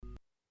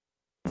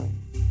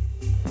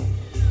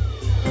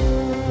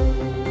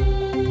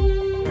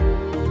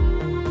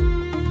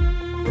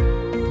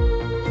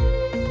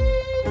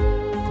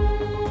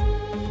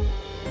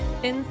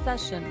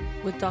Session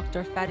with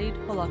Dr. Farid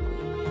Holakwi.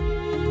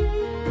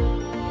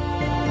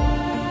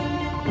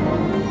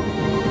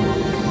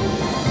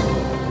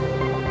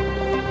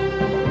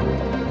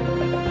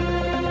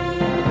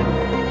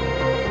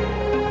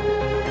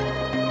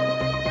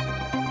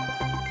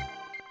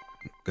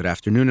 Good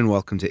afternoon and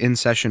welcome to In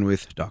Session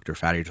with Dr.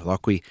 Farid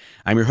Holakwi.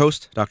 I'm your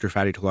host, Dr.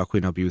 Farid Holakwi,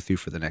 and I'll be with you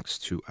for the next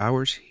 2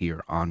 hours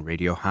here on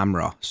Radio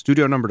Hamra.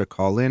 Studio number to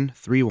call in,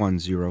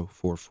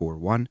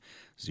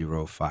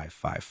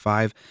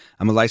 310-441-0555.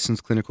 I'm a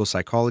licensed clinical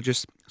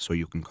psychologist, so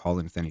you can call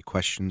in with any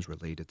questions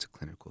related to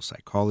clinical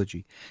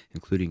psychology,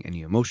 including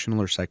any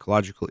emotional or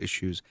psychological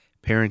issues,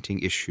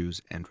 parenting issues,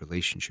 and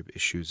relationship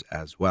issues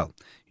as well.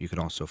 You can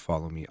also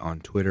follow me on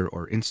Twitter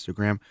or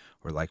Instagram,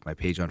 or like my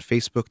page on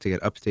Facebook to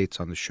get updates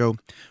on the show,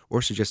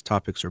 or suggest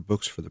topics or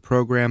books for the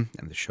program,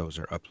 and the shows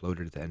are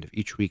uploaded at the end of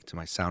each week to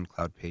my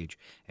SoundCloud page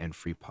and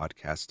free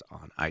podcast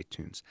on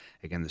iTunes.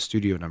 Again, the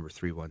studio number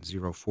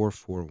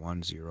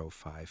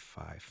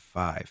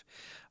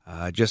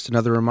 310-441-0555. Just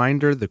another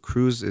reminder, the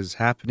cruise is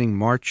happening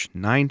March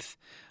 9th.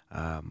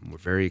 We're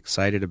very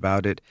excited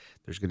about it.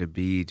 There's going to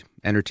be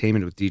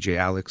entertainment with DJ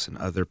Alex and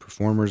other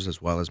performers,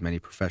 as well as many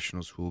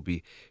professionals who will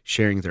be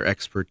sharing their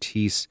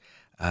expertise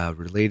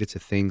related to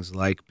things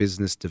like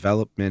business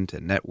development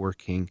and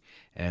networking.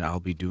 And I'll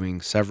be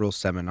doing several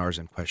seminars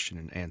and question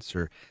and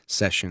answer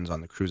sessions on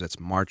the cruise. That's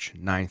March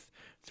 9th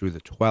through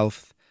the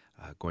 12th,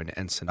 going to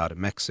Ensenada,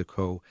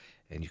 Mexico.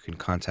 And you can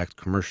contact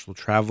Commercial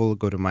Travel.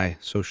 Go to my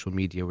social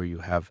media where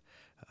you'll have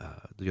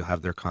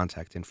their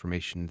contact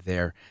information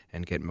there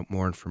and get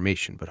more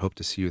information. But hope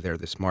to see you there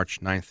this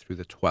March 9th through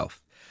the 12th.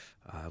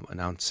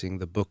 Announcing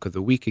the book of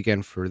the week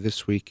again for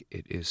this week.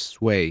 It is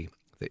Sway,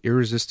 The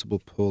Irresistible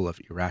Pull of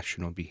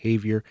Irrational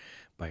Behavior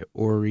by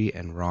Ori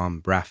and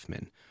Ram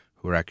Brafman,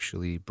 who are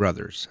actually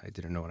brothers. I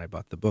didn't know when I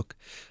bought the book.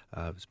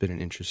 It's been an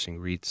interesting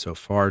read so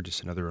far.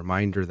 Just another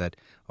reminder that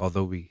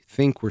although we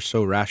think we're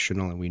so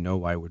rational and we know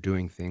why we're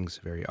doing things,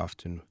 very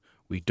often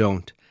we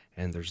don't.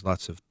 And there's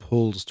lots of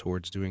pulls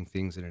towards doing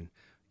things in an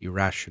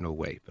irrational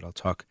way. But I'll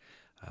talk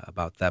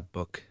about that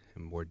book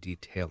in more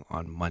detail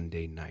on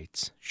Monday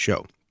night's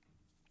show.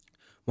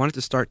 Wanted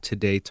to start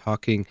today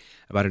talking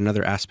about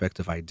another aspect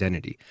of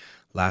identity.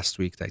 Last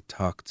week I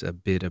talked a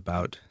bit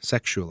about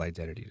sexual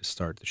identity to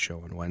start the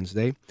show on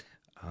Wednesday.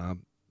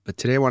 But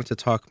today I wanted to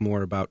talk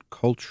more about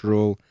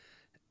cultural,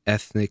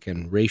 ethnic,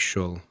 and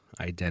racial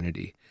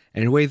identity.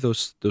 And in a way,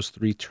 those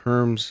three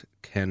terms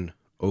can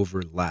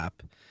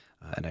overlap.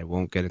 And I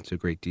won't get into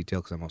great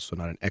detail because I'm also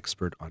not an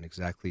expert on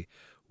exactly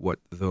what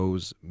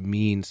those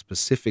mean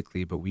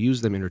specifically, but we use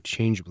them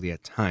interchangeably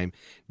at time.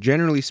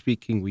 Generally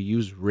speaking, we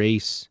use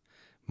race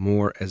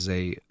more as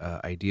a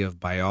idea of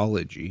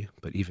biology,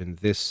 but even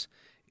this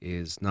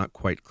is not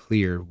quite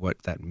clear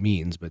what that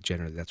means, but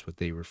generally that's what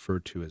they refer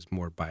to as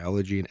more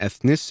biology. And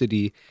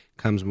ethnicity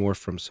comes more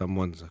from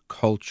someone's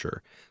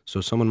culture.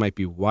 So someone might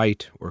be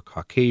white or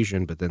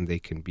Caucasian, but then they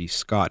can be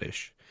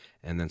Scottish.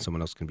 And then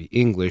someone else can be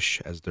English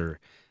as their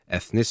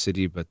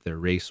ethnicity, but their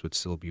race would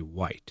still be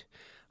white.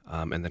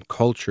 And then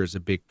culture is a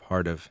big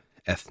part of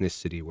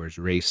ethnicity, whereas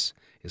race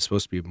is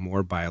supposed to be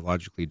more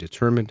biologically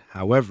determined.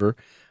 However,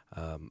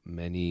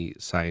 many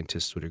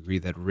scientists would agree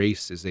that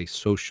race is a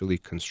socially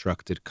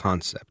constructed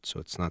concept,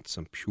 so it's not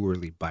some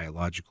purely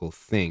biological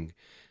thing,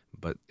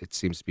 but it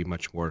seems to be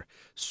much more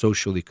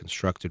socially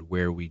constructed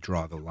where we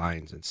draw the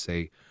lines and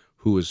say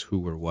who is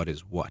who or what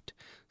is what.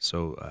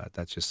 So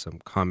that's just some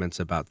comments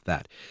about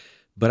that.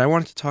 But I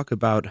wanted to talk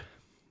about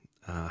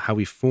how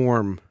we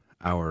form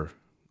our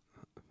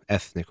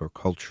ethnic or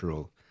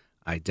cultural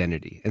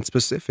identity, and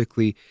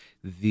specifically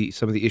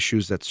some of the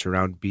issues that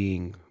surround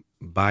being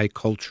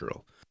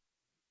bicultural.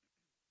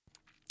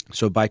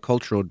 So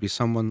bicultural would be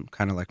someone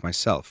kind of like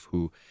myself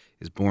who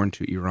is born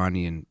to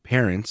Iranian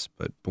parents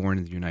but born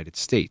in the United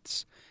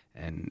States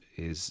and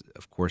is,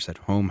 of course, at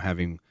home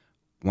having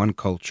one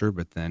culture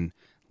but then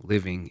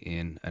living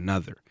in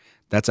another.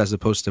 That's as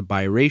opposed to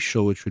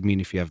biracial, which would mean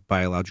if you have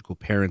biological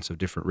parents of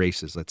different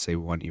races, let's say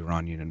one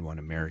Iranian and one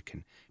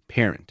American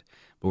parent.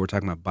 But we're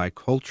talking about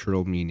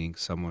bicultural, meaning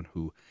someone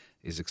who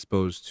is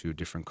exposed to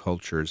different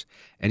cultures.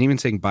 And even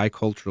saying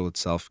bicultural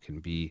itself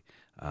can be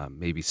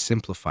maybe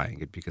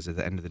simplifying it, because at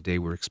the end of the day,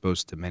 we're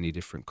exposed to many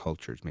different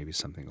cultures, maybe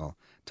something I'll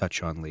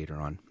touch on later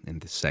on in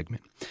this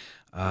segment.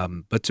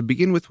 But to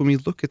begin with, when we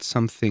look at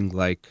something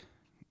like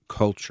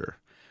culture,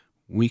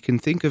 we can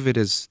think of it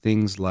as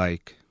things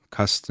like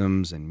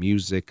customs and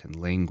music and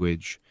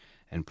language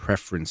and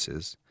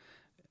preferences.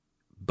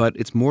 But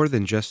it's more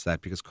than just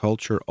that, because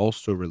culture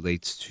also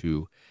relates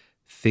to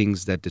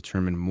things that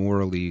determine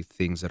morally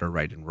things that are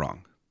right and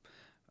wrong.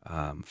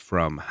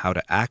 From how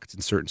to act in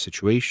certain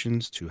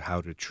situations, to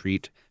how to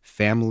treat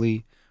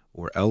family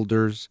or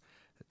elders,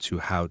 to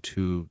how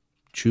to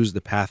choose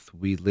the path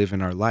we live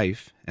in our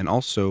life, and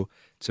also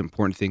to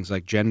important things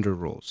like gender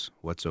roles.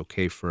 What's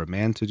okay for a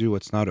man to do,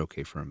 what's not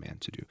okay for a man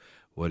to do,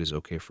 what is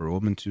okay for a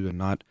woman to do and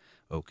not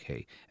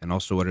okay, and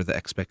also what are the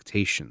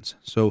expectations.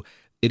 So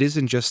it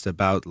isn't just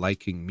about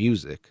liking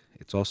music.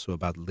 It's also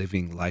about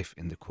living life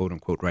in the quote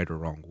unquote right or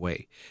wrong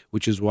way,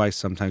 which is why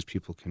sometimes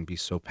people can be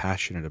so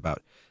passionate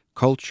about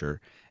culture.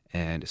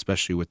 And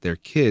especially with their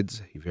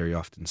kids, you very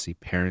often see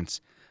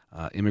parents,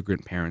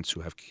 immigrant parents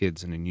who have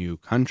kids in a new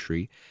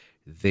country,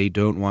 they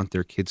don't want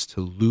their kids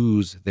to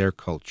lose their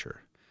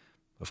culture.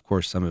 Of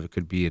course, some of it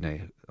could be in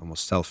a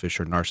almost selfish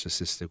or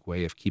narcissistic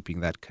way of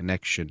keeping that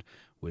connection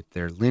with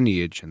their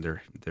lineage and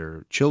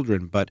their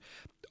children, but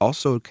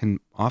also it can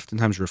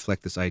oftentimes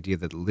reflect this idea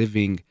that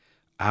living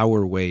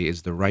our way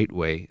is the right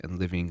way and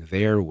living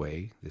their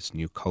way, this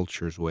new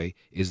culture's way,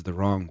 is the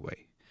wrong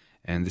way.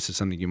 And this is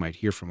something you might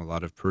hear from a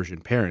lot of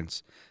Persian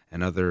parents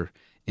and other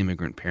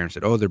immigrant parents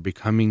that, oh, they're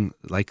becoming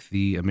like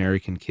the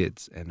American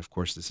kids. And of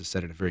course, this is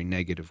said in a very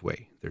negative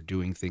way. They're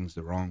doing things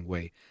the wrong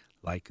way,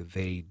 like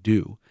they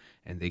do.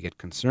 And they get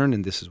concerned,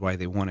 and this is why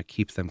they want to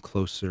keep them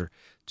closer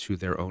to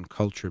their own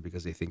culture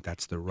because they think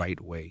that's the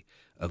right way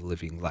of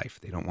living life.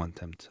 They don't want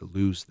them to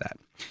lose that.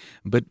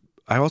 But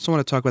I also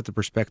want to talk about the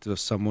perspective of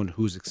someone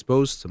who's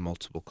exposed to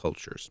multiple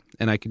cultures.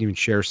 And I can even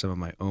share some of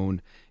my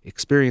own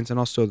experience and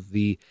also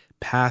the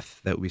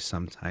path that we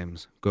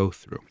sometimes go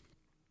through.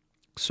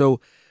 So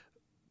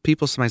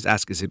people sometimes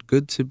ask, is it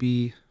good to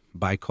be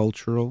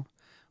bicultural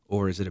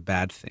or is it a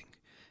bad thing?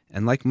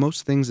 And like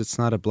most things, it's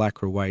not a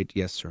black or white,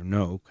 yes or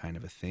no kind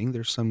of a thing.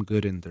 There's some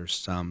good and there's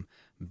some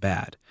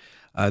bad.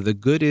 The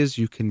good is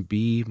you can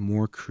be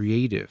more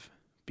creative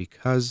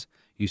because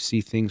you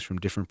see things from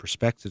different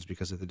perspectives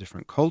because of the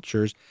different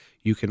cultures.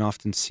 You can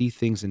often see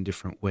things in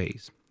different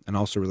ways. And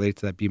also related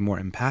to that, be more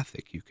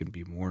empathic. You can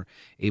be more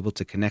able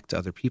to connect to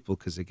other people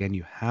because, again,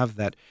 you have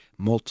that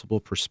multiple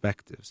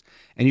perspectives.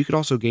 And you could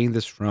also gain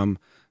this from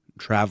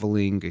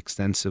traveling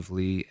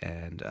extensively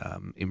and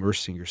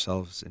immersing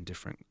yourselves in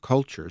different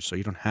cultures. So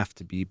you don't have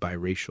to be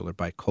biracial or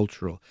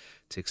bicultural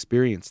to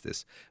experience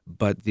this.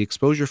 But the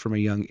exposure from a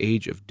young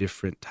age of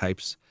different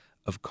types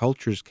of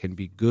cultures can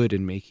be good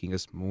in making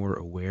us more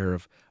aware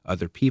of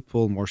other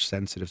people, more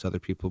sensitive to other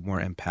people,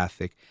 more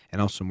empathic,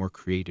 and also more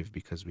creative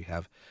because we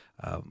have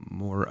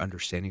more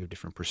understanding of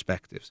different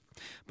perspectives.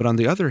 But on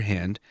the other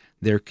hand,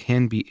 there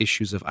can be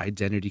issues of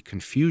identity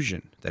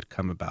confusion that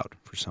come about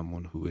for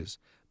someone who is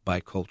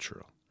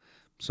bicultural.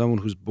 Someone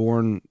who's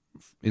born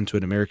into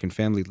an American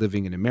family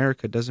living in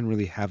America doesn't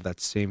really have that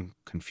same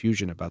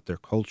confusion about their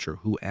culture.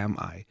 Who am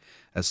I?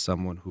 As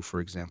someone who, for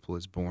example,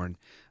 is born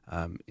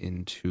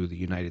into the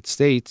United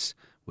States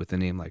with a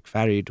name like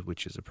Farid,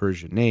 which is a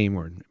Persian name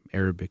or an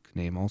Arabic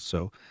name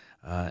also,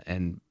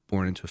 and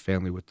born into a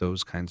family with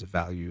those kinds of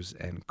values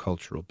and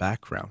cultural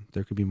background,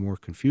 there could be more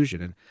confusion.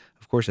 And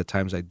of course, at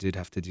times I did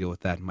have to deal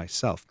with that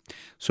myself.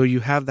 So you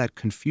have that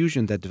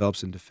confusion that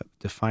develops in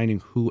defining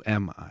who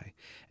am I.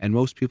 And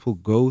most people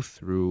go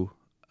through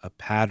a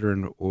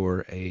pattern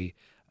or a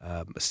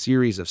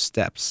series of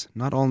steps,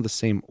 not all in the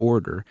same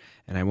order.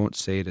 And I won't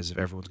say it as if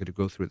everyone's going to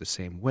go through it the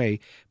same way,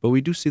 but we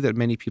do see that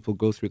many people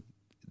go through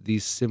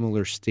these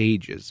similar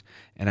stages,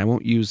 and I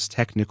won't use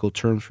technical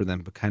terms for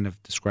them, but kind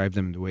of describe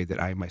them in the way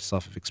that I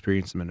myself have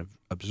experienced them and have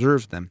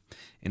observed them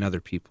in other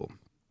people.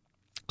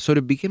 So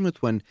to begin with,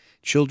 when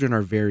children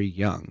are very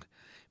young,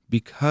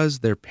 because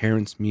their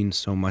parents mean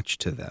so much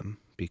to them,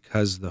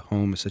 because the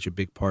home is such a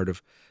big part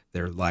of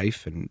their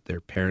life and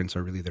their parents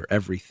are really their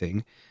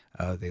everything,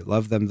 they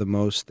love them the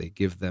most, they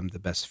give them the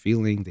best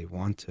feeling, they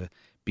want to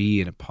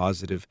be in a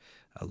positive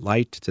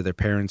light to their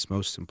parents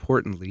most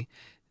importantly,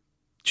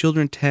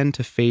 children tend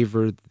to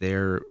favor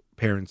their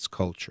parents'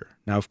 culture.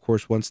 Now, of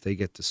course, once they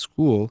get to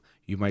school,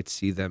 you might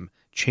see them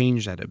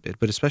change that a bit,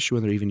 but especially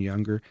when they're even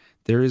younger,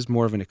 there is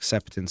more of an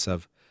acceptance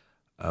of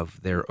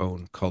their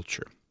own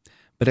culture.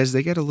 But as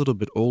they get a little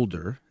bit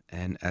older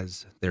and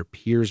as their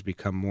peers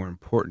become more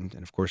important,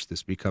 and of course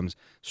this becomes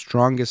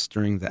strongest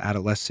during the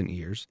adolescent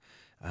years,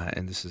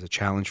 and this is a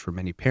challenge for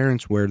many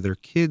parents where their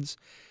kids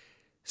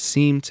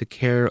seem to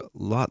care a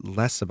lot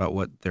less about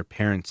what their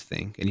parents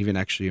think, and even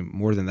actually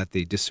more than that,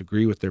 they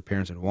disagree with their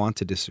parents and want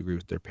to disagree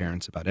with their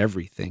parents about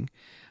everything.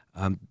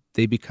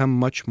 They become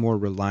much more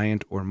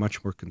reliant or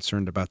much more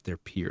concerned about their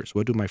peers.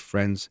 What do my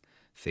friends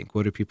think?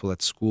 What do people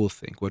at school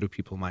think? What do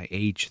people my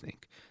age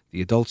think?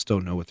 The adults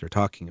don't know what they're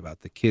talking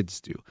about. The kids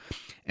do.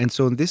 And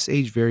so in this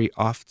age, very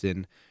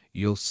often,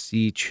 you'll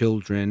see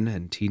children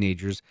and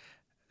teenagers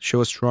show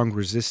a strong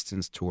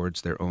resistance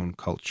towards their own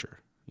culture.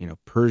 You know,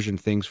 Persian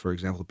things, for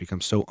example, become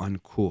so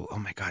uncool. Oh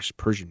my gosh,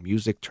 Persian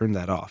music, turn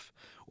that off.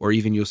 Or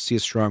even you'll see a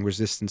strong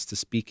resistance to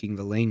speaking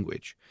the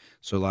language.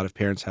 So a lot of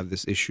parents have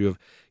this issue of,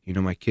 you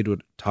know, my kid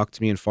would talk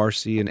to me in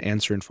Farsi and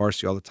answer in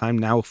Farsi all the time.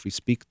 Now, if we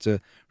speak to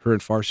her in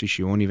Farsi,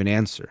 she won't even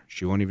answer.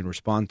 She won't even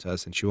respond to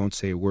us, and she won't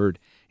say a word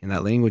in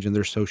that language, and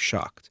they're so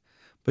shocked.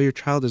 But your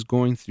child is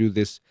going through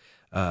this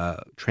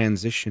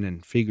transition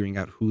and figuring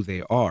out who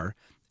they are,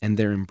 and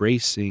they're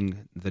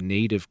embracing the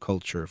native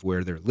culture of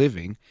where they're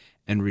living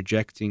and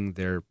rejecting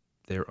their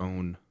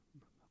own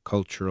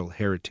cultural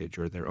heritage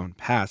or their own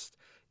past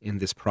in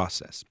this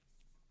process.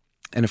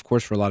 And of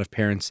course, for a lot of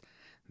parents,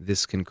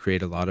 this can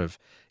create a lot of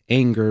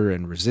anger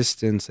and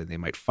resistance, and they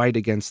might fight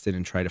against it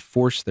and try to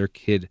force their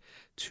kid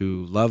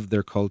to love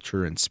their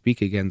culture and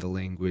speak again the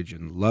language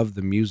and love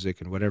the music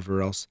and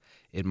whatever else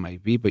it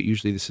might be. But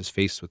usually this is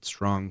faced with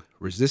strong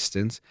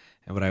resistance.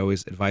 And what I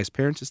always advise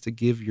parents is to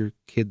give your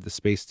kid the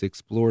space to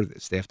explore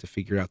this. They have to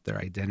figure out their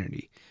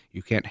identity.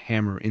 You can't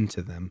hammer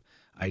into them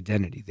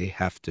identity. They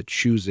have to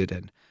choose it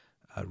and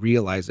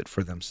realize it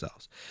for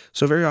themselves.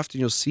 So very often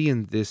you'll see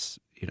in this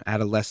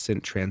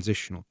adolescent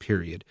transitional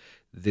period,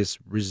 this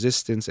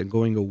resistance and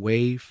going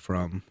away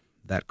from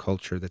that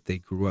culture that they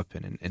grew up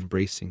in and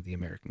embracing the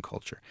American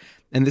culture.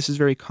 And this is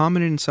very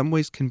common and in some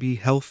ways can be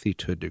healthy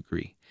to a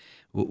degree.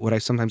 What I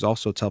sometimes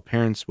also tell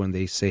parents when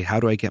they say, how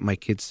do I get my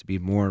kids to be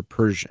more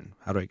Persian?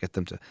 How do I get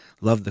them to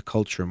love the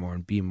culture more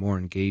and be more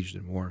engaged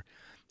and more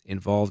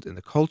involved in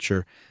the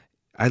culture?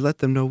 I let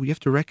them know we have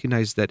to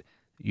recognize that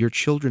your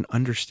children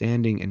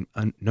understanding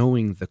and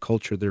knowing the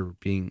culture they're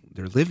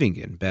living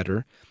in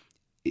better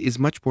is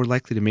much more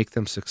likely to make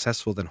them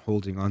successful than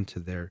holding on to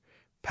their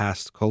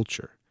past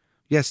culture.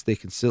 Yes, they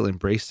can still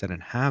embrace that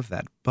and have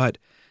that, but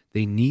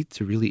they need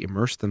to really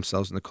immerse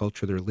themselves in the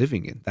culture they're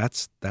living in.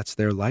 That's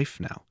their life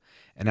now.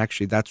 And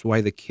actually, that's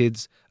why the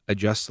kids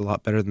adjust a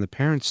lot better than the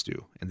parents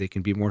do. And they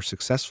can be more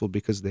successful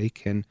because they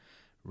can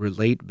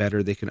relate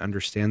better. They can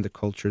understand the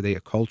culture. They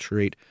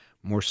acculturate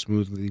more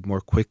smoothly,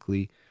 more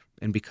quickly.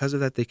 And because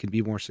of that, they can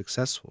be more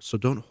successful. So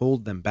don't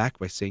hold them back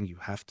by saying you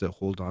have to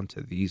hold on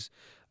to these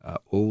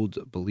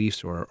old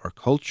beliefs or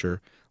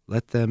culture.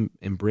 Let them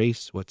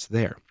embrace what's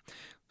there.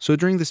 So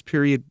during this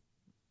period,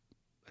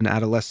 an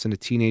adolescent, a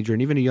teenager,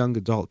 and even a young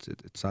adult,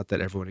 it's not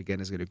that everyone,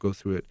 again, is going to go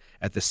through it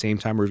at the same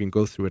time or even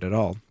go through it at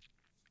all,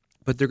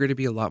 but they're going to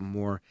be a lot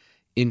more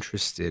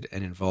interested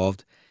and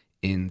involved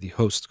in the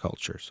host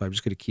culture. So I'm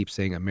just going to keep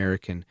saying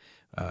American,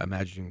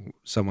 imagining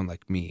someone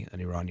like me,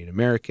 an Iranian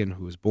American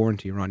who was born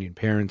to Iranian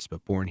parents,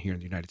 but born here in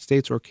the United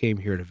States or came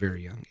here at a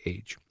very young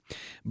age.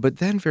 But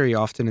then very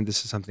often, and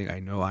this is something I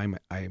know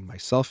I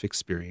myself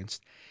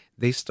experienced,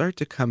 they start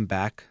to come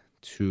back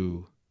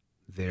to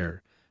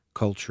their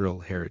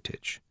cultural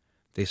heritage.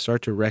 They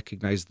start to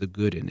recognize the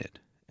good in it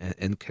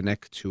and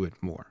connect to it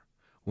more.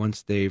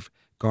 Once they've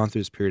gone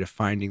through this period of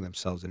finding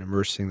themselves and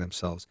immersing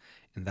themselves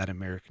in that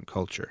American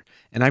culture.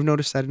 And I've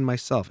noticed that in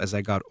myself. As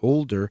I got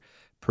older,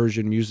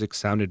 Persian music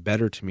sounded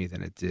better to me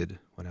than it did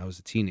when I was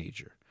a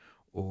teenager.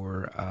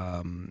 Or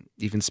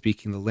even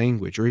speaking the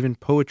language, or even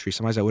poetry.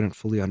 Sometimes I wouldn't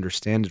fully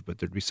understand it, but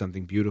there'd be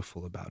something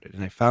beautiful about it.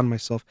 And I found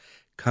myself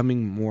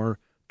coming more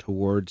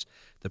towards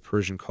the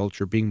Persian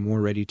culture, being more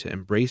ready to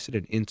embrace it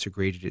and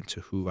integrate it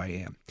into who I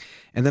am.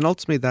 And then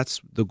ultimately that's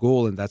the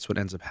goal, and that's what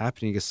ends up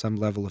happening is some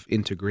level of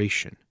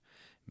integration,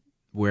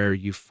 where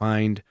you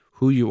find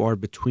who you are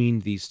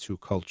between these two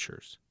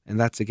cultures. And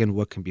that's, again,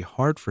 what can be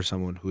hard for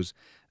someone who's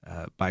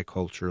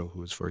bicultural,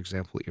 who is, for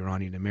example,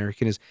 Iranian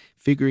American, is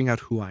figuring out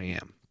who I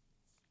am.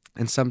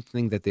 And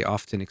something that they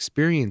often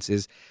experience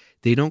is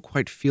they don't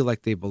quite feel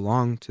like they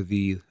belong to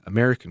the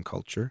American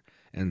culture.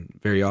 And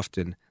very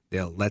often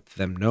they'll let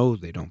them know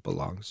they don't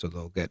belong. So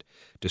they'll get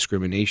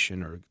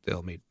discrimination, or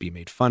they'll be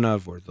made fun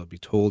of, or they'll be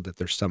told that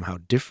they're somehow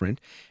different.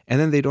 And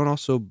then they don't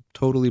also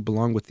totally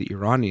belong with the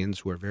Iranians,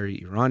 who are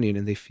very Iranian,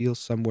 and they feel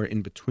somewhere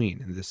in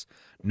between in this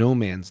no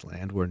man's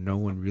land where no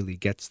one really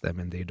gets them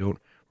and they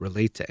don't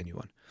relate to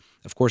anyone.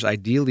 Of course,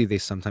 ideally, they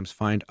sometimes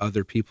find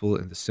other people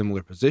in the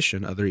similar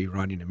position, other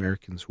Iranian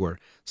Americans who are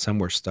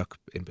somewhere stuck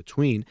in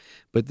between.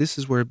 But this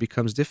is where it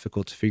becomes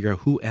difficult to figure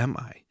out, who am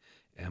I?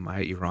 Am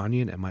I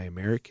Iranian? Am I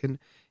American?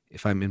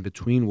 If I'm in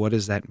between, what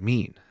does that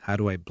mean? How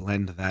do I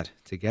blend that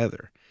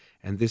together?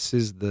 And this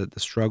is the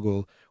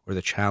struggle or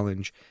the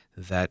challenge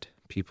that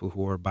people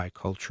who are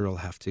bicultural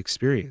have to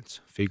experience,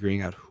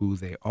 figuring out who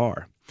they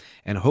are.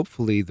 And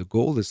hopefully the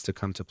goal is to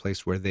come to a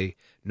place where they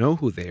know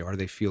who they are,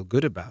 they feel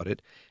good about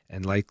it,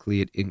 and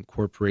likely it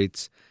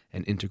incorporates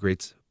and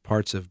integrates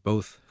parts of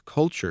both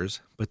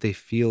cultures, but they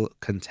feel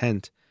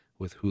content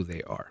with who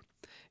they are.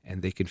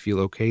 And they can feel,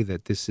 okay,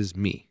 that this is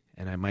me,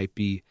 and I might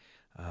be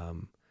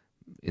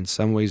in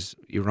some ways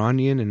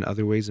Iranian, in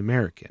other ways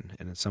American,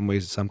 and in some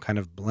ways some kind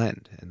of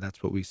blend. And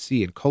that's what we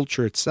see. And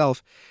culture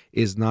itself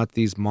is not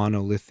these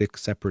monolithic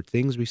separate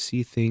things. We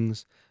see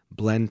things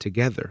blend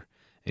together.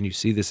 And you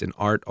see this in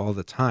art all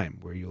the time,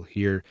 where you'll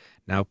hear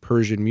now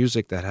Persian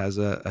music that has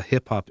a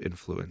hip-hop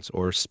influence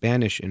or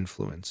Spanish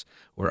influence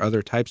or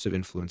other types of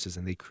influences,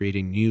 and they create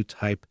a new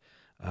type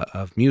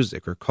of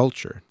music or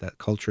culture. That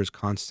culture is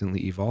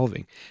constantly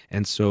evolving.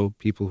 And so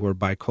people who are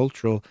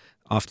bicultural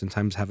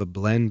oftentimes have a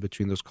blend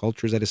between those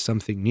cultures that is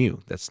something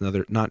new. That's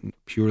not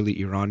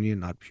purely Iranian,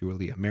 not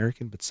purely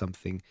American, but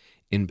something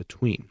in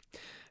between.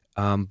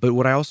 But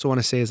what I also want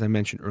to say, as I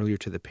mentioned earlier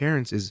to the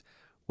parents, is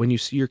when you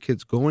see your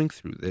kids going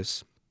through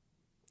this,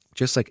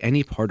 just like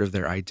any part of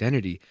their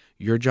identity,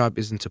 your job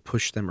isn't to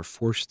push them or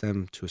force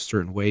them to a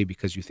certain way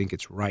because you think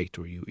it's right,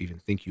 or you even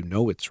think you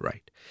know it's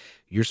right.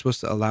 You're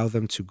supposed to allow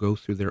them to go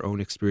through their own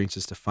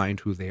experiences to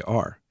find who they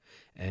are.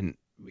 And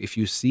if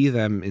you see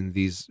them in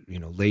these,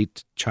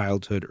 late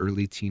childhood,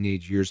 early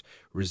teenage years,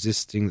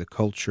 resisting the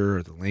culture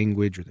or the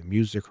language or the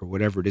music or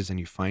whatever it is, and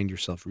you find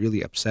yourself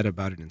really upset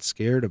about it and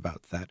scared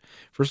about that,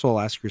 first of all,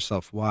 ask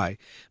yourself why.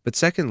 But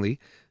secondly,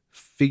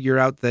 figure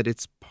out that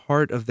it's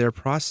part of their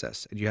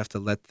process and you have to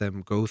let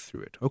them go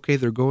through it. Okay,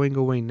 they're going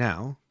away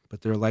now,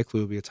 but there likely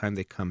will be a time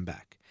they come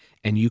back.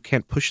 And you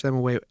can't push them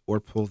away or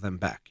pull them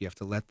back. You have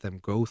to let them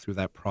go through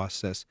that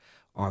process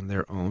on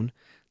their own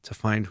to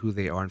find who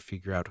they are and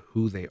figure out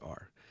who they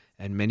are.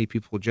 And many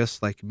people,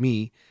 just like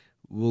me,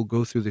 will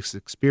go through this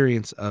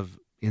experience of,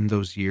 in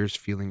those years,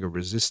 feeling a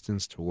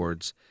resistance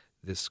towards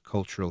this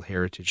cultural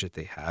heritage that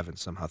they have and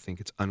somehow think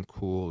it's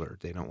uncool or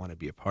they don't want to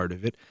be a part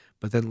of it.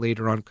 But then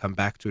later on come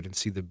back to it and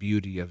see the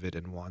beauty of it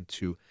and want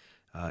to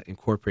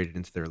incorporate it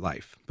into their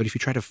life. But if you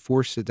try to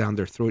force it down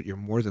their throat, you're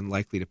more than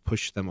likely to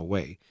push them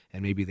away,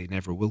 and maybe they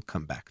never will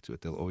come back to it.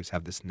 They'll always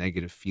have this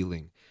negative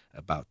feeling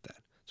about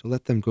that. So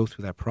let them go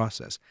through that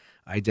process.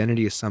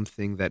 Identity is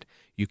something that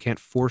you can't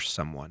force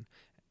someone.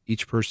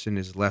 Each person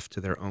is left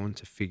to their own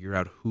to figure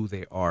out who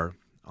they are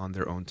on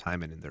their own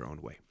time and in their own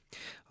way.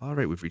 All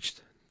right, we've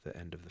reached the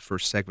end of the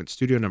first segment.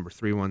 Studio number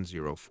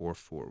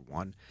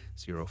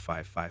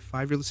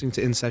 310-441-0555. You're listening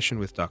to In Session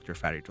with Dr.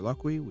 Farid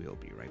Holakwi. We'll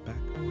be right back.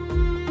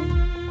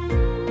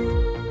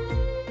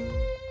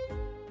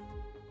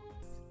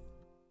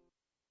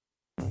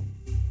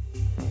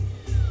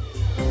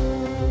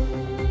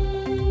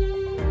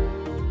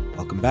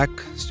 Welcome back.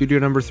 Studio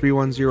number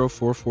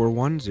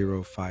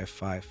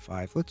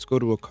 310-441-0555. Let's go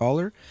to a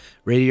caller.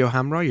 Radio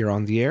Hamra, you're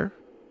on the air.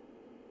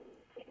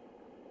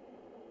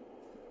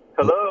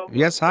 Hello.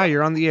 Yes, hi,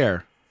 you're on the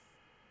air.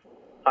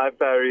 Hi,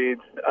 Farid.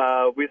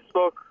 We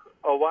spoke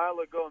a while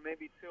ago,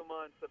 maybe 2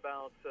 months,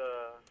 about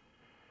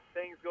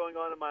things going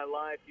on in my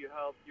life. You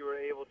were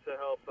able to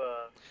help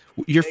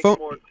Your make phone, it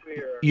more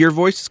clear. Your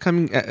voice is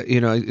coming,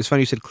 it's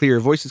funny you said clear.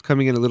 Your voice is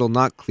coming in a little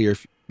not clear.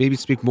 Maybe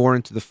speak more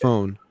into the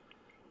phone.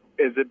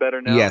 Is it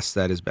better now? Yes,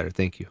 that is better.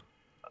 Thank you.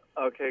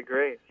 Okay,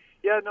 great.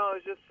 Yeah, no, I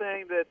was just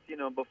saying that,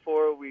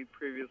 before we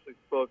previously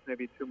spoke,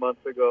 maybe 2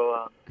 months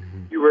ago,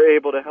 you were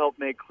able to help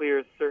make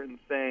clear certain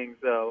things.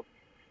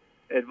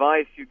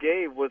 Advice you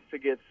gave was to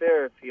get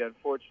therapy.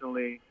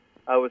 Unfortunately,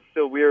 I was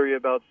still weary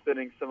about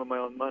spending some of my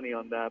own money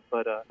on that,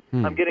 but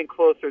I'm getting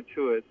closer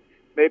to it.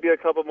 Maybe a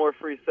couple more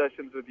free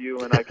sessions with you,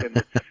 and I can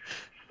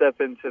step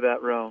into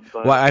that realm.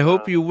 But, well, I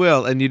hope you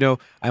will. And,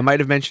 I might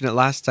have mentioned it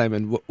last time.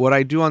 And what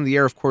I do on the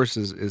air, of course,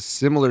 is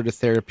similar to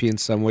therapy in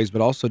some ways,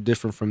 but also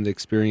different from the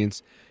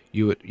experience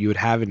you would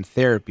have in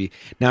therapy.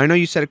 Now, I know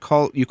you said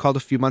you called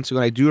a few months ago,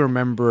 and I do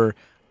remember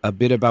a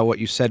bit about what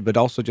you said, but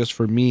also just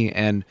for me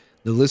and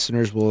the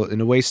listeners will, in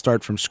a way,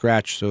 start from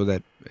scratch so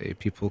that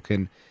people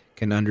can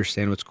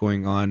understand what's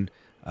going on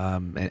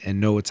and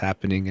know what's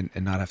happening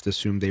and not have to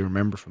assume they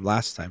remember from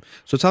last time.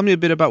 So tell me a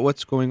bit about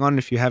what's going on,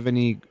 if you have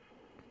any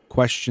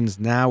questions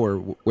now or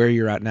where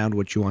you're at now and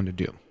what you want to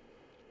do.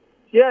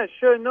 Yeah,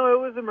 sure. No, it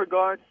was in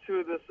regards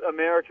to this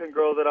American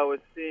girl that I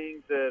was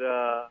seeing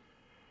that,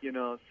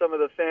 some of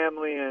the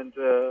family and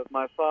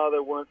my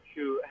father weren't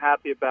too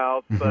happy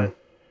about, but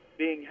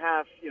being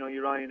half,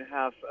 Iranian,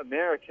 half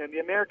American, the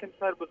American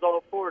side was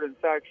all for it. In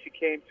fact, she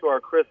came to our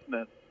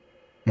Christmas,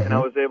 and I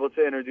was able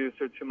to introduce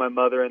her to my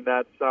mother and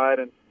that side,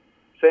 and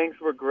things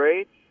were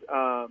great.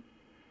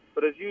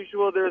 But as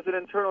usual, there's an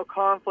internal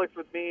conflict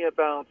with me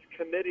about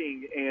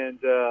committing and,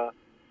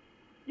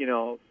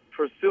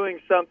 pursuing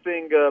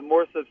something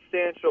more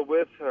substantial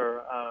with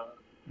her.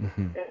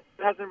 It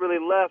hasn't really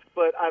left,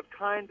 but I've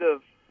kind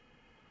of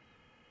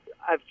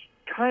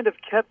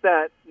kept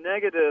that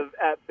negative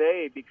at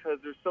bay because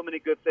there's so many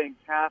good things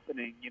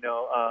happening,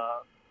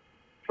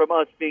 from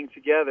us being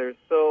together.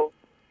 So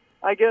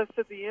I guess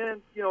at the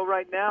end,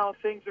 right now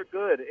things are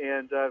good,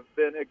 and I've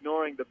been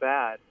ignoring the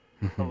bad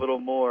a little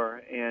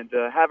more, and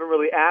haven't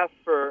really asked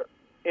for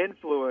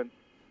influence,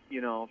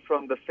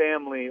 from the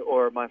family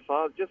or my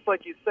father. Just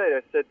like you said,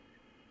 I said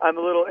I'm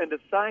a little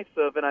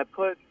indecisive, and I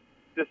put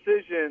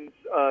decisions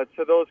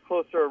to those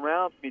closer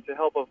around me to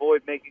help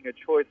avoid making a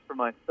choice for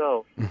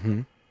myself.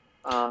 So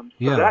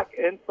that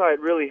insight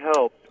really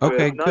helps.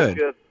 Okay, with not good.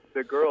 just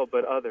the girl,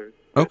 but others.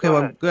 Okay,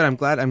 well, good. I'm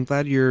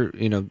glad you're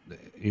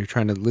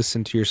trying to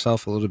listen to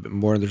yourself a little bit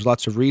more. There's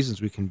lots of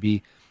reasons we can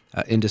be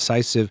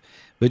indecisive,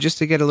 but just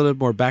to get a little bit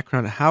more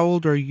background, how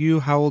old are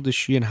you? How old is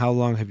she? And how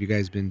long have you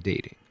guys been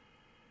dating?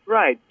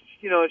 Right.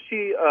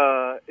 She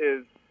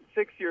is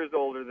 6 years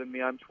older than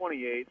me. I'm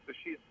 28, so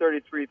she's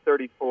 33,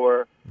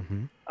 34.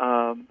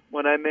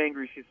 When I'm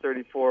angry, she's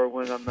 34.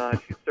 When I'm not,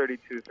 she's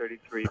 32,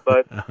 33.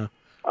 But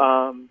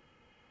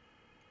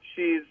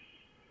she's,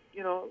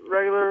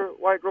 regular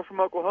white girl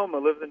from Oklahoma,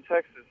 lives in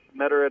Texas.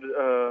 Met her at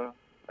a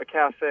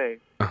cafe,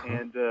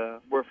 and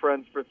we're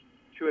friends for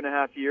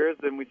 2.5 years,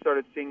 and we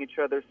started seeing each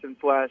other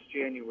since last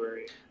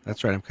January.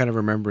 That's right. I'm kind of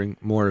remembering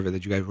more of it,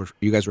 that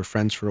you guys were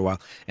friends for a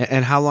while.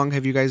 And how long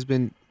have you guys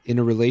been in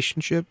a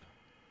relationship?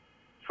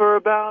 For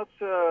about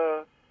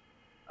a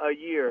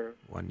year.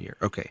 1 year.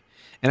 Okay.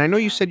 And I know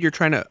you said you're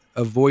trying to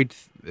avoid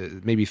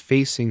maybe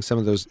facing some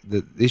of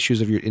the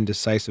issues of your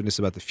indecisiveness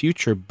about the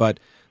future, but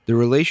the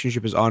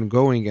relationship is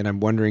ongoing, and I'm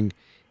wondering,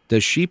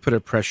 does she put a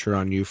pressure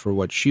on you for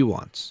what she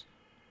wants?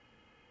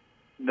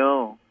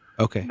 No,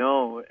 Okay.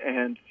 no,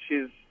 and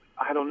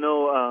I don't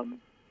know,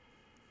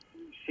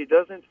 she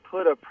doesn't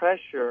put a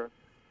pressure,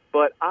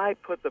 but I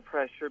put the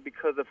pressure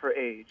because of her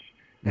age.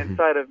 Hmm.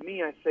 Inside of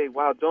me, I say,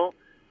 wow,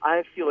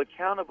 I feel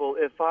accountable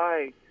if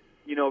I,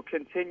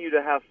 continue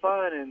to have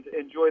fun and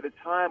enjoy the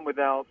time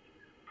without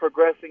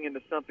progressing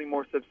into something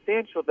more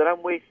substantial, that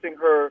I'm wasting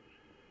her,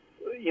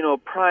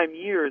 prime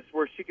years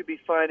where she could be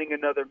finding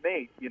another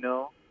mate.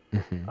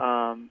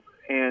 Hmm.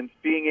 And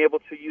being able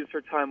to use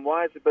her time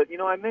wisely. But,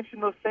 I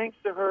mentioned those things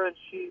to her, and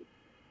she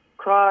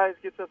cries,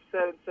 gets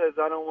upset, and says,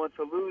 I don't want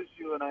to lose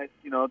you. And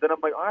then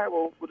I'm like, all right,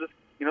 well, we'll just,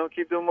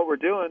 keep doing what we're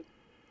doing.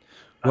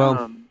 Well,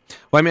 Um,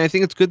 I mean, I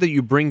think it's good that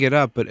you bring it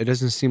up, but it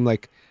doesn't seem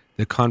like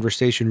the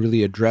conversation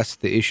really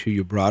addressed the issue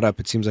you brought up.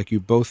 It seems like you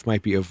both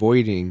might be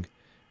avoiding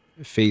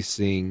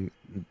facing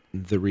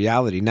the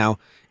reality. Now,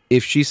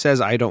 if she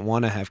says, I don't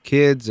want to have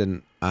kids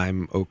and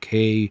I'm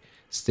okay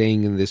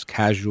staying in this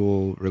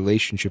casual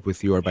relationship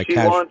with you, or by she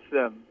casual, wants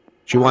them.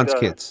 she She wants does.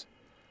 kids.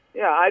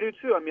 Yeah, I do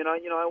too. I mean, I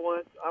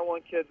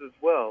want kids as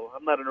well.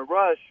 I'm not in a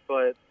rush,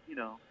 but,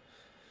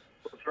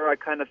 with her, I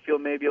kind of feel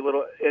maybe a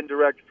little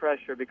indirect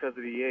pressure because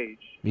of the age.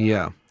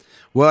 Yeah.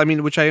 Well, I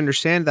mean, which I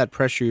understand that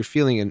pressure you're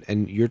feeling,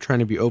 and you're trying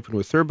to be open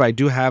with her, but I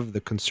do have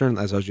the concern,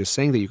 as I was just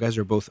saying, that you guys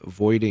are both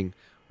avoiding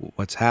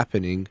what's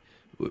happening,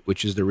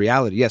 which is the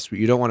reality. Yes,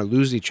 you don't want to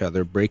lose each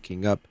other.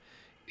 Breaking up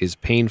is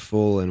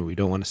painful, and we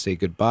don't want to say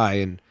goodbye.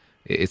 And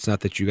it's not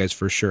that you guys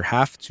for sure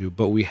have to,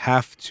 but we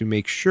have to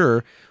make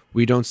sure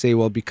we don't say,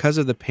 well, because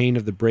of the pain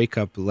of the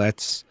breakup,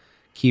 let's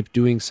keep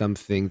doing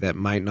something that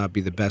might not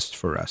be the best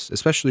for us,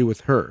 especially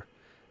with her.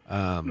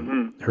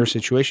 Hmm. Her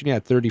situation, yeah,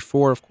 at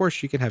 34, of course,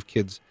 she can have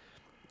kids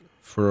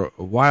for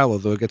a while,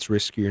 although it gets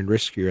riskier and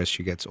riskier as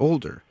she gets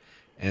older.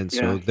 And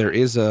so Yeah. there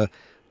is an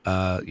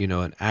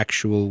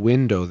actual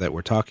window that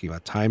we're talking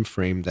about, time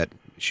frame that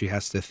she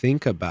has to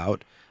think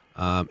about,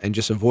 and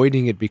just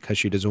avoiding it because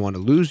she doesn't want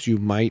to lose you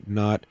might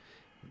not,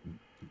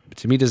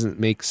 to me, doesn't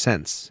make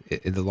sense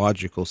in the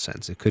logical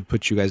sense. It could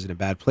put you guys in a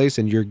bad place,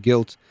 and your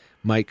guilt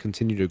might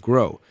continue to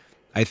grow.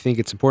 I think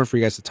it's important for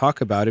you guys to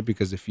talk about it,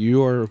 because if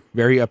you are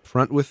very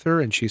upfront with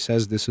her and she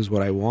says, this is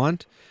what I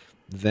want,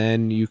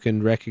 then you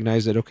can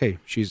recognize that, okay,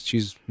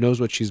 she's knows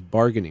what she's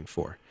bargaining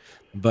for.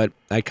 But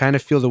I kind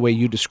of feel the way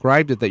you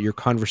described it, that your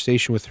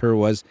conversation with her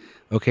was,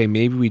 okay,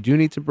 maybe we do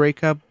need to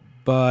break up,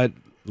 but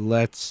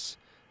let's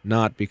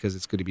not, because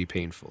it's going to be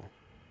painful.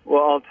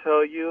 Well, I'll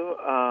tell you,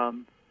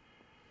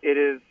 it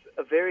is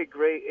a very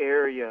gray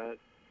area,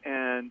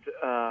 and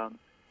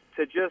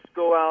to just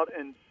go out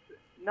and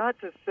not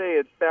to say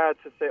it's bad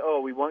to say, oh,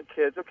 we want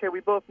kids. Okay, we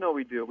both know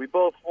we do. We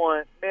both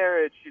want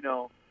marriage,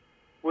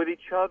 with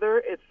each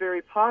other. It's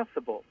very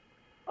possible.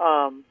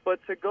 But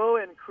to go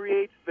and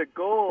create the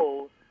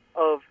goal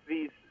of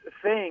these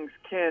things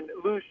can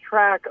lose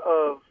track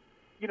of,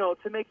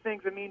 to make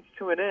things a means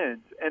to an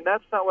end. And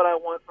that's not what I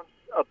want from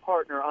a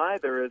partner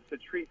either, is to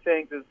treat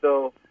things as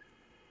though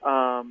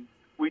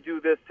we do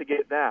this to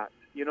get that.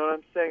 You know what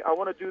I'm saying? I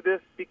want to do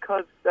this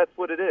because that's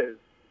what it is.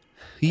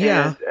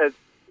 Yeah. And as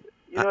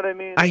you know what I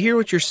mean? I hear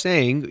what you're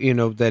saying,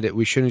 that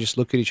we shouldn't just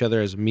look at each other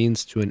as a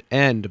means to an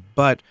end,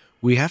 but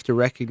we have to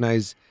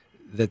recognize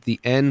that the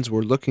ends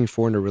we're looking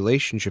for in a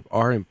relationship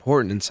are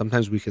important, and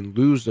sometimes we can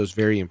lose those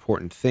very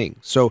important things.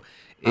 So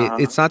Uh-huh.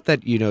 it's not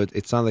that,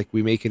 it's not like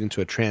we make it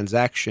into a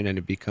transaction and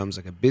it becomes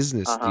like a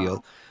business Uh-huh.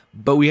 deal,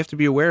 but we have to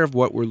be aware of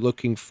what we're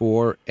looking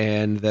for,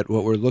 and that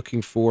what we're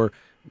looking for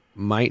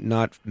might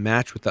not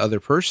match with the other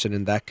person,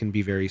 and that can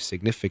be very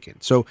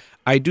significant. So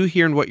I do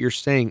hear in what you're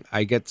saying,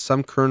 I get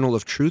some kernel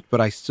of truth, but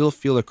I still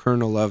feel a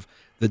kernel of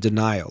the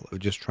denial, of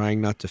just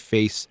trying not to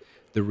face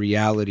the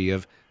reality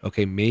of,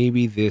 okay,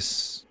 maybe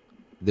there's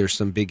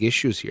some big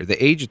issues here.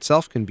 The age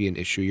itself can be an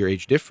issue, your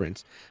age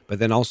difference, but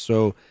then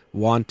also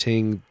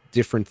wanting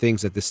different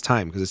things at this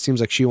time, because it seems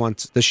like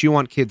does she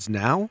want kids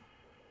now?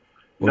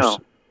 No.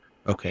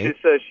 Okay. She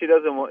says she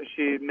doesn't want.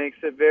 She makes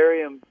it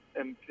very.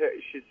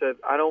 She says,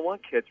 I don't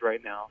want kids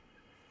right now.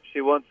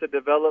 She wants to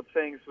develop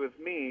things with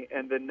me,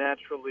 and then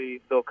naturally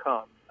they'll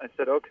come. I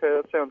said, okay,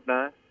 that sounds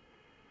nice.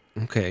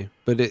 Okay,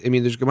 but I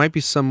mean, there might be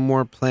some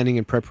more planning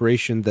and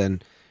preparation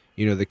than,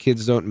 the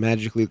kids don't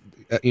magically,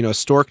 a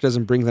stork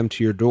doesn't bring them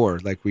to your door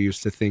like we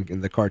used to think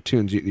in the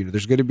cartoons.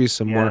 There's going to be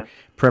some more Yeah.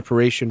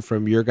 preparation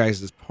from your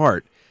guys'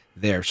 part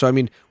there. So, I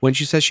mean, when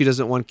she says she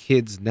doesn't want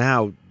kids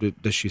now,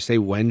 does she say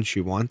when she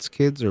wants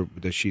kids, or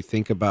does she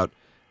think about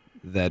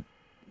that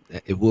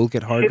it will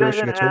get She harder as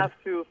she doesn't gets older?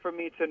 have to for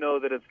me to know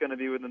that it's going to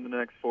be within the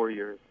next 4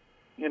 years.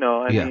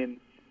 I Yeah. mean,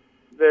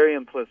 very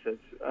implicit.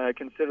 I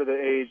consider the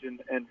age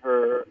and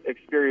her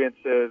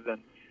experiences, and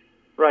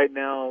right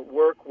now,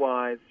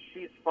 work-wise,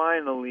 she's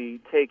finally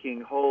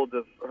taking hold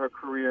of her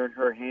career in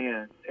her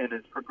hands and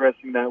is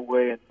progressing that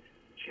way. And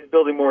she's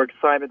building more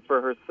excitement for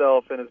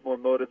herself and is more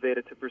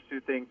motivated to pursue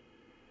things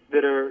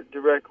that are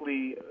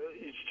directly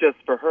just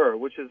for her,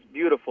 which is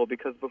beautiful,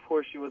 because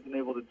before she wasn't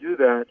able to do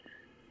that.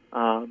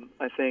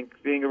 I think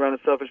being around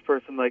a selfish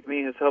person like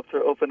me has helped her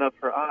open up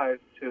her eyes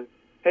to,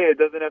 hey, it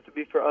doesn't have to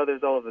be for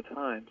others all of the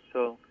time.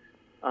 So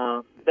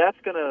that's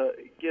going to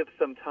give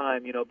some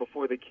time,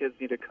 before the kids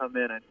need to come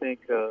in. I think,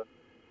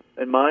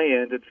 in my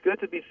end, it's good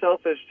to be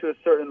selfish to a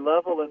certain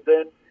level and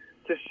then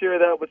to share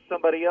that with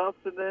somebody else.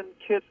 And then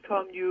kids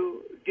come,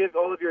 you give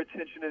all of your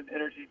attention and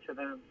energy to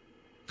them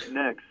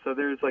next. So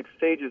there's like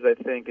stages, I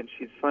think, and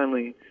she's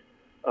finally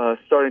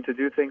starting to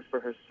do things for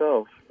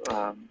herself.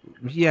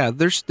 Yeah,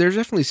 there's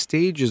definitely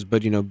stages,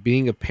 but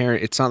being a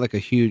parent, it's not like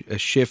a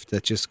shift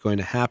that's just going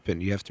to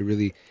happen. You have to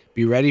really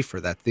be ready for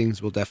that.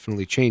 Things will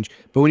definitely change.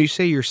 But when you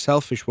say you're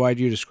selfish, why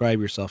do you describe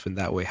yourself in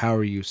that way? How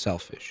are you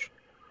selfish?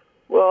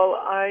 Well,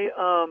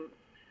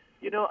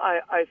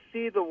 I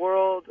see the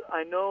world.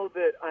 I know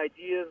that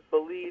ideas,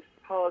 beliefs,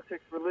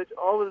 politics, religion,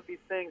 all of these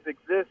things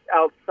exist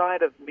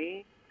outside of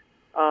me.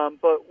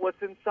 But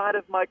what's inside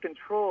of my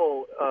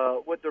control,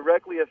 what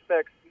directly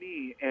affects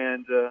me,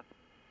 and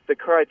the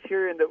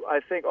criterion that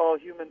I think all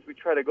humans we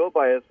try to go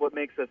by is what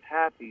makes us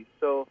happy.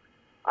 So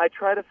I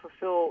try to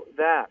fulfill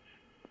that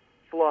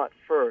slot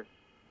first,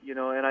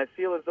 and I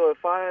feel as though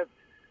if I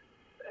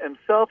am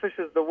selfish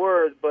is the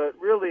word, but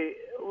really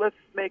let's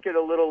make it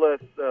a little less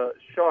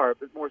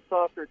sharp, a more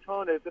softer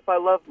tone is if I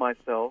love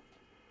myself,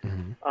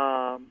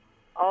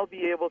 I'll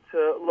be able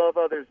to love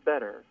others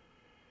better.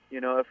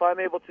 If I'm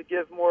able to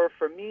give more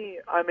for me,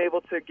 I'm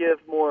able to give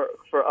more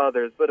for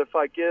others. But if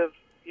I give,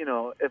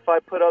 if I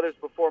put others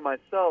before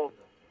myself,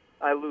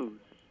 I lose.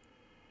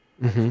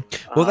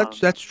 Well,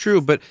 that's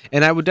true.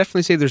 And I would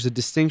definitely say there's a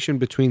distinction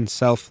between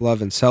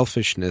self-love and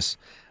selfishness.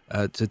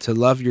 To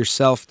love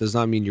yourself does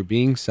not mean you're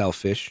being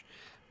selfish.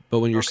 But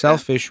when you're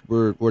selfish,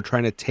 we're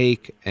trying to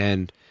take,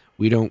 and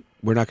we're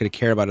not going to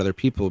care about other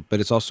people. But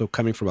it's also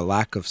coming from a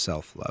lack of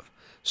self-love.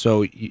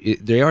 So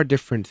they are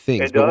different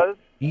things. It does?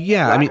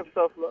 Yeah, lack of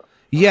self-love?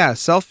 Yeah,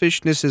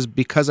 selfishness is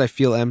because I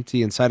feel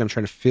empty inside. I'm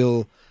trying to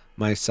fill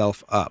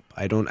myself up.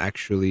 I don't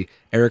actually.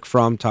 Eric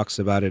Fromm talks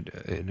about it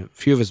in a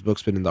few of his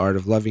books, but in The Art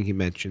of Loving, he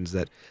mentions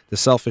that the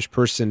selfish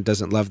person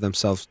doesn't love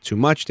themselves too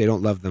much. They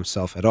don't love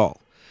themselves at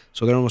all.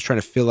 So they're almost trying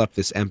to fill up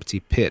this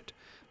empty pit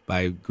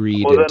by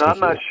greed. Well, then I'm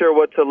not sure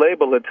what to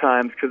label at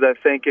times because I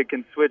think it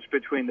can switch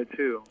between the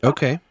two.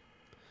 Okay.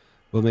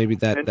 Well, maybe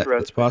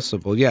that's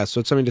possible. Yeah, so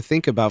it's something to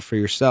think about for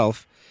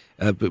yourself.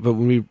 But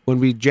when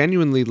we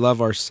genuinely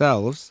love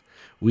ourselves,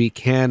 we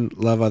can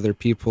love other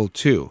people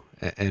too.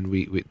 And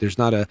we there's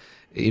not a,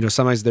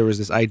 sometimes there was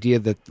this idea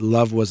that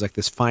love was like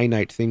this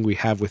finite thing we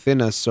have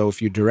within us. So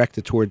if you direct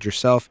it towards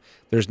yourself,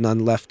 there's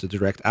none left to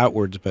direct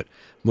outwards. But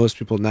most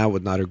people now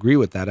would not agree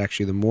with that.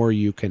 Actually, the more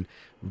you can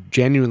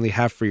genuinely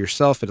have for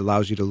yourself, it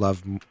allows you to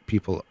love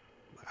people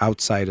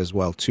outside as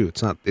well too.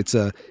 It's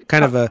a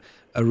kind of a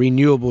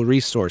renewable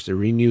resource. It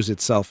renews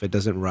itself. It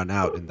doesn't run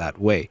out in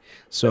that way.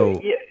 So.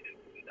 Yeah.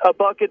 A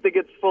bucket that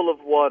gets full of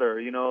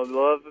water,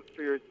 love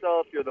for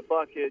yourself, you're the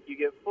bucket, you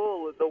get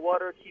full, the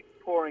water keeps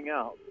pouring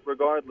out,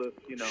 regardless,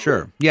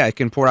 Sure. Yeah, it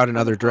can pour out in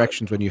other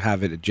directions when you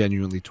have it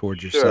genuinely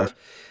towards yourself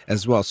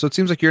as well. So it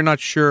seems like you're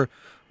not sure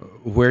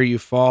where you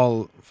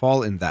fall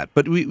in that.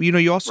 But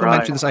you also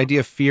mentioned this idea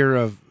of fear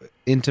of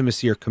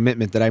intimacy or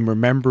commitment that I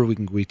remember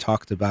we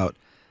talked about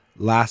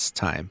last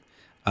time.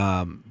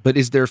 But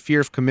is there a fear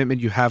of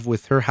commitment you have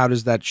with her? How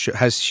does that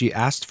has she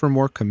asked for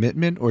more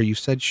commitment, or you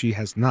said she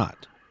has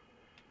not?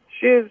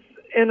 She's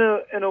in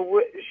a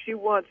way, she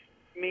wants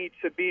me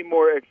to be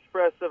more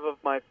expressive of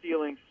my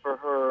feelings for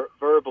her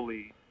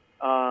verbally.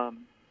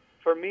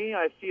 For me,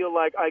 I feel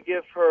like I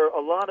give her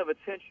a lot of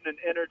attention and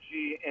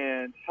energy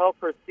and help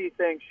her see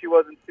things she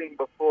wasn't seeing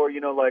before.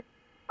 Like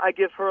I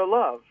give her a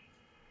love,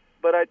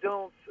 but I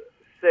don't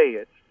say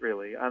it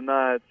really. I'm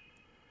not.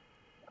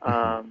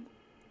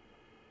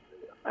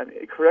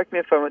 Correct me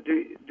if I'm wrong.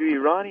 Do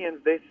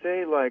Iranians, they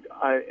say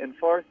in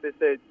Farsi they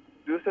say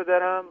Dusa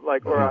daram,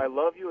 or I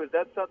love you? Is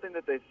that something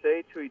that they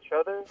say to each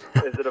other?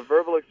 Is it a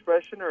verbal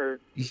expression or?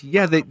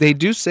 Yeah, they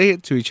do say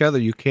it to each other.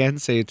 You can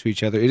say it to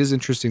each other. It is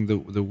interesting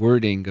the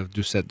wording of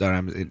Dusa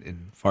daram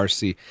in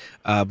Farsi,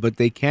 but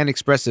they can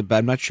express it. But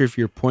I'm not sure if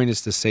your point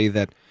is to say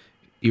that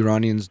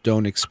Iranians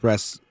don't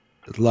express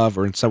love,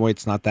 or in some way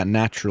it's not that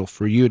natural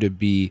for you to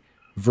be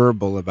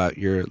verbal about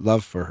your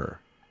love for her.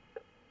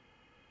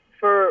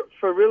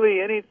 For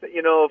really anything,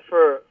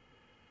 for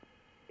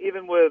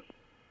even with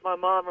my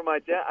mom or my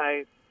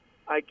dad,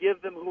 I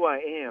give them who I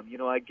am.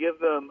 I give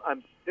them,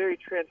 I'm very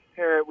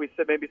transparent. We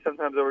said maybe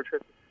sometimes over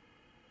transparent,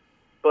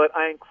 but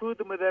I include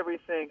them with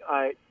everything.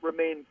 I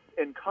remain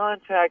in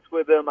contact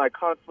with them. I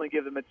constantly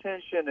give them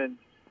attention and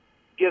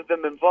give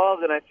them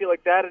involved. And I feel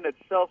like that in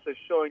itself is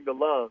showing the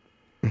love,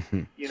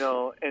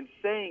 and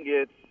saying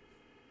it.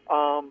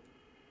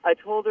 I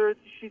told her,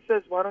 she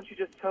says, why don't you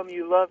just tell me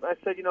you love? I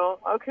said,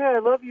 okay, I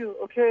love you.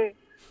 Okay.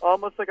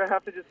 Almost like I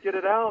have to just get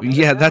it out.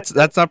 Yeah, that's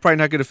not probably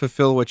not going to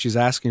fulfill what she's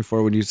asking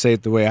for when you say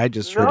it the way I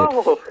just heard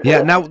it.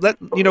 Yeah, now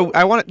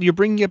you're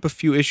bringing up a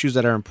few issues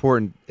that are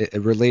important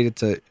related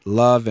to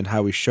love and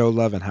how we show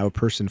love and how a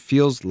person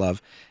feels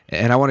love,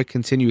 and I want to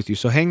continue with you.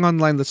 So hang on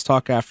line. Let's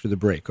talk after the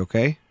break,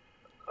 okay?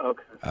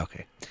 Okay.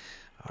 Okay.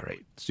 All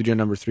right. Studio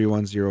number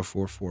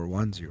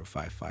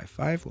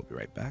 310-441-0555. We'll be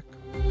right back.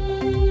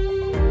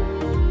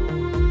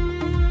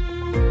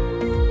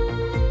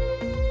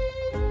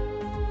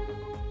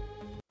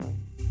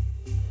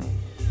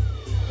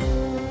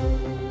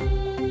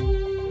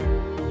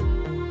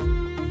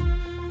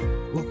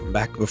 Welcome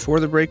back.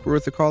 Before the break, we're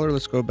with the caller.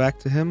 Let's go back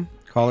to him.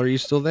 Caller, are you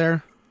still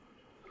there?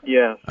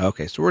 Yeah.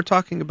 Okay, so we're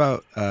talking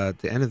about at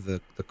the end of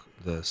the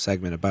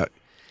segment about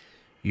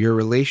your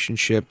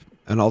relationship,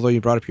 and although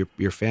you brought up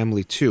your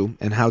family too,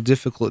 and how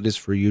difficult it is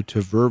for you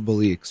to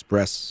verbally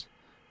express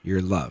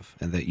your love,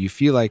 and that you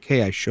feel like,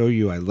 hey, I show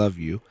you I love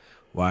you.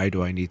 Why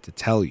do I need to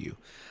tell you?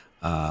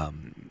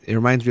 It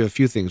reminds me of a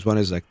few things. One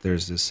is like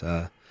there's this,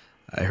 I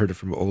heard it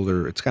from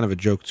older, it's kind of a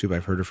joke too, but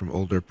I've heard it from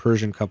older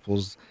Persian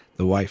couples.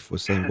 The wife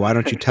was saying, why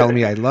don't you tell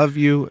me I love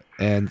you?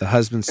 And the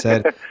husband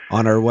said,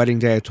 on our wedding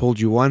day, I told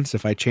you once.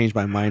 If I change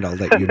my mind, I'll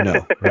let you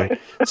know. Right?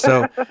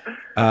 So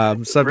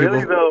some Really,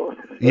 people, though?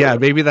 yeah,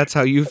 maybe that's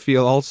how you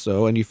feel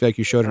also, and you feel like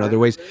you showed in other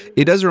ways.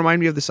 It does remind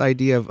me of this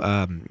idea of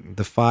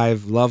the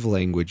 5 love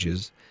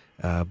languages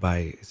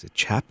by, is it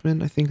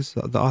Chapman, I think is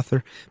the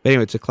author? But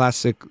anyway, it's a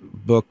classic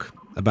book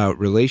about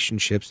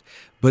relationships.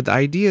 But the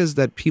idea is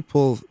that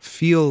people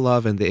feel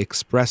love and they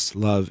express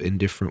love in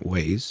different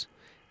ways.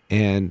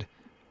 And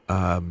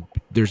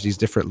there's these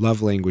different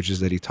love languages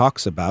that he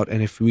talks about.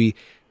 And if we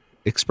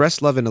express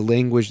love in a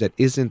language that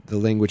isn't the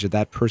language that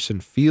that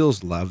person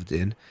feels loved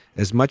in,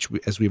 as much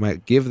as we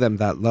might give them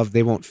that love,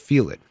 they won't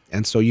feel it.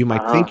 And so you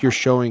might think you're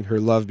showing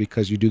her love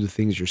because you do the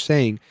things you're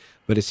saying,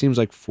 but it seems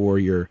like for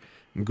your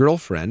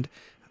girlfriend,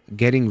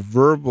 getting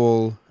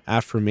verbal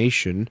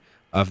affirmation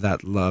of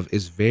that love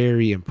is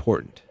very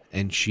important,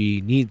 and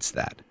she needs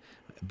that.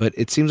 But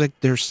it seems like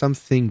there's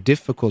something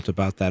difficult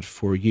about that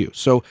for you.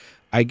 So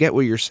I get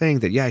what you're saying,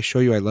 that, yeah, I show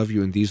you I love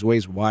you in these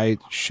ways. Why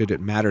should it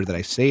matter that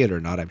I say it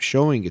or not? I'm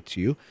showing it to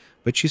you.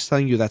 But she's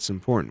telling you that's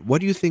important. What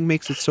do you think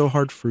makes it so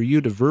hard for you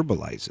to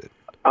verbalize it?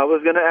 I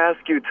was going to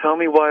ask you, tell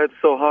me why it's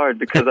so hard,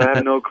 because I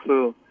have no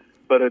clue.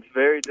 But it's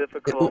very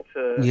difficult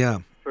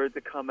for it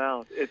to come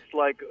out. It's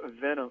like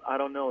venom. I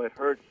don't know. It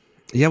hurts.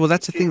 Yeah, well,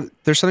 that's the thing.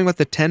 There's something about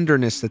the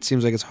tenderness that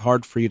seems like it's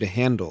hard for you to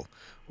handle,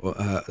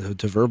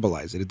 to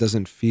verbalize it. It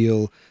doesn't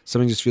feel,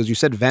 something just feels, you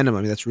said venom.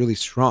 I mean, that's really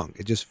strong.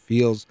 It just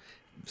feels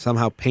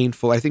somehow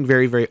painful. I think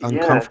very, very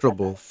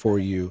uncomfortable for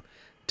you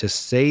to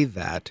say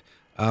that.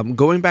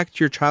 Going back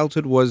to your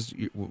childhood, was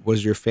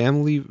your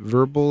family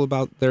verbal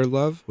about their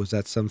love? Was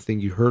that something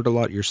you heard a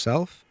lot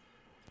yourself?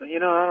 I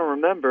don't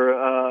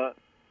remember.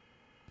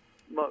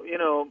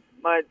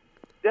 My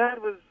dad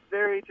was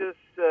very just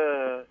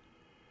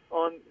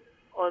on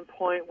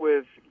point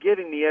with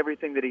giving me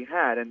everything that he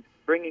had and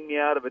bringing me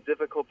out of a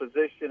difficult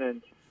position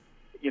and,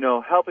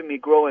 helping me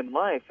grow in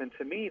life. And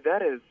to me,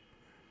 that is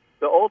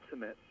the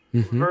ultimate.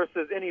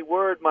 Versus any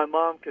word my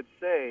mom could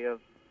say of,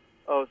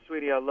 oh,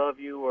 sweetie, I love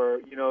you, or,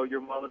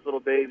 your mama's little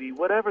baby,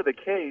 whatever the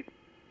case.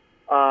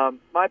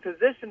 My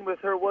position with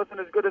her wasn't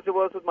as good as it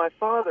was with my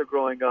father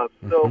growing up.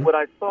 So what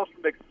I saw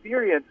from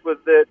experience was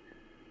that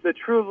the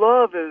true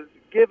love is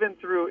given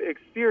through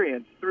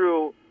experience,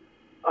 through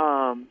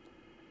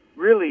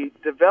really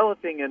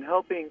developing and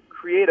helping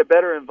create a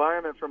better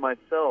environment for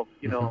myself,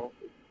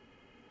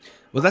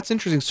 Well, that's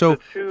interesting. So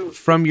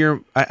from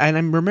and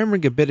I'm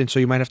remembering a bit, and so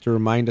you might have to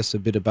remind us a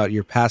bit about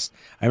your past.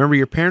 I remember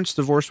your parents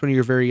divorced when you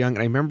were very young,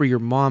 and I remember your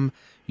mom,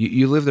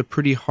 you lived a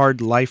pretty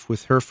hard life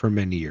with her for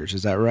many years.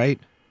 Is that right?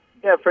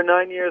 Yeah, for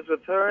 9 years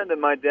with her, and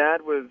then my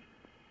dad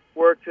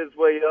worked his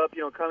way up,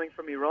 coming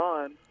from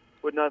Iran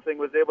with nothing,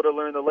 was able to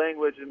learn the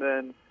language, and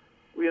then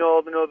we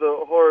all know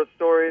the horror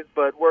stories,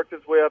 but worked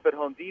his way up at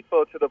Home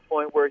Depot to the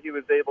point where he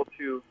was able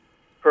to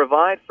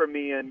provide for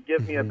me and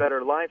give me a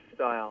better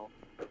lifestyle.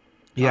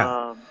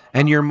 Yeah,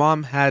 and your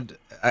mom had,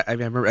 I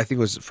remember, I think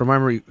it was, from my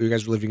memory, you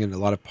guys were living in a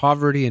lot of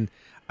poverty, and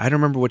I don't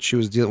remember what she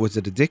was dealing with. Was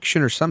it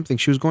addiction or something?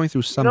 She was going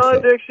through something. No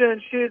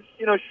addiction.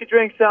 She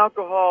drinks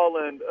alcohol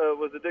and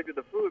was addicted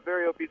to food.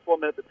 Very obese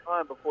woman at the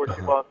time before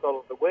she lost all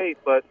of the weight.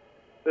 But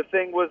the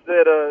thing was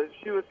that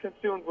she was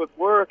consumed with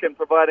work and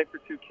providing for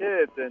 2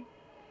 kids, and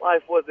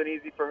life wasn't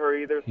easy for her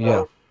either.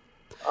 So,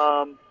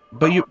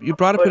 but you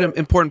brought up an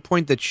important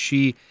point that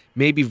she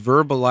maybe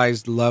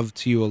verbalized love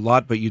to you a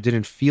lot, but you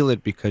didn't feel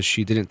it because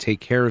she didn't take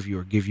care of you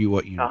or give you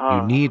what you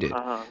needed.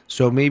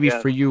 So maybe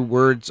for you,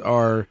 words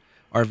are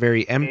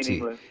very empty.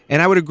 Meaningless.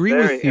 And I would agree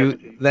with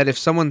you that if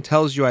someone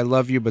tells you I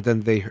love you, but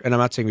then and I'm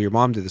not saying your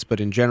mom did this, but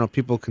in general,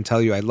 people can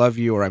tell you I love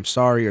you or I'm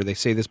sorry, or they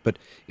say this, but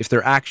if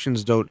their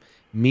actions don't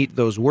meet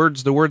those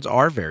words, the words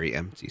are very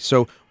empty.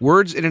 So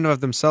words in and of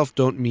themselves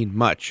don't mean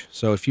much.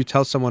 So if you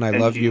tell someone I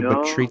love you,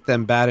 but treat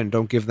them bad and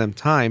don't give them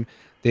time,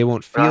 they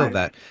won't feel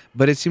that.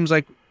 But it seems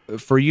like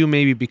for you,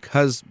 maybe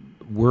because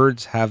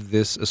words have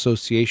this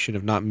association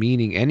of not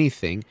meaning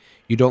anything,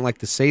 you don't like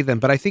to say them.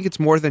 But I think it's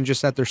more than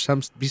just that. There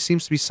seems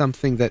to be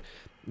something that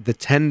the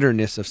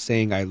tenderness of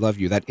saying I love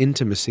you, that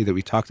intimacy that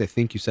we talked, I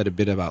think you said a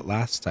bit about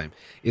last time.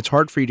 It's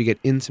hard for you to get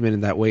intimate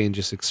in that way and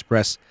just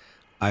express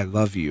I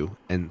love you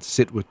and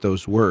sit with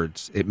those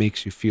words. It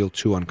makes you feel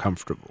too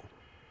uncomfortable.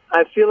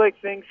 I feel like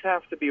things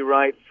have to be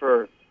right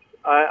first.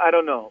 I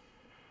don't know.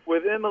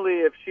 With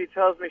Emily, if she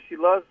tells me she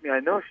loves me, I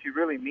know she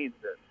really means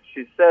it.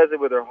 She says it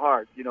with her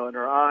heart, in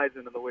her eyes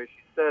and in the way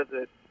she says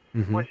it.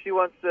 Mm-hmm. When she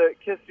wants to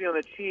kiss me on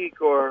the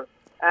cheek or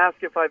ask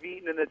if I've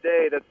eaten in a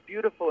day, that's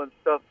beautiful and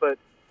stuff, but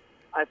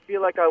I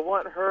feel like I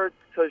want her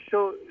to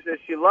show that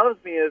she loves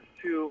me is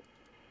to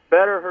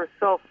better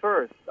herself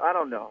first. I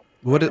don't know.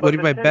 What do you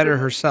mean by better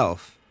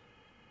herself?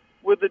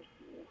 With the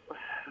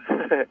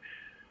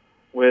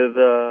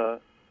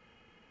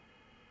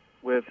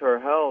with her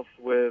health,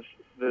 with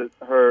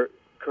her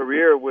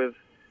career, with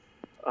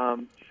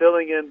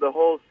filling in the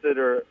holes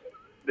that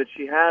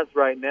she has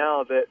right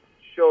now that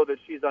show that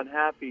she's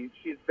unhappy.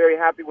 She's very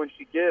happy when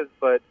she gives,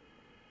 but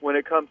when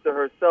it comes to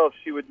herself,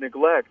 she would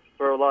neglect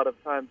for a lot of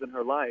times in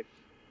her life.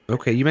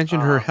 Okay, you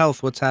mentioned her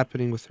health. What's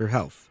happening with her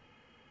health?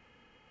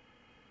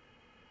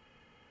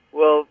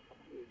 Well,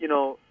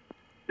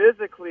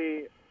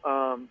 physically,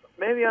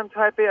 maybe I'm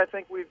type A. I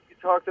think we've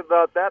talked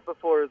about that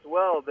before as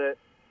well, that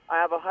I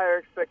have a higher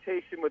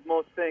expectation with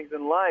most things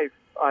in life.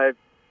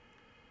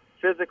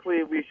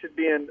 Physically, we should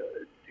be in,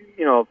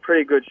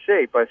 pretty good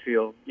shape, I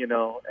feel,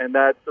 and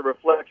that's a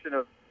reflection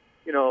of,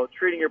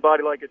 treating your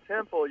body like a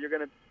temple. You're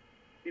going to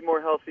be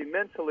more healthy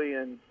mentally.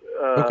 And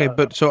okay,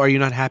 but so are you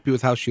not happy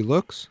with how she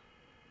looks?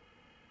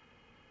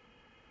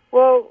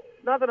 Well,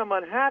 not that I'm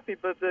unhappy,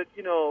 but that,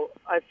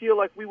 I feel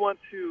like we want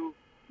to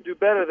do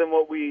better than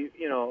what we,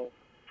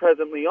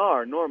 presently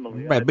are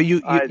normally. Right, but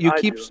you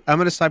keep. I'm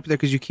going to stop you there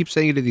because you keep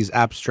saying it in these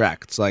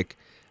abstracts, like.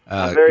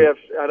 I'm very.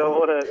 I don't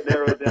want to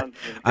narrow it down.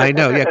 I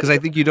know, yeah, because I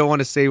think you don't want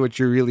to say what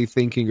you're really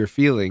thinking or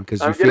feeling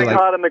because you feel like. I'm getting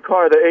hot in the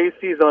car. The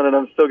AC's on, and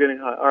I'm still getting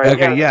hot. All right.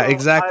 Okay, yeah,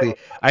 exactly.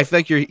 I feel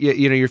like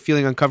you're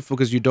feeling uncomfortable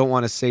because you don't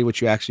want to say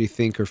what you actually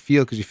think or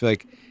feel because you feel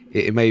like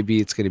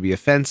it's going to be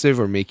offensive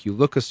or make you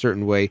look a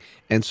certain way,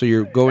 and so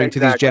you're going to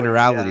these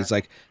generalities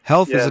like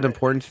health is an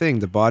important thing.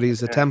 The body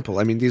is a temple.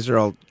 I mean, these are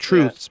all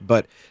truths,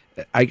 but.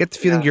 I get the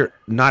feeling you're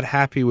not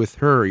happy with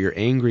her. You're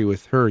angry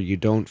with her. You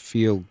don't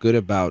feel good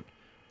about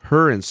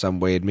her in some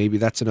way, and maybe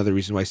that's another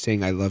reason why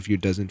saying "I love you"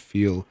 doesn't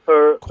feel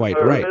quite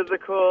right.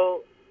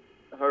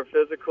 Her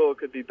physical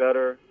could be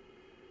better.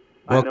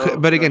 Well,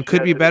 but again,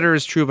 could be better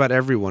is true about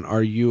everyone.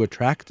 Are you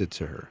attracted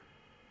to her?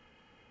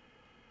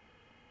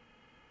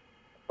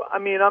 I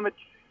mean,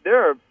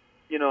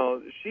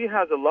 she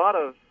has a lot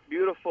of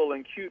beautiful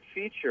and cute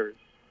features.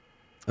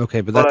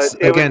 Okay, but that's,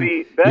 again,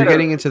 you're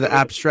getting into the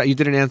abstract. You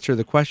didn't answer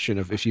the question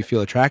of if you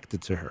feel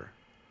attracted to her.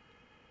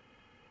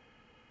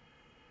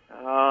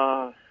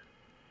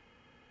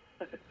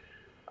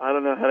 I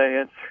don't know how to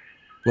answer.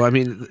 Well, I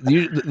mean,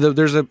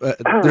 there's a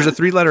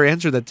 3-letter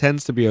answer that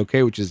tends to be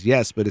okay, which is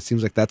yes, but it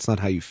seems like that's not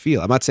how you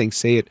feel. I'm not saying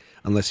say it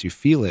unless you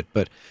feel it,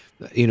 but,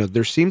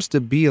 there seems to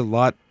be a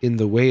lot in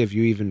the way of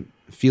you even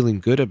feeling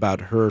good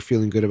about her,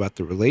 feeling good about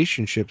the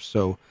relationship,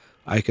 so...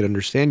 I could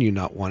understand you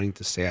not wanting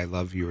to say I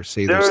love you or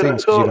say those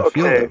things because you don't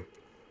feel them.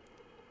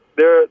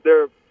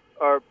 There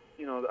are,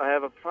 I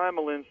have a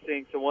primal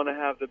instinct to want to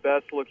have the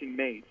best looking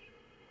mate,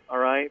 all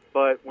right?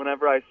 But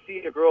whenever I see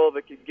a girl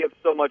that can give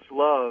so much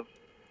love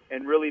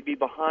and really be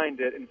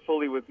behind it and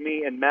fully with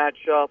me and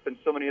match up in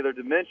so many other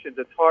dimensions,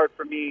 it's hard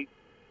for me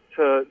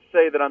to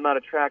say that I'm not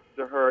attracted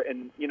to her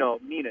and,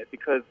 mean it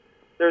because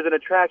there's an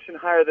attraction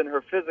higher than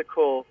her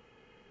physical.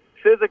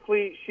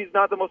 Physically, she's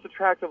not the most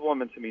attractive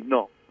woman to me,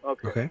 no.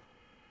 Okay.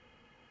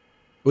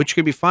 Which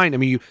could be fine. I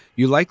mean,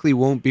 you likely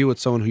won't be with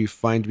someone who you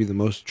find to be the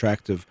most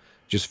attractive,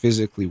 just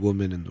physically,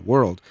 woman in the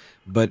world.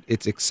 But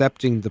it's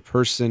accepting the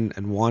person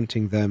and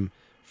wanting them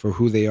for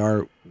who they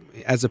are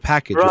as a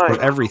package, of course,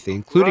 everything,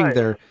 including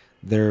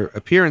their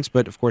appearance,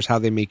 but of course how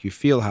they make you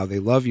feel, how they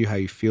love you, how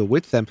you feel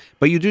with them.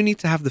 But you do need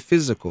to have the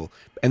physical.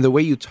 And the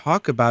way you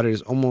talk about it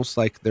is almost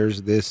like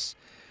there's this...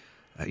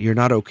 you're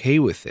not okay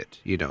with it.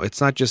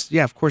 It's not just,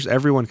 of course,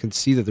 everyone can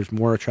see that there's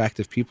more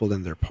attractive people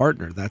than their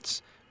partner.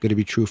 That's going to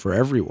be true for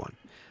everyone.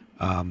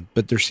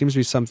 But there seems to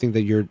be something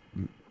that you're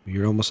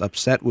almost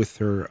upset with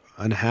her,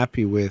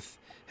 unhappy with.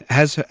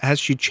 Has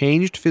she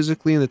changed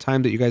physically in the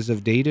time that you guys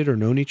have dated or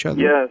known each other?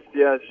 Yes,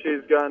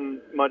 she's gotten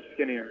much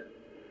skinnier.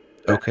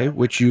 Okay,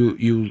 which you...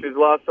 She's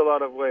lost a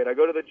lot of weight. I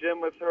go to the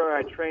gym with her.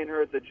 I train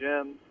her at the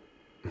gym.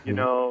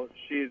 Mm-hmm.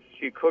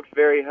 She cooks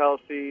very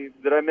healthy.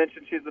 Did I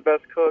mention she's the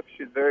best cook?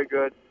 She's very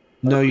good.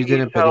 No, you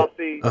didn't. She's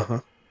healthy.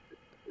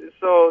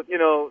 So,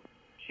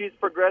 she's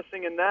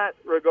progressing in that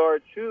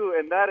regard, too,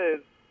 and that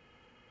is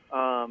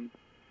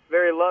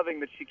very loving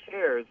that she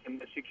cares, and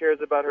that she cares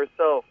about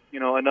herself,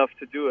 enough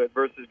to do it,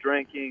 versus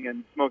drinking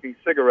and smoking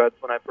cigarettes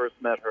when I first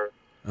met her,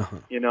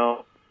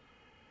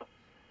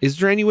 Is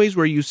there any ways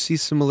where you see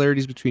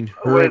similarities between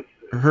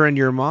her and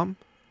your mom?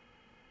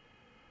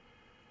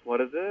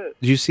 What is it?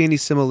 Do you see any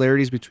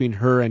similarities between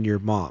her and your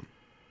mom?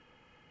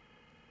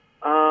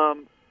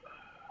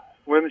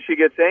 When she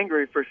gets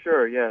angry, for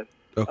sure, yes.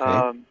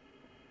 Okay.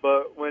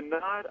 But when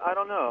not, I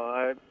don't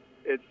know.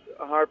 It's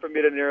hard for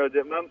me to narrow it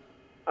down.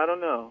 I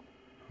don't know.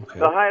 Okay.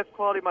 The highest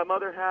quality my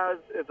mother has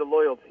is a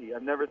loyalty.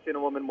 I've never seen a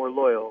woman more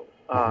loyal,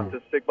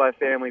 to stick by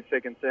family,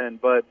 thick and thin.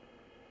 But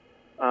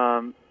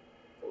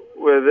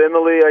with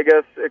Emily, I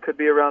guess it could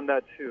be around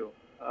that too.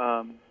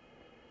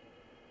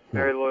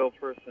 very loyal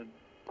person.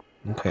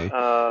 Okay.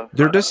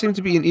 There does seem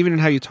to be, and even in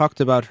how you talked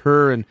about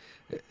her, and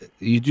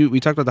we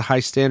talked about the high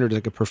standard,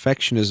 like a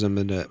perfectionism,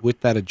 and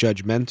with that a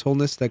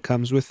judgmentalness that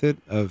comes with it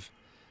of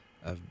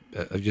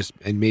just,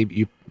 and maybe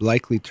you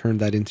likely turned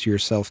that into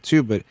yourself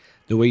too. But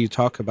the way you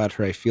talk about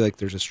her, I feel like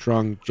there's a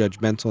strong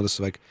judgmentalness,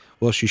 like,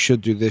 well, she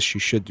should do this, she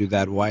should do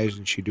that. Why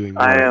isn't she doing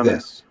more of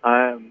this?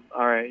 I am.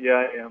 All right. Yeah,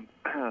 I am.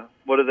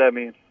 What does that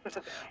mean?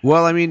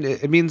 Well, I mean,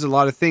 it means a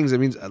lot of things. It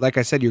means, like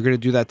I said, you're going to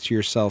do that to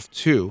yourself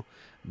too.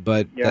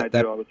 But Yeah, I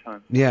do all the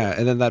time. yeah,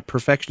 and then that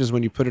perfectionism,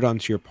 when you put it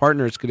onto your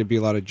partner, it's going to be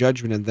a lot of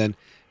judgment, and then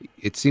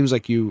it seems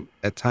like you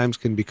at times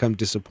can become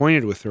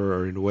disappointed with her,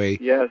 or in a way.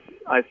 Yes,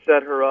 I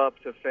set her up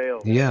to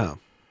fail. Yeah,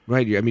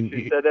 right. I mean,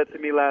 She said that to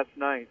me last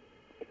night.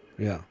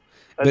 yeah.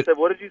 I said,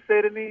 "What did you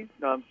say to me?"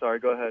 No, I'm sorry.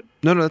 Go ahead.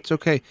 No, that's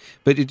okay.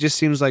 But it just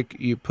seems like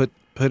you put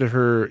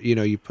her,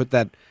 you put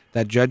that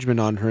judgment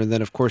on her, and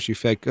then of course you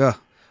feel like,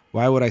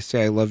 why would I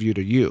say I love you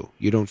to you?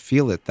 You don't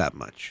feel it that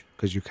much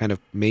because you kind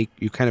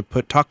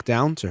of talk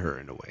down to her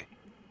in a way.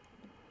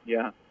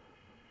 Yeah.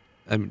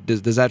 I mean,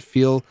 does that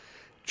feel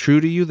true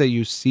to you, that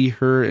you see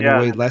her in a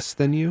way less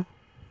than you?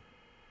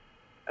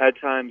 At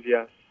times,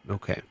 yes.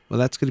 Okay. Well,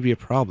 that's going to be a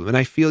problem. And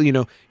I feel,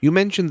 you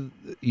mentioned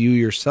you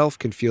yourself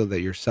can feel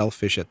that you're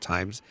selfish at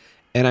times.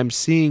 And I'm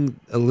seeing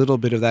a little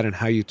bit of that in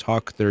how you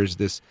talk. There's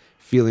this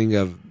feeling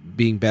of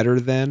being better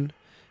than,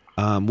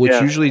 which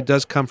usually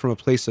does come from a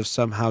place of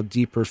somehow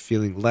deeper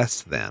feeling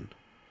less than,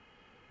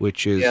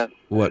 which is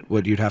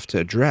what you'd have to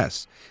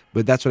address.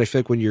 But that's what I feel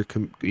like when you're,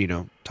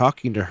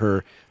 talking to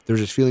her, there's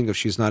this feeling of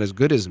she's not as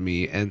good as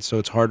me. And so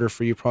it's harder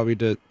for you probably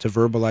to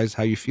verbalize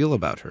how you feel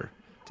about her,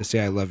 to say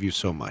I love you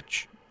so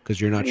much, because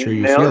you're not sure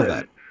you feel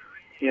that.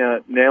 Yeah,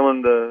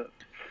 nailing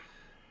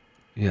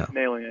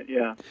it,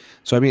 yeah.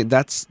 So I mean,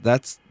 that's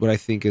what I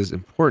think is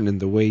important in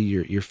the way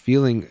you're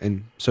feeling,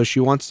 and so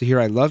she wants to hear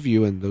 "I love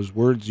you," and those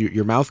words,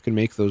 your mouth can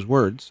make those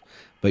words,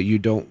 but you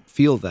don't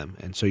feel them,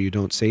 and so you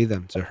don't say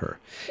them to her.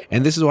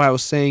 And this is why I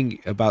was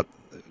saying about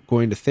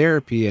going to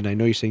therapy, and I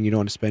know you're saying you don't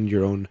want to spend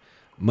your own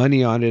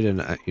money on it,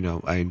 and I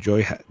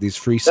enjoy these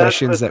free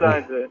sessions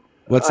that.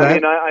 What's that? I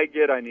mean,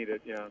 I need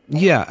it, yeah.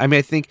 Yeah, I mean,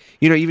 I think,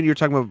 even you're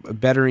talking about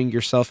bettering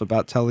yourself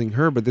about telling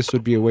her, but this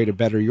would be a way to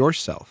better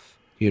yourself,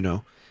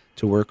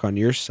 to work on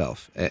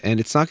yourself. And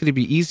it's not going to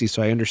be easy,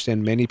 so I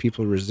understand many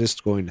people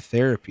resist going to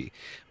therapy.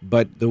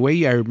 But the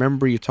way I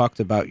remember you talked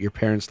about your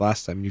parents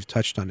last time, you've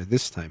touched on it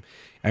this time,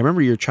 I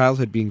remember your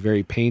childhood being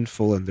very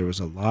painful, and there was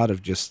a lot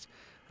of just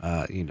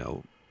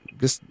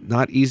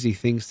not easy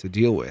things to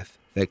deal with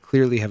that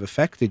clearly have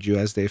affected you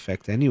as they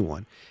affect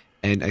anyone.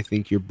 And I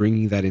think you're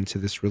bringing that into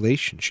this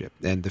relationship.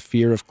 And the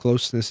fear of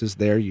closeness is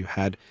there. You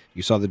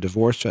saw the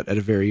divorce at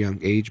a very young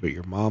age, but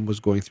your mom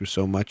was going through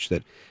so much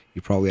that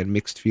you probably had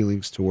mixed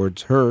feelings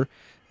towards her.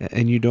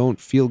 And you don't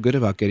feel good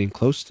about getting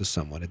close to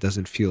someone. It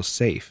doesn't feel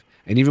safe.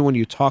 And even when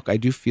you talk, I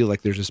do feel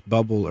like there's this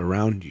bubble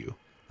around you.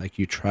 Like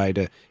you're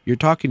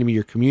talking to me,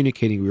 you're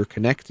communicating, we're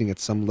connecting at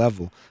some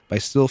level, but I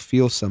still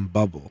feel some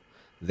bubble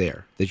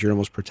there that you're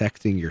almost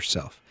protecting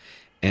yourself.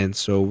 And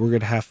so we're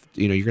going to have,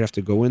 you're going to have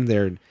to go in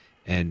there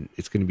and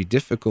it's going to be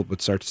difficult,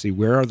 but start to see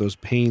where are those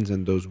pains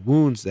and those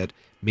wounds that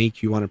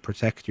make you want to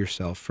protect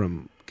yourself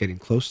from getting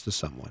close to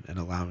someone and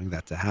allowing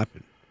that to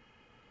happen.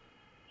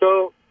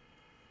 So,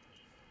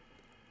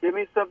 give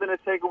me something to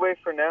take away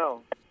for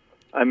now.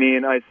 I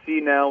mean, I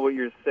see now what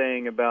you're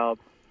saying about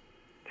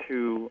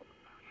to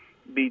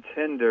be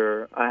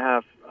tender.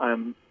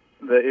 The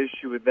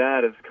issue with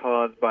that is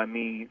caused by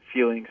me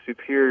feeling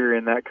superior,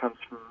 and that comes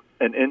from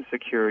an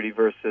insecurity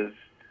versus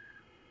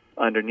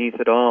underneath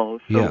it all.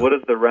 So what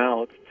is the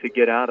route to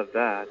get out of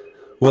that?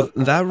 Well,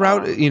 that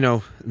route,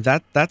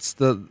 that's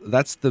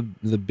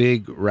the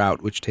big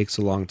route, which takes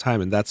a long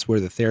time, and that's where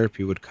the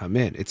therapy would come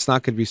in. It's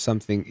not going to be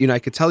something, I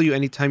could tell you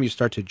anytime you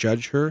start to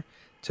judge her,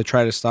 to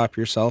try to stop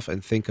yourself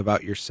and think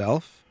about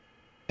yourself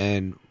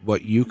and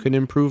what you can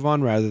improve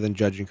on rather than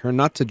judging her.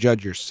 Not to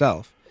judge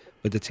yourself,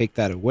 but to take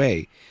that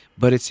away.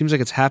 But it seems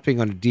like it's happening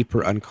on a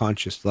deeper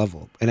unconscious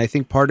level. And I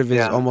think part of it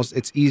is almost,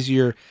 it's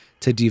easier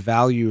to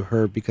devalue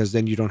her because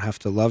then you don't have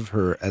to love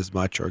her as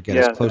much or get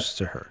as close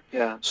to her.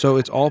 Yeah. So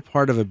it's all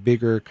part of a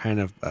bigger kind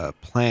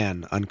of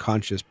plan,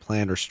 unconscious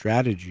plan or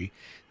strategy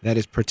that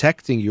is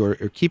protecting you or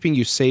keeping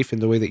you safe in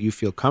the way that you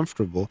feel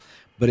comfortable,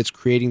 but it's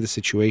creating the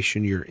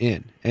situation you're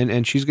in.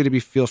 And she's going to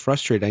feel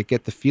frustrated. I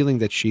get the feeling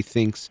that she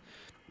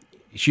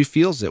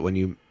feels it when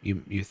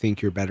you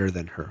think you're better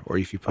than her or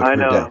if you put her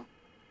down.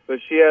 But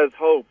she has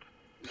hope.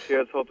 She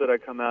has hope that I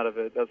come out of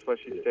it. That's why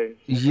she stays.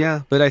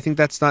 Yeah, but I think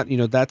that's not,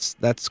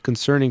 that's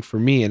concerning for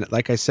me. And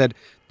like I said,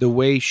 the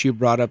way she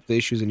brought up the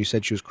issues and you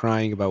said she was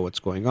crying about what's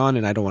going on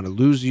and I don't want to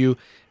lose you.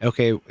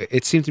 Okay,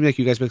 it seemed to me like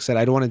you guys said,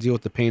 I don't want to deal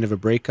with the pain of a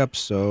breakup,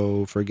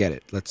 so forget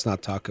it. Let's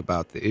not talk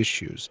about the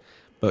issues.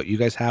 But you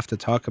guys have to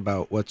talk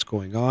about what's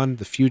going on,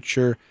 the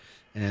future.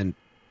 And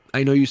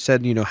I know you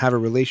said, have a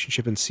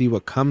relationship and see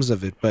what comes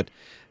of it, but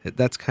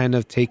that's kind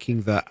of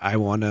taking I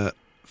want to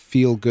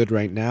feel good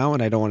right now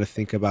and I don't want to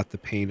think about the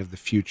pain of the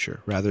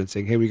future, rather than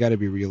saying, hey, we got to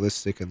be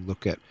realistic and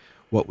look at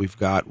what we've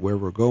got, where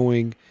we're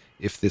going.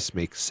 if this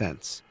makes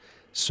sense.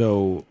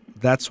 So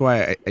that's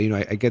why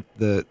I get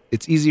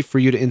it's easy for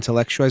you to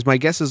intellectualize. My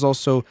guess is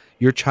also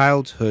your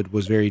childhood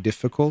was very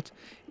difficult,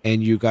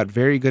 and you got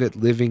very good at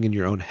living in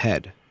your own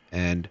head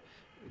and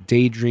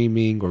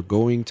daydreaming or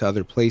going to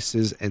other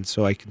places. And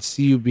so I can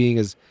see you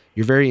being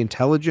you're very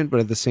intelligent,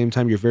 but at the same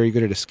time, you're very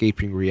good at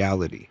escaping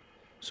reality.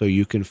 So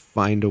you can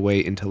find a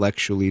way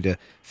intellectually to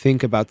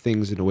think about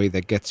things in a way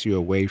that gets you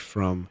away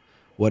from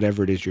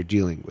whatever it is you're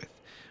dealing with,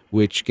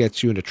 which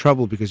gets you into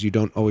trouble because you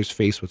don't always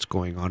face what's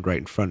going on right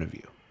in front of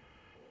you.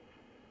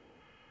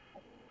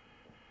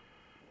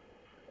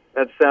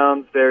 That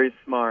sounds very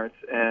smart,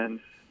 and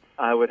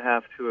I would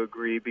have to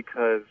agree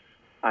because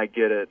I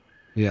get it.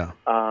 Yeah.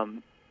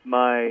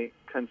 My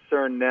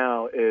concern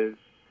now is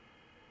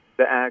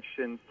the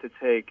actions to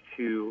take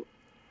to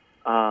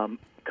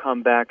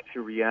come back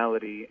to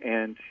reality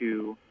and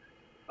to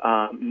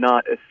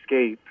not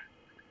escape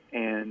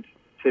and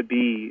to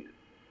be,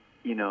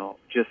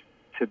 just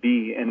to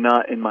be and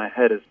not in my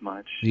head as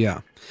much.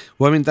 Yeah.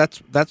 Well, I mean,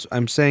 that's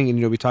I'm saying,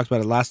 and we talked about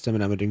it last time,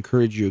 and I would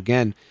encourage you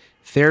again.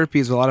 Therapy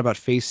is a lot about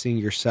facing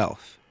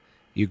yourself.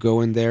 You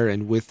go in there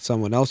and with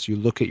someone else, you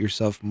look at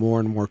yourself more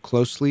and more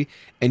closely,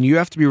 and you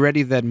have to be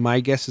ready that my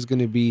guess is going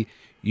to be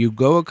you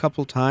go a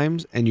couple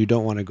times and you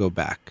don't want to go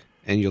back.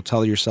 And you'll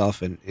tell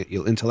yourself and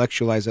you'll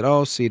intellectualize it.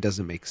 Oh, see, it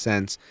doesn't make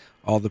sense.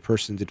 All the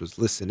person did was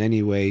listen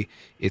anyway.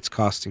 It's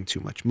costing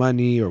too much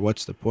money, or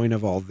what's the point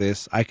of all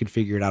this? I can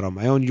figure it out on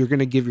my own. You're going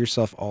to give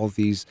yourself all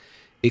these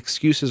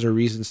excuses or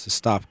reasons to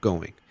stop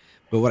going.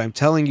 But what I'm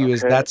telling you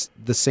is that's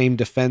the same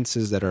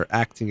defenses that are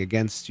acting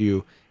against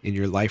you in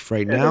your life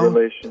right now,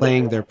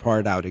 playing their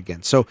part out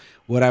again. So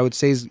what I would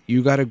say is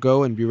you got to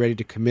go and be ready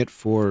to commit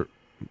for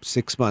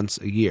 6 months,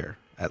 a year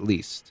at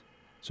least.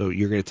 So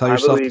you're going to tell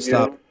yourself to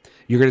stop.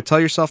 You're going to tell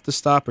yourself to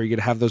stop, or you're going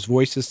to have those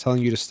voices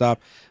telling you to stop.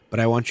 But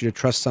I want you to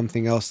trust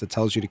something else that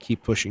tells you to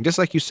keep pushing. Just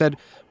like you said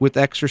with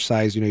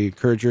exercise, you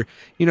encourage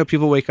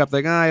people wake up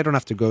like, I don't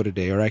have to go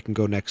today, or I can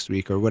go next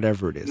week, or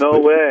whatever it is. No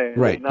way.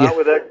 Right. Not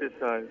with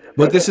exercise.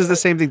 But this is the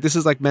same thing. This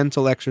is like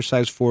mental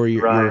exercise for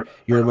your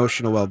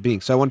emotional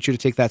well-being. So I want you to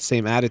take that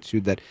same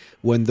attitude that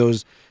when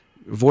those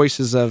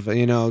voices of,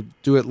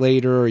 do it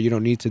later, or you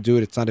don't need to do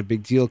it, it's not a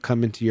big deal,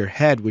 come into your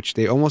head, which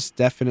they almost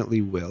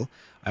definitely will.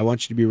 I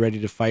want you to be ready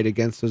to fight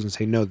against those and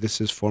say, no,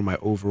 this is for my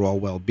overall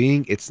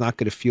well-being. It's not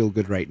going to feel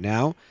good right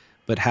now,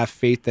 but have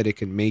faith that it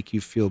can make you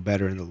feel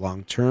better in the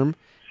long term.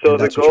 So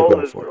the goal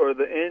is, or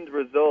the end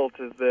result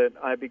is that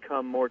I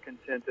become more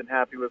content and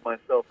happy with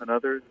myself and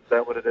others. Is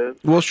that what it is?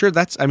 Well, sure.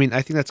 I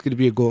think that's going to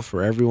be a goal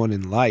for everyone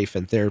in life,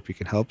 and therapy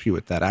can help you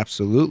with that.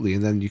 Absolutely.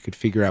 And then you could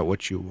figure out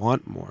what you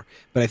want more.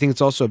 But I think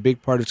it's also a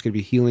big part of it's going to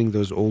be healing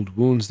those old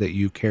wounds that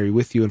you carry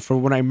with you. And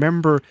from what I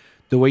remember,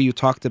 the way you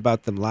talked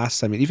about them last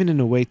time, and even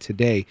in a way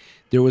today,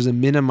 there was a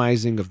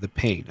minimizing of the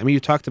pain. I mean, you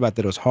talked about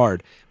that it was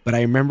hard, but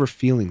I remember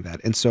feeling that.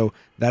 And so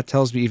that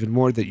tells me even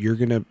more that you're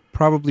going to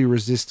probably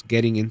resist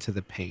getting into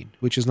the pain,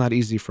 which is not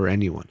easy for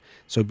anyone.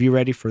 So be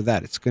ready for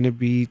that. It's going to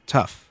be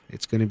tough.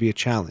 It's going to be a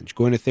challenge.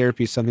 Going to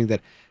therapy is something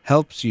that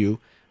helps you,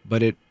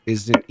 but it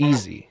isn't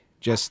easy.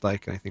 Just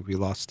like, and I think we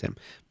lost him,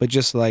 but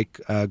just like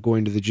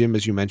going to the gym,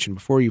 as you mentioned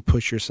before, you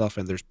push yourself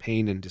and there's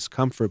pain and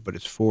discomfort, but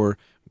it's for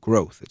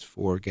growth. It's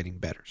for getting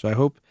better. So I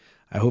hope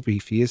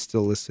if he is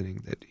still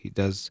listening, that he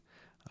does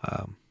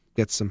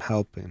get some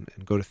help and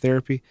go to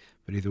therapy.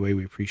 But either way,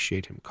 we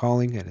appreciate him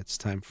calling, and it's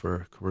time for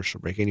a commercial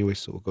break anyway,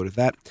 so we'll go to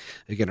that.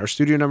 Again, our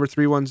studio number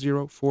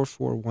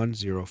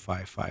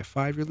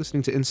 310-441-0555. You're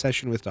listening to In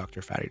Session with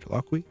Dr. Farid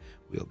Holakwi.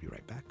 We'll be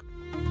right back.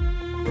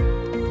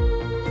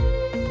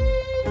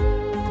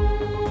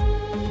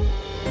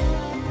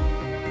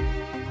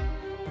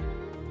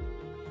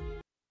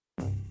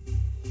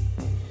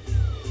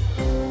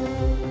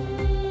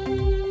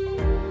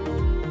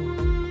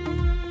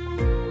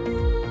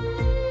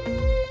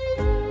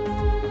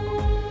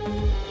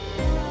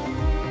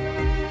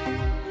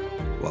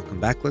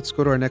 Back. Let's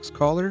go to our next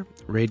caller.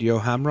 Radio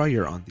Hamra,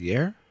 you're on the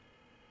air.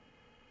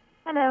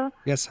 Hello.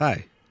 Yes,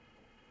 hi.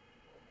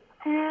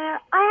 I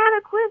have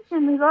a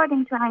question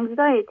regarding to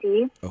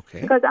anxiety. Okay.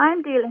 Because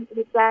I'm dealing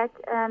with that,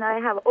 and I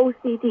have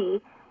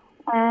OCD,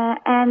 and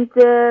I'm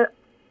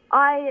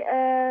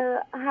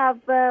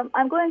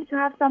going to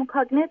have some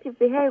cognitive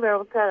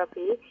behavioral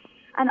therapy,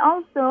 and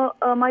also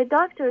my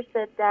doctor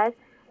said that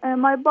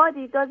my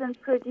body doesn't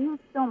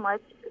produce so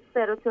much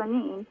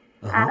serotonin.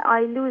 And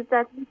I lose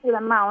that little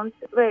amount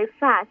very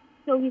fast.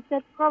 So he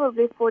said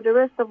probably for the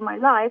rest of my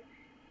life,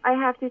 I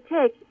have to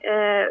take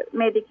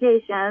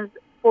medications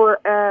for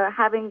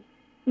having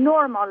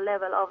normal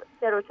level of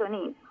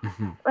serotonin.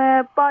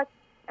 But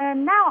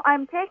now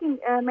I'm taking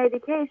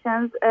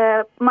medications.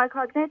 My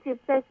cognitive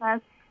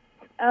sessions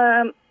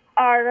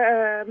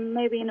are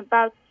maybe in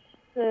about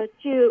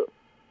 2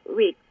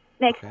 weeks,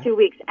 next 2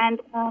 weeks. And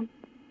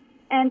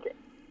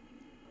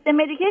the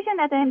medication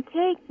that I'm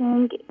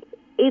taking,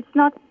 it's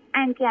not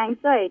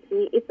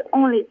anti-anxiety, it's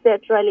only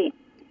sertraline.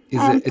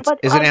 Is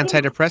it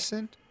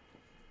antidepressant?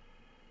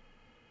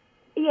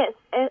 Yes,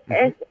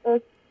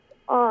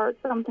 or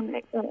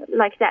something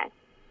like that.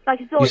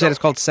 You said it's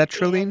called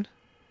sertraline?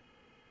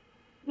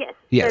 Yes.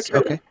 Yes.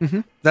 Sertraline.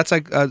 Okay. That's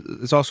like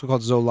it's also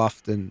called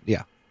Zoloft, and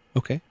yeah.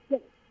 Okay.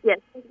 Yes,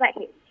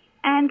 exactly.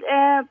 And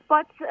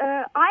but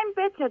I'm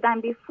better than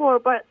before,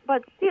 but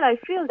still I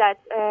feel that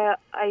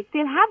I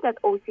still have that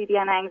OCD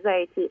and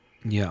anxiety.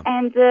 Yeah.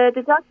 And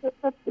the doctor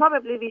said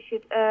probably we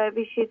should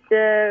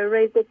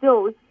raise the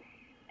dose,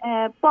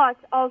 but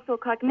also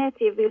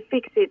cognitive will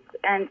fix it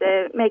and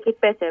make it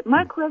better.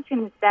 My question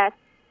is that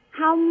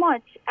how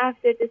much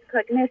after this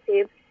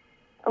cognitive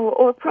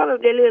or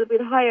probably a little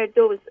bit higher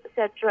dose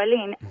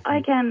sertraline,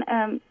 I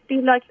can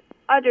be like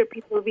other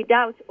people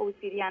without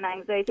OCD and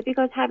anxiety,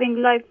 because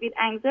having life with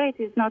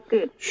anxiety is not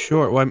good.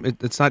 Sure. Well,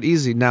 it's not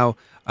easy. Now,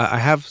 I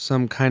have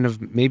some kind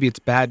of, maybe it's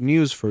bad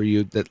news for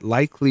you, that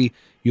likely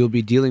you'll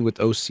be dealing with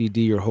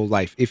OCD your whole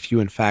life if you,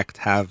 in fact,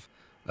 have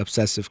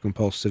obsessive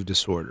compulsive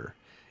disorder.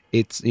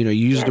 It's, you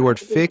use the word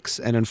fix,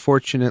 and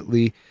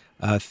unfortunately,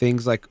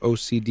 things like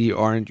OCD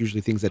aren't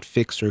usually things that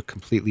fix or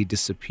completely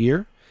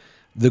disappear.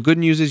 The good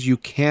news is you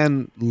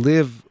can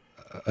live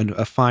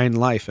a fine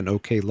life, an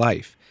okay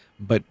life.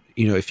 But,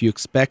 if you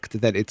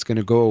expect that it's going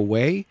to go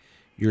away,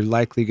 you're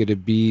likely going to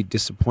be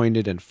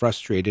disappointed and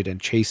frustrated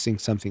and chasing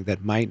something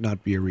that might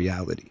not be a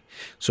reality.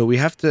 So we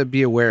have to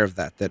be aware of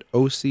that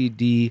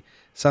OCD,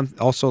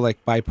 also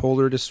like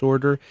bipolar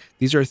disorder,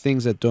 these are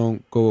things that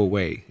don't go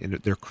away. And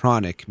they're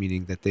chronic,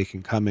 meaning that they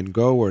can come and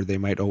go, or they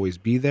might always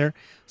be there.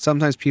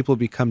 Sometimes people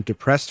become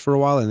depressed for a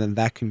while and then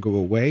that can go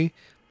away.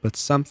 But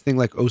something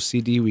like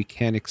OCD, we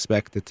can't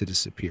expect it to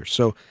disappear.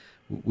 So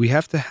we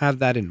have to have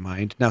that in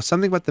mind. Now,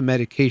 something about the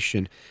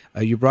medication,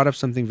 you brought up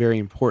something very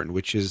important,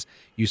 which is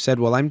you said,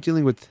 well, I'm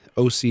dealing with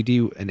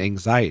OCD and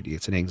anxiety.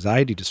 It's an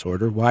anxiety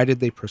disorder. Why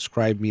did they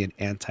prescribe me an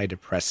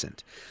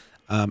antidepressant?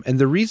 And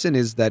the reason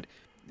is that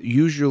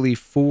usually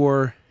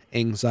for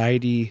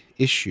anxiety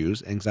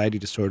issues, anxiety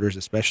disorders,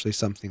 especially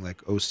something like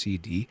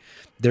OCD,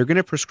 they're going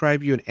to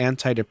prescribe you an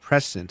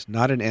antidepressant,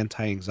 not an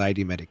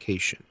anti-anxiety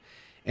medication.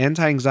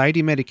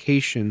 Anti-anxiety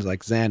medications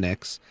like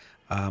Xanax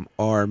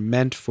are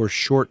meant for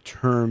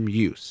short-term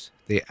use.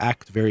 They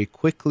act very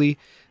quickly.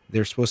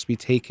 They're supposed to be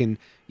taken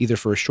either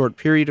for a short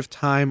period of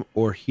time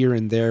or here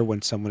and there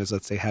when someone is,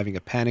 let's say, having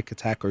a panic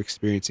attack or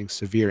experiencing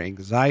severe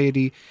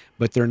anxiety,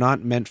 but they're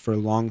not meant for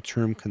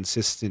long-term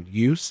consistent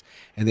use,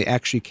 and they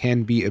actually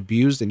can be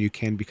abused and you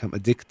can become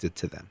addicted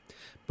to them.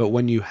 But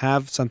when you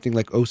have something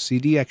like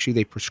OCD, actually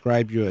they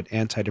prescribe you an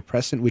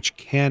antidepressant, which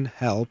can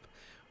help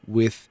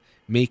with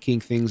making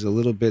things a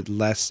little bit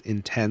less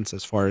intense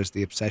as far as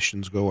the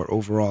obsessions go, or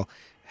overall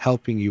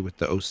helping you with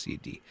the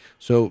OCD.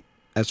 So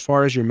as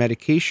far as your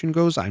medication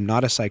goes, I'm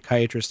not a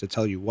psychiatrist to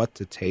tell you what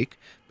to take,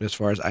 but as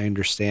far as I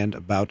understand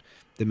about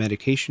the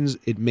medications,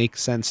 it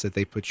makes sense that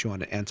they put you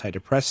on an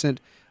antidepressant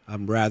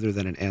rather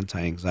than an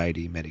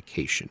anti-anxiety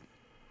medication.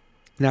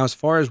 Now, as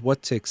far as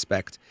what to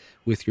expect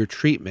with your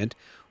treatment,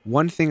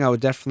 one thing I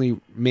would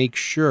definitely make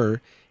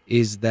sure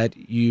is that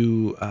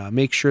you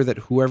make sure that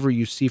whoever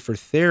you see for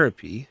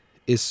therapy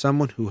is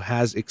someone who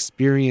has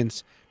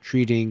experience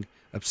treating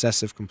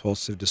obsessive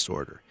compulsive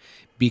disorder,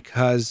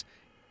 because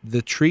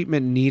the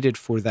treatment needed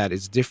for that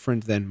is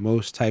different than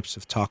most types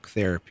of talk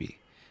therapy.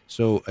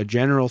 So a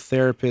general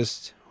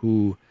therapist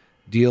who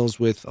deals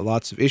with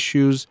lots of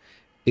issues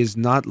is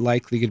not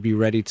likely going to be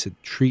ready to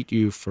treat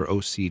you for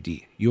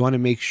OCD. You want to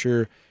make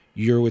sure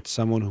you're with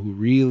someone who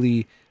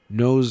really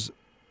knows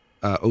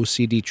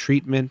OCD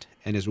treatment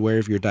and is aware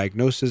of your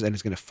diagnosis and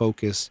is going to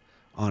focus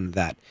on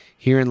that.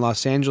 Here in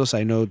Los Angeles,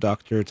 I know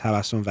Dr.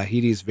 Tabassum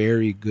Vahidi is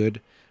very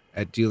good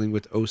at dealing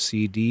with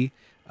OCD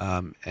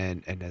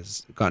and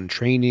has gotten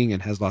training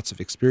and has lots of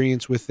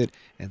experience with it.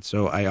 And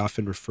so I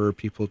often refer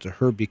people to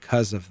her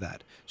because of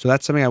that. So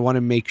that's something I want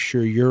to make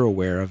sure you're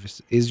aware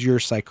of. Is your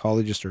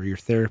psychologist or your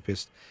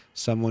therapist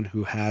someone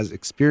who has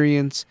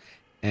experience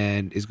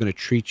and is going to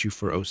treat you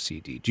for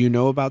OCD? Do you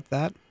know about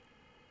that?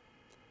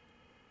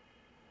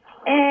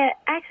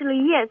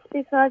 Actually, yes,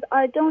 because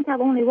I don't have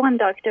only one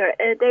doctor.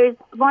 There is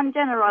one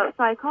general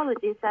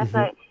psychologist that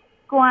I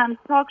go and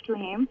talk to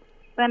him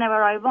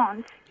whenever I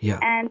want. Yeah.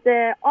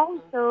 And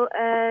also,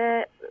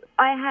 I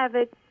have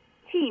a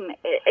team,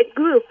 a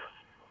group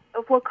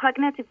for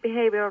cognitive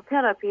behavioral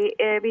therapy,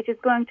 which is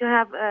going to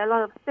have a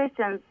lot of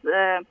sessions,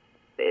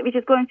 which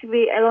is going to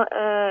be a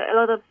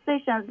lot of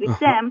sessions with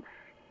them,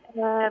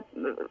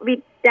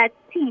 with that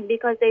team,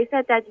 because they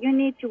said that you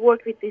need to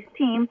work with this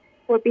team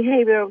for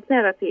behavioral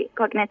therapy,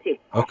 cognitive.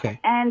 Okay.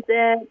 And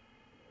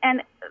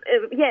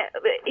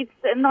it's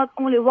not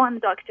only one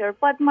doctor.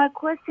 But my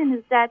question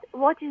is that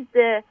what is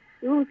the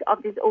root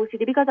of this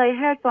OCD? Because I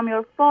heard from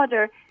your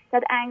father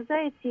that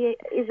anxiety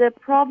is a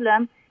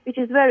problem which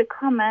is very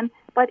common,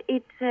 but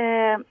it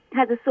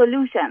has a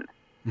solution.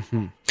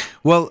 Mm-hmm.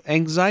 Well,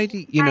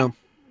 anxiety,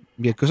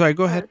 sorry,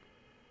 go ahead.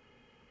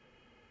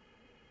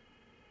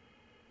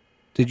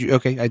 Did you?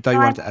 Okay, I thought you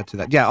wanted to add to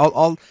that. Yeah,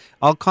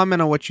 I'll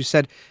comment on what you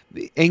said.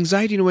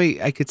 Anxiety, in a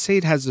way, I could say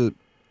it has a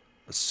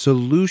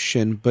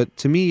solution, but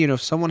to me,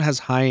 if someone has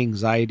high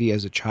anxiety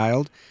as a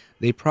child,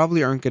 they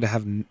probably aren't going to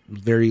have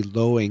very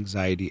low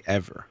anxiety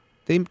ever.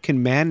 They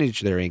can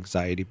manage their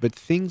anxiety, but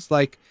things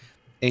like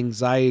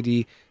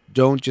anxiety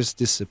don't just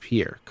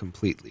disappear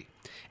completely.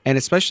 And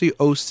especially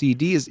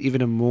OCD is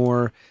even a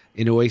more,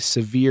 in a way,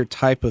 severe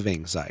type of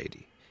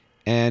anxiety.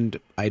 And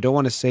I don't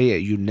want to say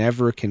you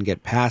never can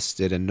get past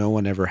it, and no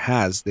one ever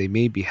has. They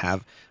maybe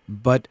have.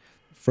 But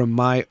from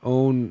my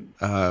own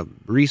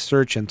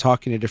research and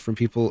talking to different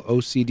people,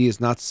 OCD is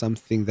not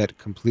something that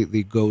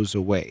completely goes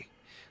away.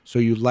 So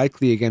you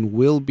likely, again,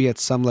 will be at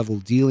some level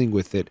dealing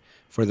with it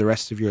for the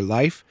rest of your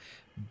life,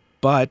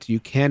 but you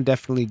can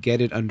definitely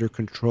get it under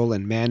control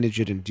and manage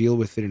it and deal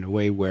with it in a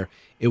way where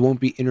it won't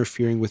be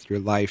interfering with your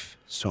life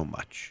so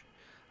much.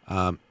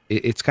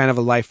 It's kind of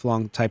a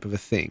lifelong type of a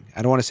thing.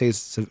 I don't want to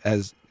say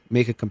as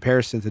make a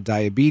comparison to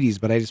diabetes,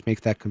 but I just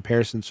make that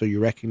comparison so you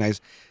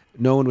recognize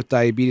no one with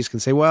diabetes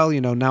can say, well,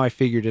 now I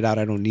figured it out,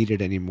 I don't need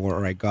it anymore,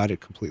 or I got it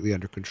completely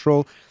under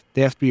control.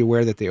 They have to be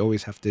aware that they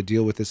always have to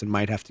deal with this and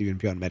might have to even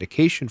be on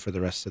medication for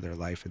the rest of their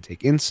life and take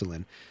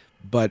insulin.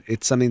 But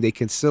it's something they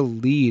can still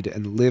lead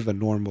and live a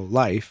normal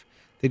life.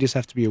 They just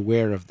have to be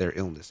aware of their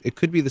illness. It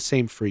could be the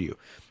same for you.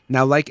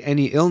 Now, like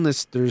any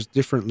illness, there's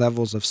different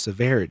levels of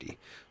severity.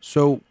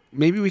 So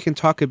maybe we can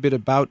talk a bit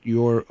about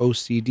your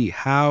OCD.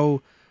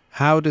 How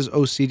does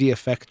OCD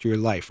affect your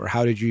life, or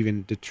how did you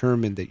even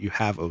determine that you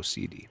have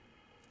OCD?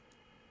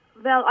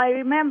 Well, I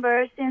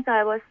remember since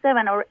I was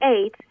 7 or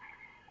 8,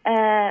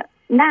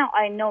 now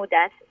I know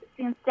that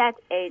since that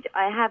age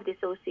I have this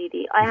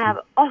OCD. I have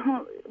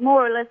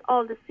more or less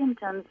all the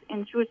symptoms: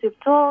 intrusive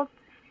thoughts,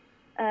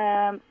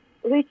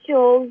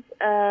 rituals,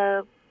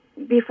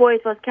 before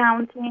it was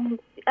counting,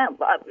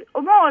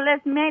 more or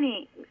less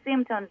many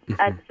symptoms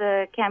as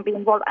can be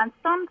involved. And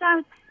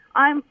sometimes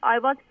I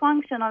was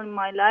functional in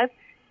my life,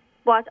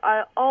 but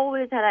I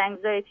always had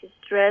anxiety,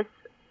 stress.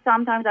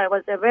 Sometimes I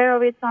was aware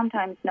of it,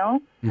 sometimes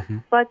no.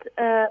 But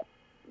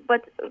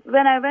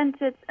when I went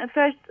to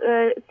first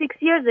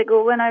 6 years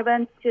ago, when I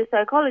went to a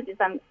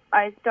psychologist and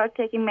I started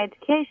taking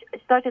medication,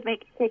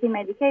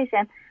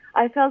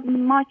 I felt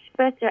much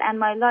better and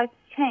my life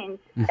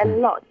changed a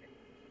lot.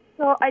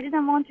 So I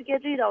didn't want to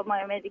get rid of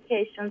my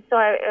medication, so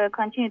I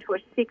continued for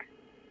 6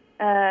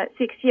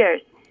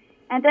 years,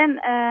 and then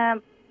I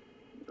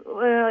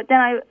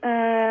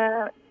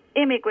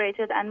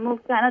immigrated and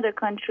moved to another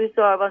country.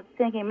 So I was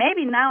thinking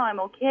maybe now I'm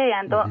okay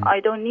and I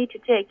don't need to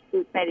take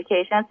this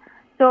medication.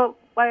 So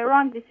by a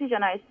wrong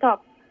decision, I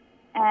stopped,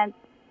 and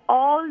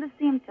all the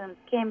symptoms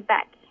came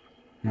back.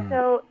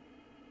 So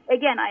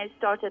again, I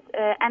started,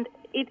 and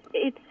it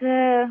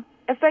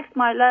affects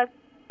my life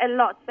a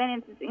lot when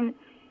it is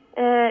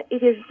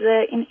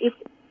in its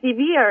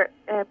severe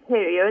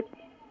period.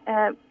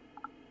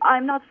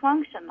 I'm not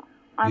functional.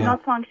 I'm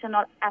not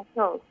functional at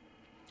all.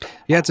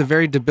 Yeah, it's a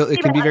very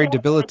it can be very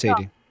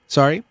debilitating.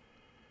 Sorry?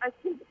 I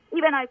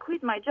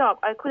quit my job.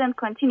 I couldn't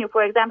continue.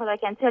 For example, I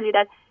can tell you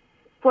that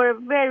for a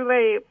very,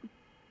 very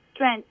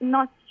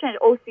not strange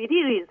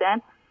OCD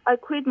reason, I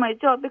quit my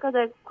job because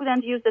I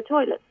couldn't use the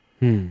toilet.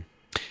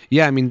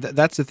 Yeah, I mean,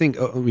 that's the thing.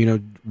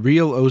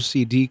 Real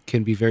OCD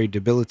can be very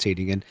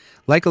debilitating. And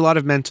like a lot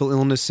of mental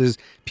illnesses,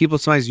 people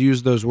sometimes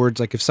use those words.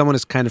 Like if someone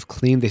is kind of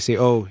clean, they say,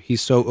 oh,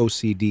 he's so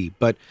OCD.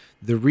 But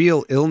the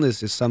real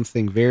illness is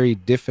something very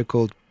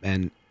difficult,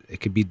 and it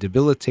could be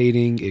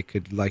debilitating. It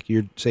could, like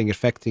you're saying,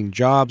 affecting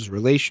jobs,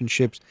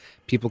 relationships.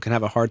 People can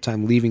have a hard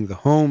time leaving the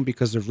home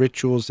because of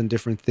rituals and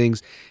different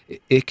things.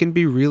 It can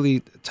be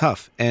really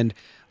tough. And,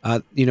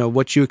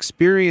 what you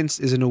experience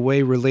is in a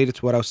way related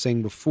to what I was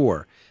saying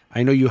before.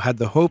 I know you had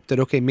the hope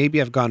that, okay,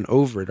 maybe I've gotten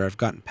over it or I've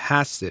gotten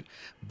past it.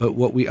 But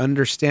what we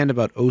understand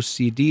about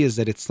OCD is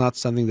that it's not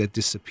something that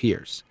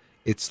disappears.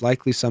 It's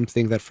likely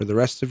something that for the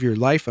rest of your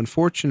life,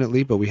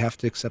 unfortunately, but we have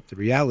to accept the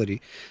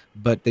reality,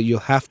 but that you'll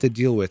have to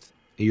deal with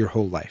your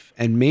whole life.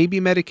 And maybe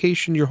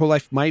medication your whole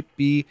life might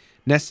be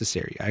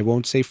necessary. I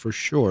won't say for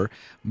sure,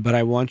 but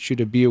I want you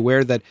to be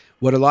aware that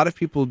what a lot of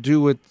people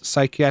do with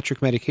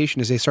psychiatric medication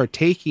is they start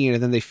taking it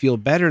and then they feel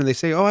better and they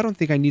say, oh, I don't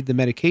think I need the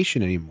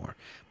medication anymore.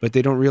 But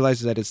they don't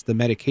realize that it's the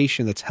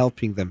medication that's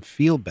helping them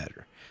feel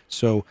better.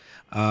 So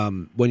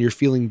when you're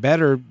feeling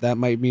better, that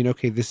might mean,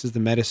 okay, this is the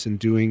medicine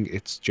doing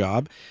its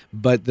job,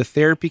 but the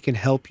therapy can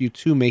help you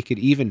to make it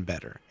even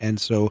better. And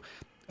so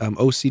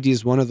OCD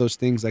is one of those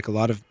things, like a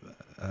lot of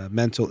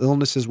mental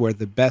illnesses, where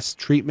the best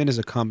treatment is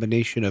a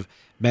combination of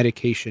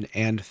medication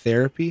and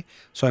therapy.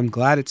 So I'm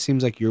glad it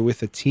seems like you're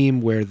with a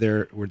team where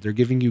they're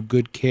giving you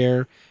good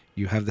care.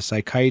 You have the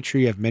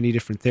psychiatry, you have many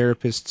different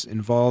therapists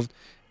involved,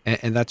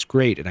 and that's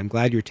great. And I'm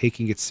glad you're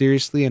taking it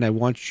seriously. And I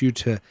want you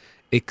to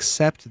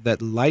accept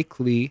that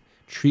likely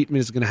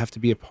treatment is going to have to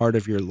be a part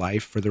of your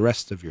life for the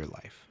rest of your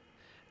life.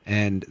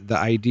 And the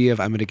idea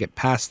of I'm going to get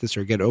past this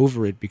or get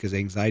over it because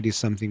anxiety is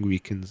something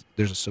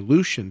there's a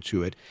solution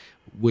to it.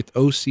 With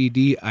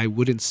OCD, I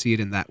wouldn't see it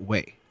in that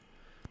way.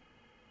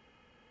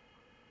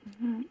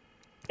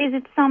 Is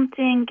it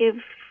something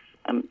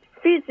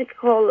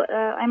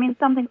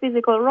something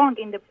physical wrong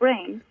in the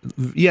brain.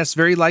 Yes,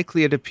 very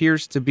likely it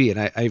appears to be.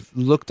 And I've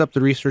looked up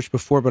the research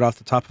before, but off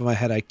the top of my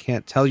head, I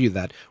can't tell you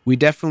that. We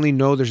definitely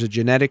know there's a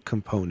genetic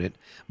component.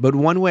 But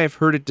one way I've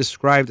heard it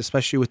described,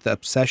 especially with the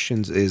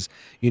obsessions, is,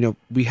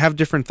 we have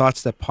different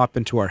thoughts that pop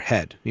into our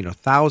head.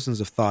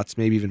 Thousands of thoughts,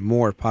 maybe even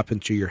more, pop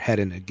into your head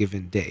in a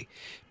given day.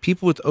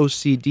 People with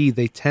OCD,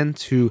 they tend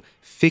to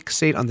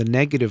fixate on the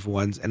negative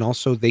ones, and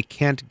also they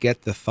can't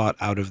get the thought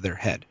out of their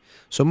head.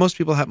 So most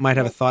people might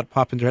have a thought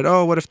pop into their head,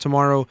 oh, what if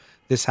tomorrow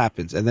this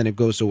happens? And then it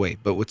goes away.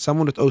 But with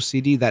someone with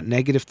OCD, that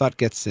negative thought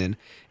gets in,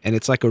 and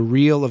it's like a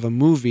reel of a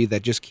movie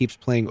that just keeps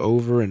playing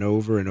over and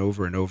over and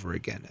over and over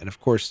again. And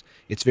of course,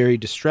 it's very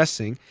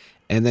distressing.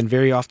 And then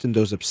very often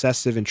those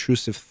obsessive,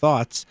 intrusive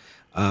thoughts,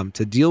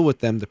 to deal with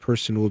them, the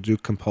person will do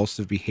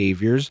compulsive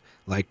behaviors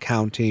like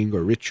counting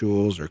or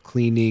rituals or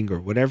cleaning or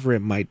whatever it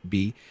might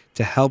be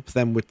to help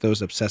them with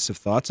those obsessive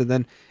thoughts. And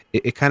then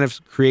it kind of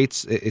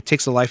it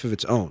takes a life of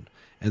its own.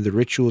 And the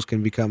rituals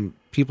can become,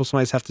 people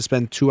sometimes have to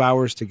spend 2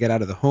 hours to get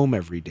out of the home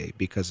every day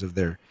because of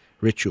their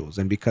rituals.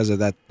 And because of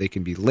that, they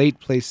can be late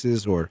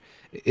places, or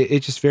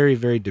it's just very,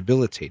 very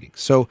debilitating.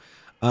 So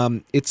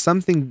it's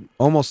something,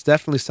 almost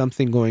definitely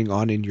something going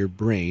on in your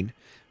brain,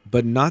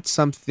 but not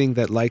something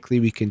that likely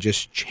we can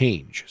just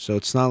change. So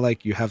it's not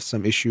like you have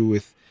some issue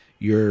with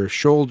your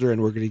shoulder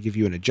and we're going to give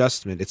you an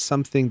adjustment. It's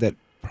something that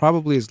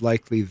probably is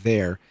likely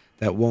there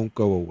that won't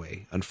go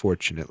away,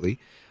 unfortunately.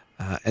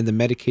 And the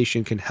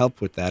medication can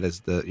help with that,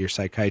 as your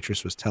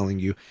psychiatrist was telling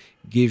you,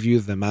 give you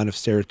the amount of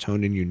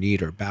serotonin you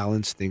need or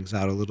balance things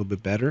out a little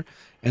bit better.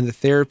 And the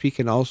therapy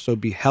can also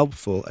be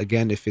helpful,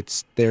 again, if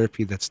it's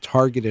therapy that's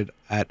targeted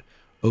at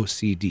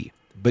OCD.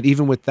 But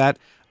even with that,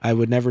 I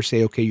would never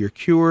say, okay, you're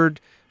cured,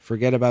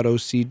 forget about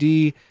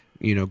OCD,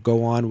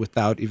 go on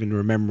without even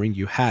remembering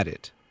you had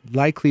it.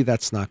 Likely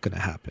that's not going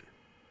to happen.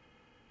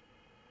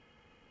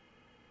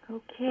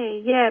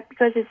 Okay, yeah,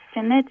 because it's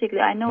genetically,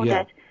 I know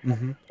that.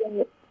 Mm-hmm.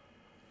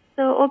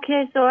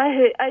 So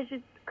I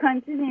should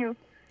continue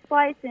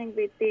fighting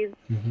with these.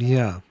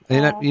 Yeah,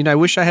 and I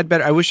wish I had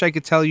better. I wish I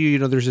could tell you,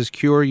 there's this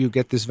cure, you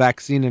get this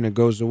vaccine and it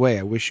goes away.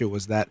 I wish it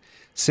was that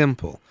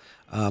simple.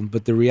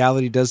 But the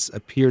reality does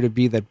appear to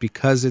be that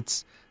because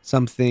it's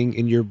something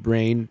in your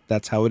brain,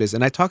 that's how it is.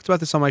 And I talked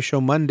about this on my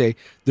show Monday.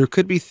 There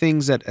could be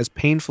things that, as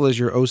painful as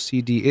your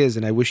OCD is,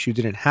 and I wish you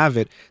didn't have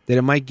it, that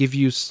it might give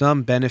you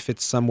some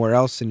benefits somewhere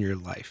else in your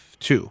life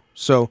too.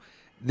 So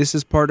this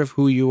is part of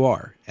who you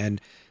are. And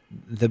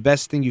the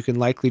best thing you can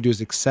likely do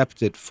is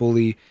accept it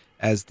fully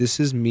as this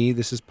is me,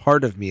 this is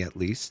part of me at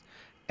least,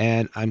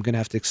 and I'm going to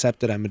have to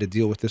accept it. I'm going to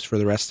deal with this for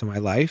the rest of my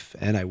life,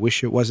 and I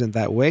wish it wasn't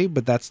that way,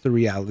 but that's the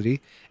reality.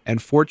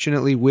 And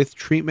fortunately, with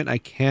treatment, I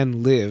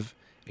can live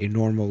a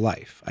normal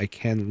life. I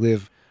can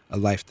live a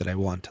life that I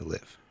want to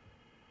live.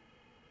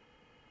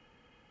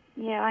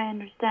 Yeah, I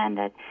understand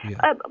that.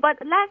 Yeah. But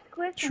last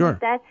question Sure. is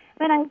that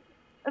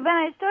when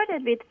I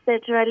started with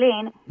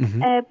sertraline,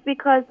 Mm-hmm.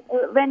 because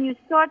when you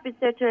start with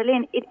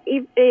sertraline, it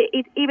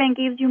even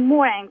gives you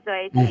more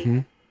anxiety, Mm-hmm.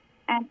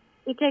 and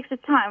it takes a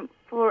time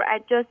for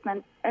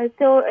adjustment.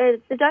 So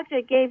the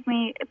doctor gave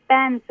me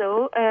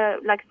benzo,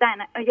 like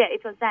Xanax.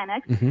 It was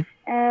Xanax,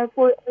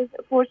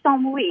 Mm-hmm. for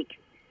some weeks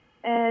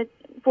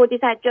for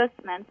this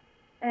adjustment.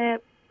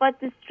 But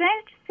the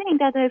strange thing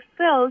that I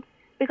felt,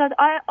 because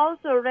I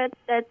also read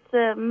that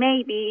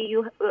maybe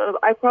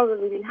I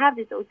probably will have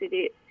this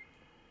OCD.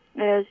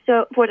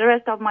 So for the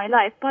rest of my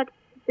life. But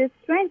the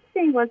strange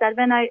thing was that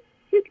when I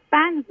took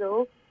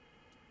benzo,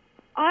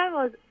 I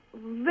was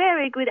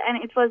very good,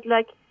 and it was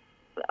like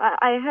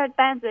I heard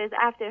benzo is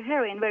after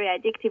heroin, very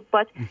addictive.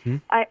 But Mm-hmm.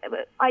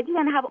 I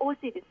didn't have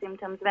OCD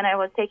symptoms when I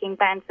was taking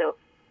benzo.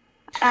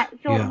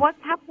 Yeah.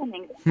 What's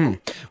happening?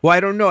 Well, I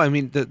don't know. I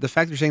mean, the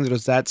fact you're saying that it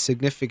was that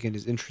significant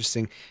is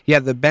interesting. Yeah,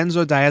 the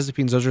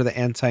benzodiazepines, those are the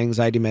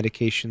anti-anxiety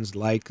medications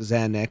like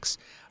Xanax.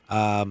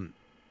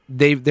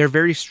 They're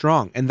very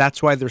strong, and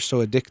that's why they're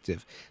so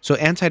addictive. So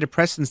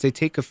antidepressants, they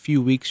take a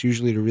few weeks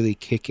usually to really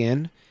kick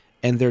in,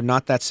 and they're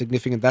not that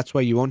significant. That's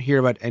why you won't hear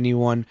about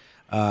anyone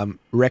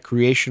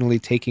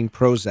recreationally taking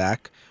Prozac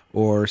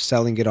or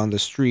selling it on the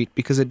street,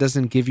 because it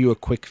doesn't give you a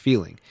quick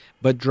feeling.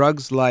 But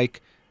drugs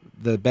like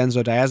the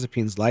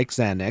benzodiazepines, like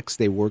Xanax,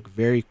 they work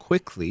very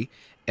quickly,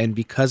 and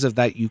because of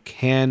that, you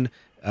can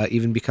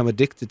even become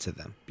addicted to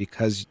them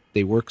because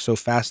they work so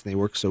fast and they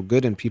work so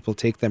good, and people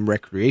take them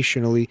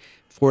recreationally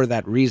for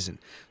that reason.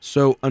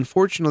 So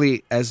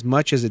unfortunately, as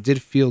much as it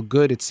did feel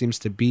good, it seems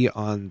to be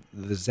on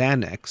the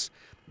Xanax,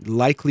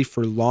 likely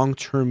for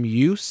long-term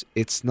use,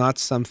 it's not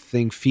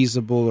something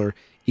feasible or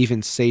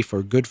even safe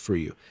or good for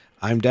you.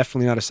 I'm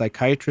definitely not a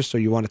psychiatrist, so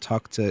you want to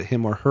talk to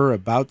him or her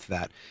about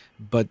that.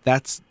 But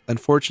that's,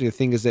 unfortunately, the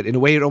thing is that in a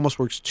way it almost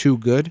works too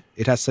good.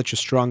 It has such a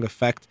strong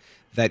effect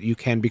that you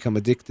can become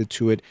addicted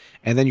to it.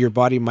 And then your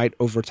body might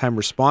over time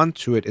respond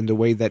to it in the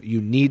way that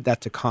you need that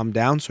to calm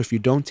down. So if you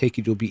don't take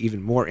it, you'll be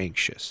even more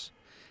anxious.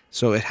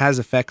 So it has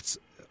effects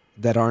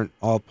that aren't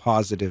all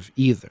positive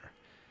either.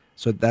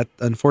 So that,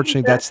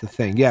 unfortunately, that's the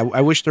thing. Yeah,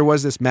 I wish there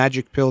was this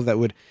magic pill that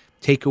would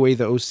take away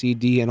the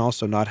OCD and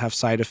also not have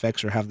side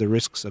effects or have the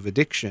risks of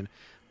addiction.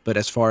 But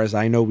as far as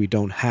I know, we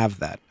don't have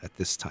that at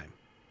this time.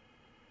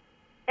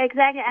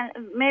 Exactly, and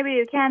maybe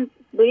you can't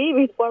believe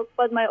it,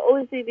 but my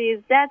OCD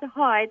is that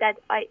high that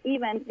I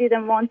even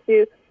didn't want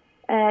to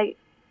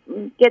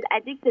get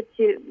addicted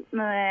to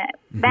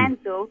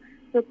benzo.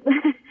 So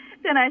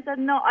then I said,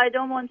 no, I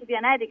don't want to be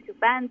an addict to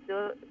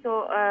benzo.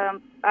 So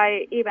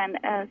I even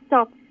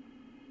stopped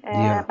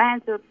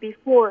benzo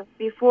before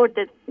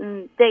the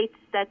dates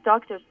that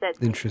doctor said.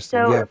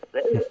 Interesting. So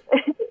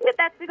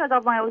that's because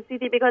of my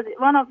OCD. Because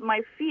one of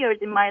my fears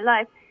in my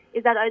life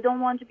is that I don't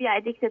want to be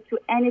addicted to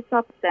any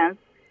substance.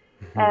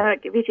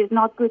 Which is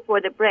not good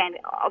for the brain.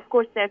 Of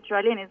course,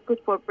 sertraline is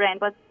good for brain,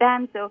 but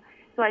benzo.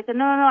 So I said,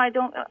 no, I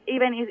don't.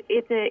 Even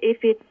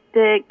if it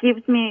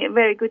gives me a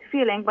very good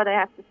feeling, but I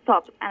have to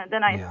stop. And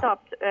then I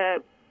stopped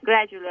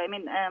gradually. I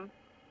mean,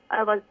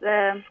 I was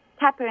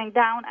tapering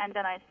down, and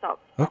then I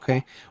stopped.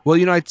 Okay. Well,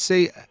 I'd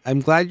say I'm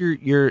glad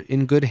you're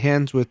in good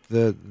hands with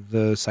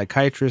the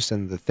psychiatrist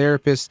and the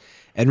therapist,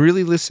 and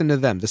really listen to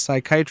them. The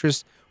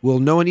psychiatrist will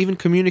know and even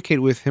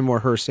communicate with him or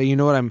her. Say, you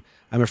know what, I'm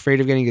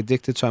afraid of getting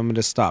addicted, so I'm going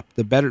to stop.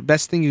 The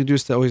best thing you do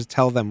is to always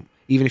tell them,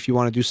 even if you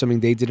want to do something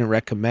they didn't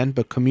recommend,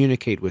 but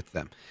communicate with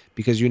them,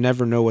 because you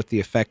never know what the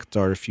effects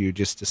are if you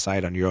just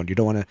decide on your own. You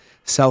don't want to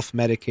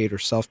self-medicate or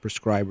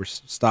self-prescribe or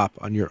stop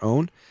on your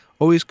own.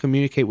 Always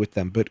communicate with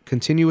them, but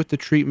continue with the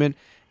treatment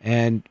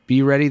and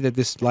be ready that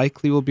this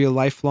likely will be a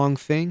lifelong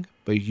thing,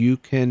 but you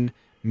can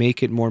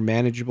make it more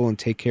manageable and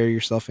take care of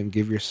yourself and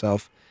give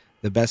yourself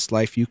the best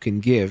life you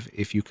can give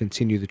if you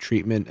continue the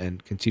treatment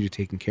and continue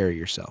taking care of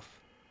yourself.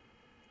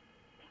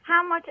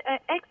 How much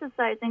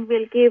exercising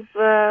will give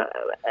a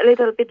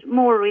little bit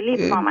more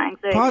relief from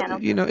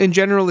anxiety? In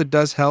general, it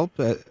does help.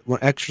 When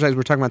exercise,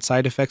 we're talking about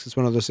side effects. It's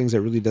one of those things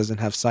that really doesn't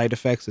have side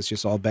effects. It's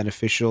just all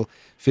beneficial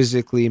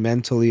physically,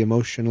 mentally,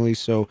 emotionally.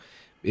 So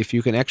if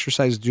you can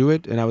exercise, do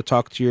it. And I would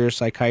talk to your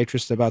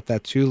psychiatrist about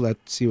that too.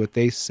 Let's see what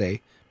they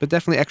say. But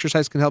definitely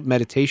exercise can help.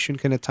 Meditation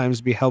can at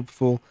times be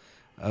helpful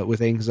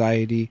with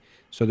anxiety.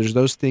 So there's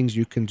those things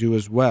you can do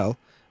as well.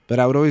 But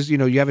I would always,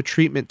 you have a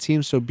treatment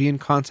team, so be in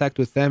contact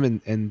with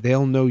them, and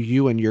they'll know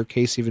you and your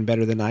case even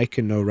better than I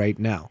can know right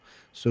now.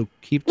 So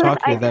keep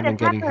talking to them and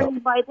getting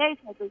help. By their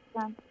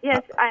suggestion.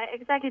 Yes, I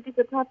exactly did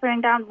the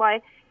tapering down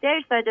by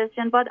their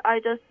suggestion, but I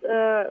just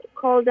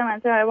called them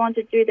and said I want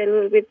to do it a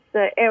little bit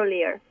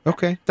earlier.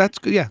 Okay, that's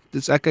good. Yeah,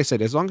 it's, like I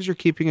said, as long as you're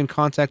keeping in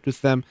contact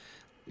with them,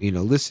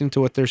 listening to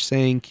what they're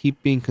saying,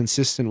 keep being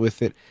consistent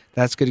with it,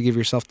 that's going to give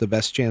yourself the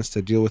best chance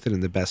to deal with it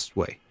in the best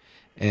way.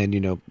 And,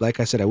 like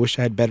I said, I wish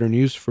I had better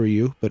news for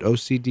you, but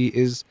OCD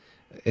is,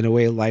 in a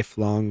way, a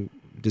lifelong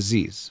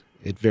disease.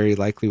 It very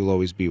likely will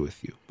always be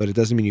with you, but it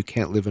doesn't mean you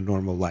can't live a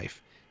normal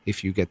life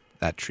if you get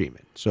that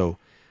treatment. So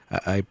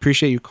I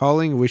appreciate you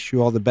calling. Wish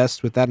you all the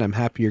best with that, and I'm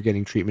happy you're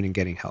getting treatment and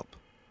getting help.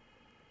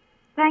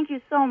 Thank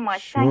you so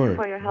much. Sure. Thank you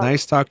for your help.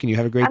 Nice talking to you.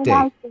 Have a great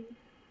day.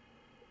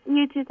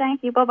 You too.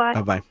 Thank you. Bye-bye.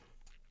 Bye-bye.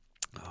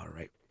 All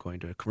right. Going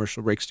to a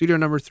commercial break. Studio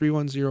number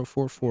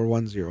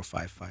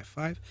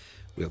 310-441-0555.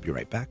 We'll be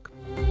right back.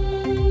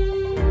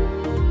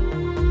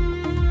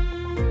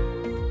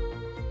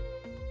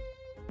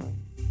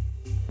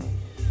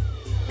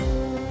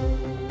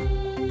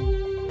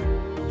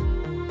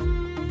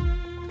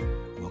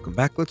 Welcome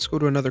back. Let's go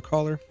to another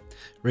caller.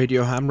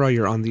 Radio Hamra,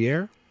 you're on the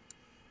air?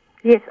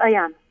 Yes, I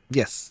am.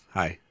 Yes.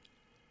 Hi.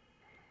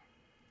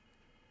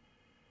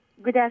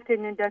 Good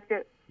afternoon,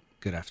 doctor.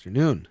 Good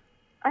afternoon.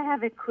 I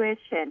have a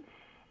question.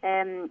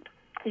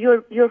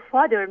 Your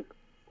father,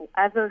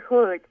 as I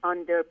heard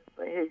on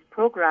his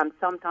program,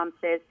 sometimes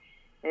says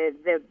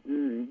the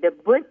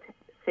birth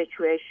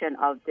situation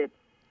of the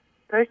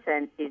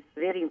person is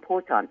very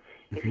important.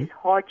 Mm-hmm. If it's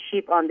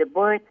hardship on the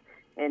birth,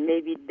 and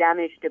maybe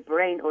damage the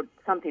brain or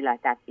something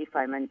like that, if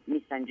I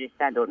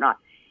misunderstand or not.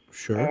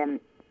 Sure.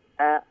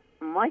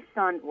 My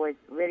son was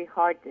very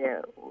hard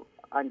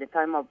on the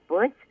time of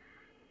birth,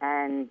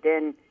 and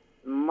then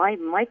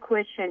my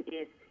question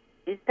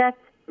is that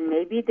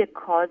maybe the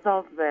cause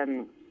of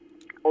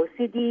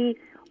OCD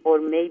or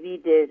maybe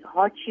the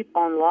hardship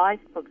on life?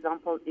 For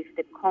example, if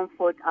the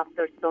comfort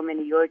after so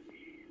many years,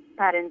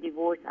 parent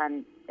divorce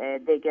and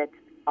they get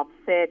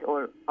upset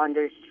or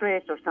under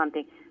stress or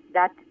something,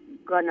 that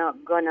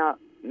gonna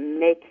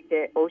make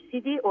the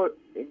OCD, or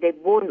they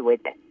born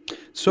with it?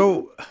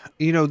 So,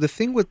 the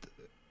thing with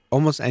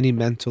almost any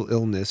mental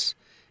illness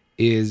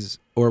is,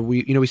 or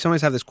we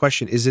sometimes have this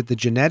question, is it the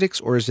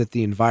genetics or is it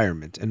the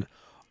environment? And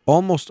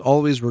almost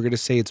always we're going to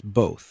say it's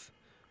both.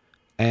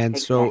 And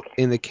exactly. So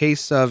in the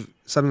case of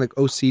something like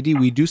OCD,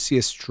 we do see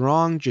a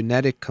strong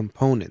genetic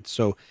component.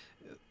 So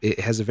it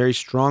has a very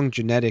strong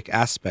genetic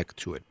aspect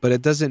to it, but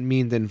it doesn't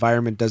mean the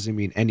environment doesn't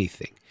mean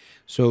anything.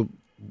 So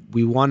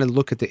we want to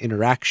look at the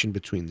interaction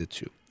between the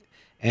two.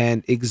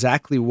 And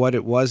exactly what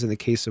it was in the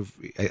case of,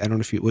 I don't know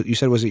if you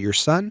said, was it your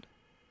son?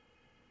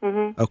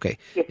 Mm-hmm. Okay.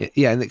 Yes.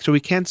 Yeah. And so we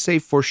can't say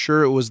for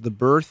sure it was the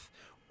birth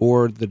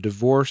or the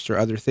divorce or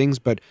other things,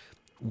 but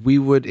we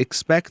would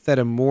expect that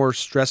a more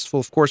stressful,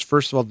 of course,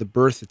 first of all, the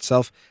birth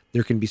itself,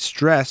 there can be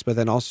stress, but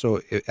then also,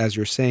 as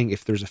you're saying,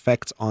 if there's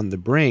effects on the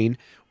brain,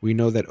 we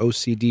know that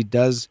OCD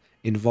does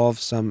involve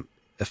some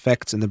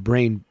effects in the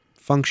brain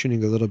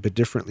functioning a little bit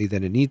differently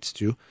than it needs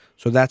to.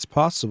 So that's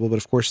possible, but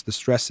of course, the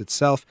stress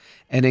itself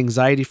and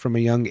anxiety from a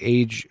young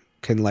age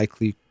can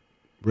likely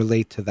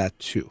relate to that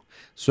too.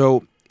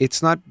 So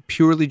it's not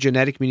purely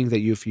genetic, meaning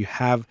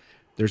that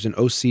there's an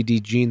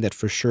OCD gene that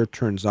for sure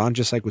turns on,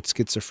 just like with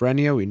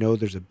schizophrenia. We know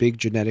there's a big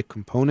genetic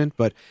component,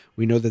 but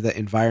we know that the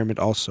environment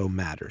also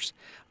matters.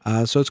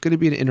 So it's going to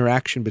be an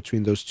interaction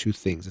between those two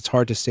things. It's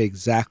hard to say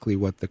exactly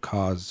what the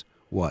cause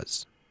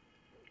was.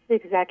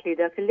 Exactly,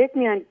 doctor. Let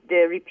me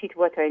repeat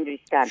what I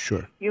understand.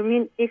 Sure. You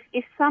mean if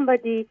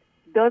somebody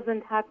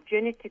doesn't have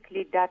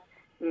genetically that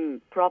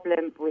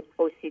problem with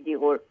OCD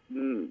or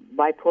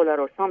bipolar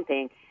or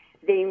something,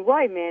 the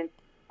environment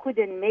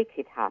couldn't make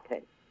it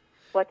happen.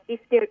 But if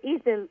there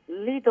is a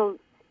little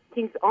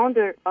things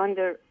under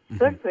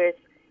surface,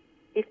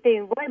 if the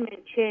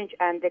environment change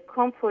and the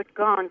comfort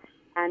gone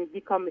and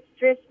become a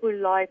stressful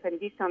life and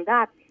this and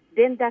that,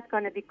 then that's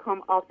going to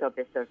become out of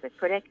the surface,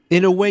 correct?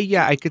 In a way,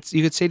 yeah, you could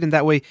say it in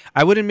that way.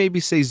 I wouldn't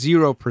maybe say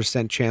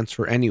 0% chance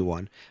for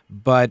anyone,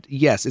 but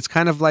yes, it's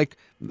kind of like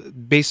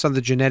based on the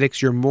genetics,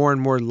 you're more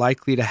and more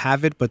likely to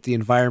have it, but the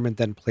environment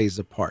then plays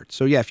a part.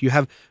 So yeah, if you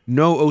have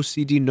no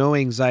OCD, no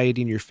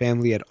anxiety in your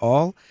family at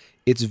all,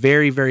 it's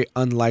very, very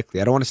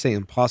unlikely. I don't want to say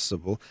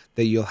impossible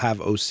that you'll have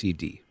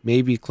OCD.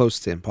 Maybe close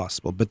to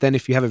impossible. But then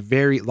if you have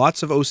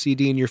lots of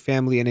OCD in your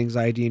family and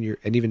anxiety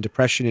and even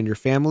depression in your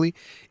family,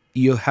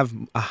 you'll have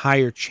a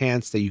higher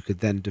chance that you could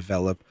then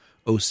develop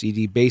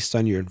OCD based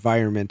on your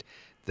environment,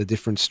 the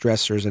different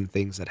stressors and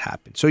things that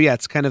happen. So yeah,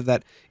 it's kind of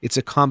that, it's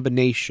a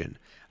combination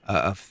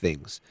of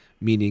things,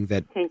 meaning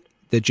that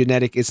the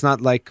genetic, it's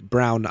not like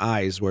brown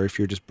eyes where if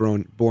you're just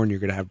born you're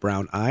going to have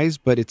brown eyes,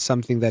 but it's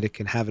something that it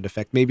can have an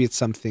effect. Maybe it's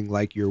something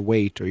like your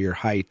weight or your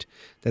height,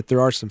 that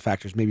there are some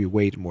factors, maybe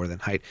weight more than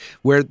height,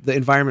 where the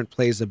environment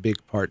plays a big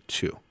part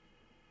too.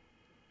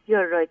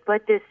 You're right,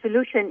 but the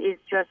solution is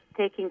just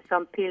taking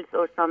some pills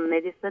or some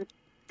medicine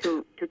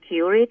to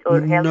cure it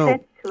or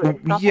help it?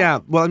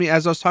 Yeah, well, I mean,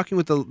 as I was talking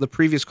with the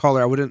previous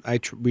caller,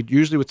 we'd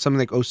usually with something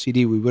like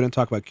OCD, we wouldn't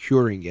talk about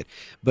curing it,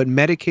 but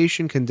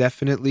medication can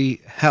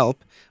definitely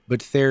help,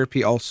 but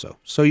therapy also.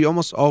 So you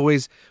almost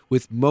always,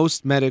 with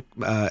most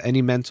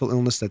any mental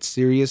illness that's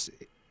serious,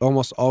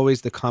 almost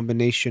always the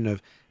combination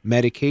of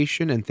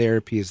medication and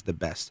therapy is the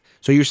best.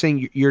 So you're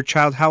saying your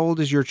child, how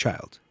old is your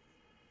child?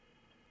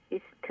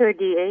 It's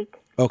 38.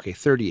 Okay,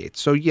 38.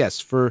 So yes,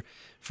 for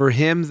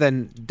him,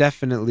 then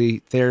definitely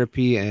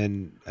therapy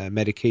and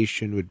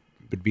medication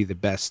would be the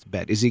best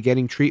bet. Is he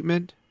getting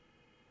treatment?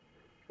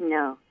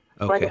 No.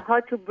 Okay. But how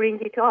to bring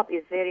it up?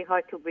 It's very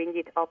hard to bring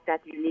it up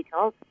that you need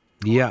help.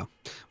 Yeah.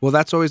 Well,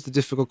 that's always the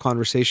difficult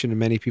conversation, and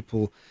many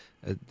people,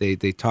 they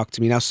talk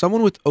to me. Now,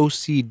 someone with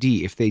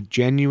OCD, if they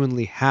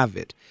genuinely have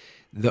it,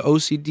 the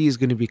OCD is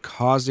going to be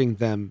causing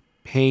them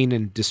pain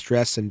and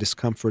distress and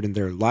discomfort in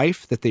their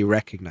life that they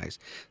recognize.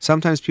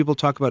 Sometimes people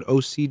talk about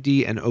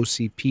OCD and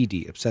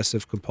OCPD,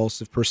 obsessive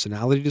compulsive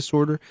personality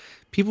disorder.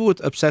 People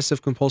with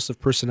obsessive compulsive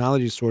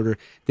personality disorder,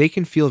 they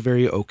can feel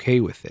very okay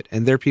with it.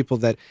 And they're people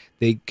that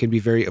they can be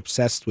very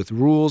obsessed with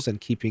rules and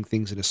keeping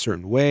things in a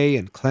certain way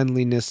and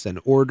cleanliness and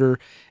order.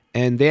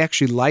 And they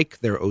actually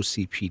like their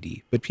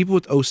OCPD. But people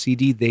with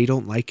OCD, they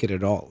don't like it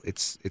at all.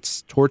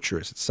 It's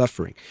torturous, it's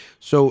suffering.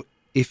 So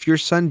if your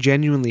son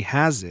genuinely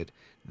has it,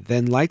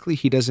 then likely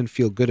he doesn't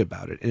feel good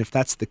about it. And if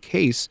that's the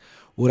case,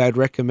 what I'd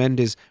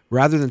recommend is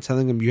rather than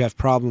telling him you have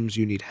problems,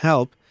 you need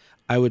help,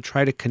 I would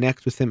try to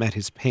connect with him at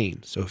his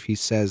pain. So if he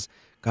says,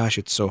 gosh,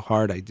 it's so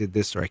hard, I did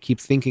this, or I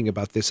keep thinking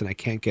about this and I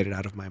can't get it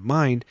out of my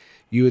mind,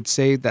 you would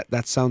say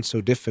that sounds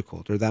so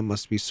difficult, or that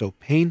must be so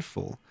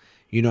painful.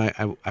 You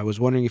know, I was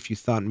wondering if you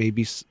thought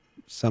maybe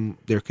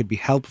there could be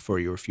help for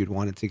you, or if you'd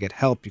wanted to get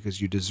help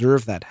because you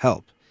deserve that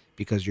help,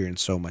 because you're in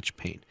so much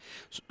pain.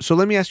 So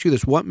let me ask you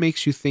this. What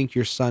makes you think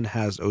your son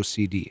has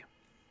OCD?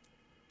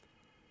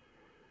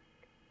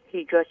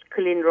 He just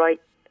clean right.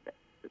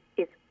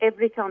 It's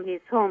every time he's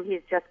home,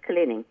 he's just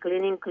cleaning.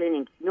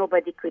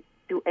 Nobody could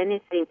do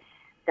anything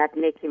that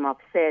make him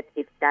upset.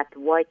 If that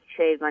white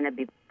chair going to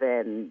be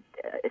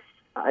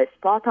a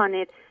spot on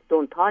it,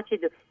 don't touch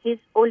it. He's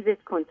always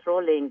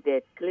controlling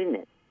the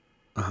cleanness.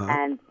 Uh-huh.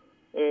 And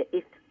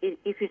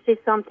if you say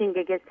something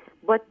against,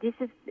 but this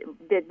is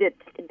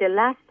the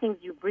last thing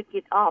you bring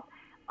it up.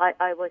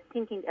 I was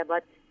thinking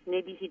about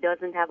maybe he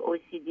doesn't have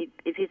OCD.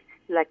 If it's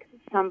like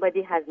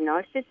somebody has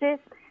narcissist,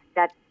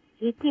 that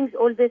he thinks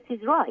always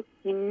he's right.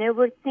 He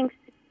never thinks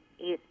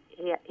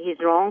he's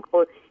wrong,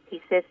 or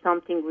he says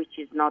something which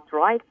is not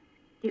right.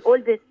 He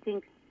always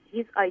thinks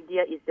his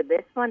idea is the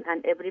best one,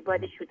 and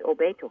everybody should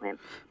obey to him.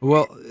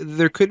 Well,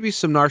 there could be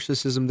some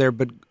narcissism there,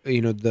 but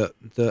you know, the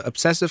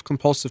obsessive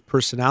compulsive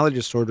personality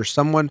disorder,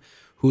 someone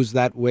who's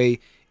that way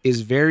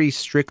is very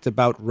strict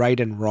about right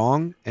and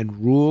wrong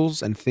and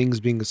rules and things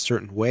being a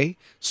certain way.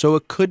 So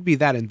it could be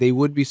that, and they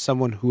would be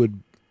someone who would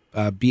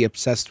be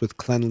obsessed with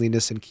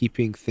cleanliness and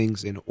keeping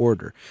things in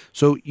order.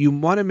 So you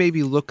want to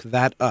maybe look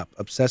that up,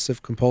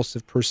 obsessive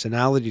compulsive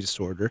personality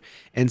disorder,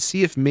 and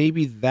see if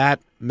maybe that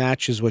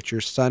matches what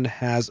your son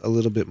has a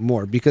little bit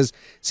more. Because,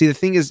 see, the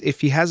thing is,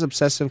 if he has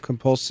obsessive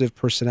compulsive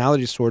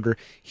personality disorder,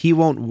 he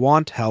won't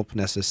want help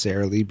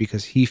necessarily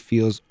because he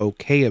feels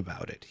okay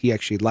about it. He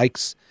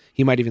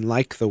might even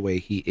like the way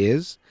he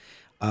is.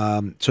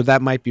 So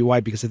that might be why,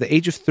 because at the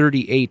age of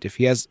 38, if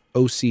he has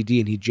OCD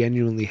and he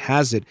genuinely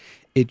has it,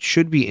 it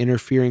should be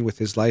interfering with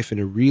his life in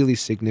a really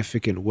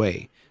significant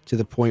way to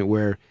the point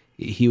where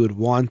he would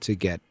want to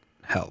get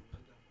help.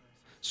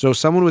 So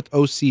someone with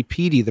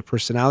OCPD, the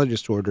personality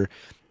disorder,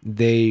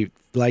 they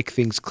like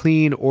things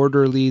clean,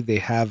 orderly, they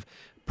have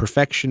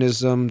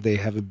perfectionism, they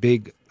have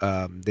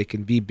they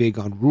can be big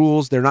on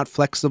rules, they're not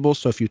flexible,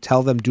 so if you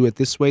tell them do it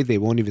this way, they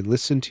won't even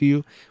listen to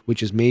you,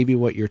 which is maybe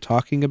what you're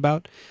talking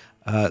about.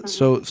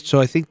 So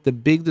I think the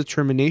big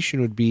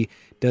determination would be,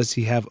 does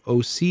he have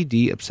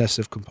OCD,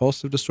 obsessive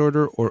compulsive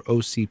disorder, or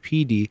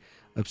OCPD,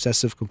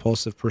 obsessive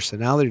compulsive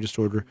personality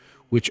disorder,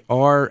 which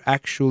are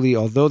actually,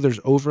 although there's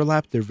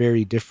overlap, they're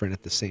very different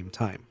at the same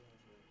time.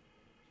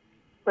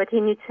 But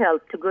he needs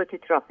help to go to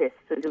therapist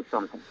to do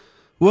something.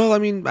 Well, I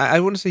mean, I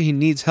wouldn't say he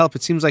needs help.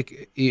 It seems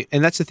like,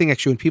 and that's the thing,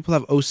 actually, when people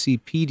have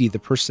OCPD, the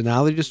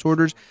personality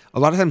disorders, a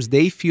lot of times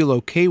they feel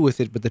okay with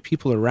it, but the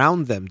people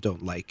around them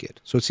don't like it.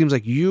 So it seems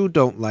like you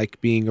don't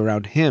like being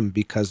around him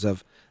because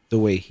of the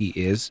way he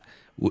is,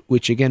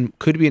 which, again,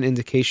 could be an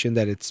indication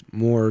that it's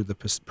more the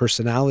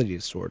personality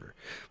disorder.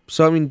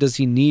 So, I mean, does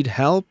he need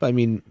help? I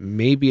mean,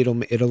 maybe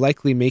it'll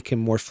likely make him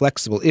more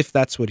flexible, if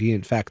that's what he,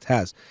 in fact,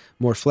 has,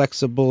 more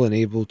flexible and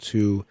able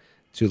to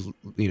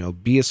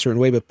be a certain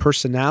way. But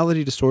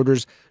personality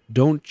disorders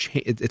don't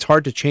change. It's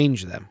hard to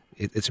change them.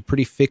 It's a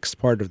pretty fixed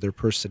part of their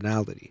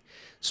personality.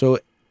 So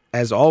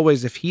as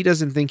always, if he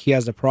doesn't think he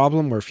has a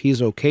problem, or if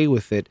he's okay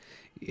with it,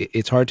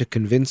 it's hard to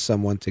convince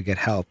someone to get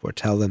help or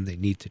tell them they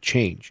need to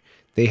change.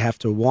 They have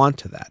to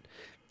want that.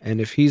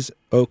 And if he's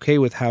okay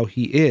with how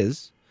he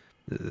is,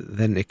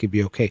 then it could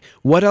be okay.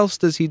 What else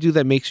does he do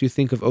that makes you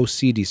think of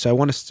OCD? So I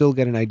want to still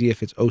get an idea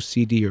if it's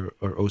OCD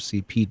or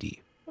OCPD.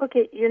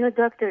 Okay,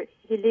 doctor,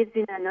 he lives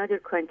in another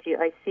country.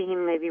 I see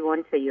him maybe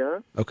once a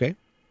year. Okay.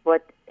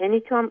 But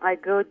anytime I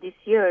go this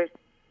year,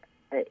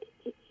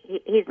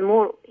 he's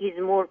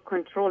more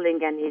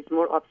controlling, and he's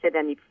more upset,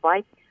 and he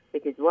fights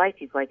with his wife,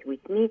 he fights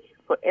with me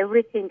for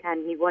everything,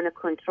 and he want to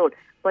control.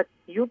 But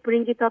you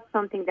bring it up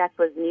something that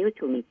was new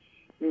to me.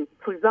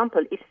 For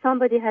example, if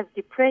somebody has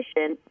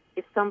depression,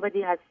 if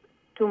somebody has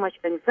too much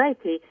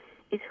anxiety,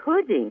 it's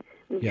hurting.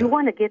 Yeah. You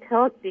want to get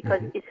help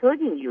because it's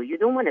hurting you. You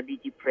don't want to be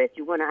depressed.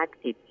 You want to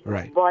active.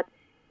 Right. But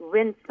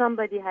when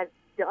somebody has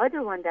the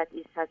other one that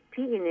has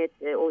P in it,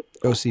 or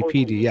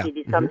OCPD, yeah.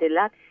 Something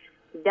like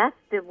that's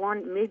the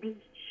one maybe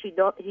he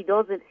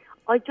doesn't.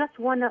 I just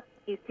want to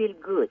feel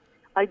good.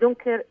 I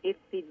don't care if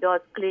he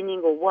does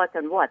cleaning or what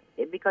and what,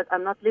 because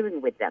I'm not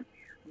living with them.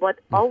 But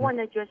I want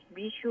to just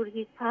be sure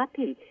he's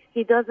happy.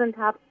 He doesn't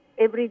have,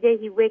 every day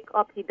he wake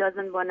up, he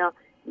doesn't want to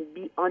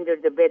be under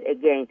the bed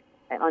again,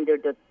 under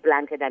the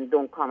blanket, and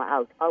don't come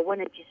out. I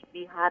want to just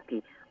be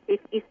happy.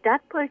 If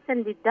that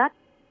person with that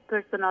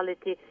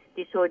personality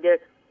disorder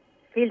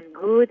feels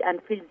good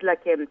and feels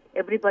like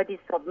everybody's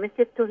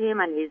submissive to him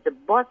and he's the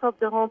boss of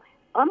the home,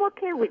 I'm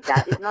okay with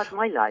that. It's not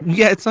my life.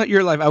 Yeah, it's not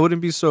your life. I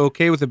wouldn't be so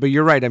okay with it, but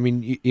you're right. I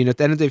mean, at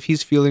the end of the day, if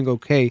he's feeling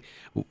okay,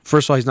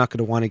 first of all, he's not going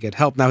to want to get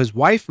help. Now, his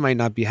wife might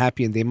not be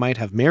happy and they might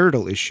have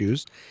marital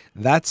issues.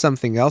 That's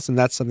something else, and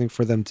that's something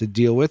for them to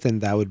deal with,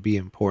 and that would be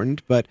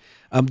important. But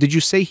did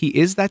you say he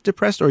is that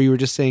depressed, or you were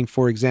just saying,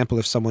 for example,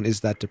 if someone is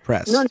that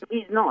depressed? No,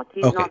 he's not.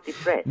 He's okay. not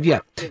depressed.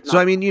 Yeah. So,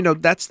 I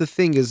mean, that's the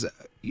thing is,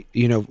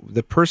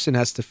 the person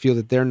has to feel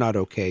that they're not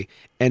okay.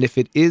 And if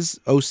it is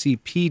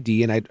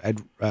OCPD, and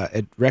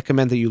I'd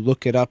recommend that you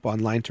look it up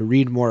online to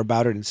read more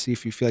about it and see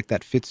if you feel like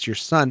that fits your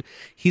son,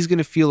 he's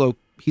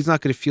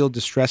not going to feel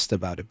distressed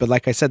about it. But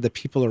like I said, the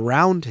people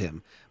around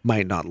him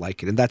might not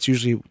like it. And that's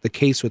usually the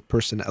case with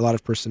a lot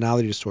of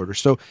personality disorders.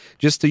 So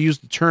just to use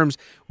the terms,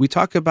 we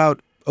talk about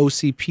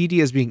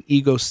OCPD as being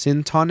ego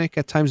syntonic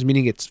at times,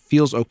 meaning it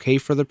feels okay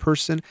for the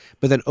person,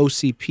 but then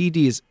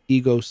OCPD is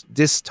ego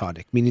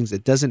dystonic, meaning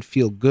it doesn't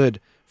feel good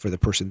for the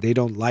person. They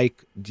don't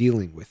like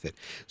dealing with it.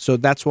 So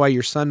that's why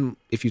your son,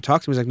 if you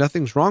talk to him, he's like,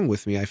 nothing's wrong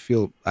with me. I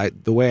feel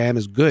the way I am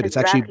is good.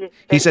 Exactly. It's actually,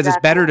 he says it's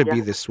better to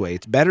be this way.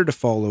 It's better to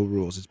follow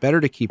rules. It's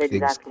better to keep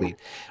things clean.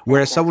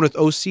 Whereas someone with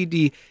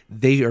OCD,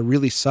 they are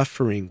really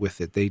suffering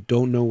with it. They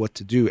don't know what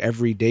to do.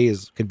 Every day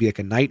can be like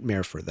a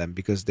nightmare for them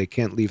because they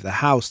can't leave the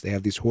house. They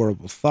have these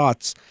horrible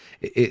thoughts.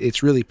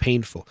 It's really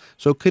painful.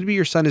 So it could be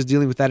your son is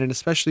dealing with that, and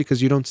especially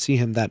because you don't see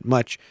him that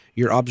much,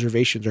 your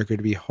observations are going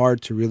to be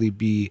hard to really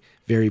be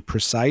very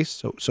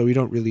precise, so we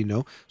don't really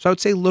know. So I would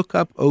say look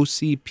up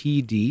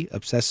OCPD,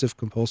 obsessive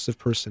compulsive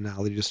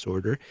personality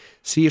disorder,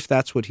 see if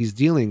that's what he's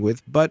dealing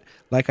with. But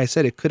like I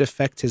said, it could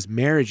affect his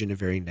marriage in a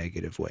very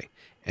negative way.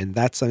 And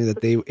that's something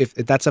that if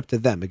that's up to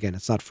them. Again,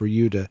 it's not for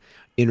you to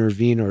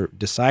intervene or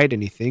decide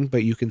anything,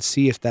 but you can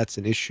see if that's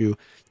an issue,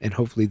 and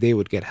hopefully they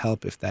would get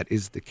help if that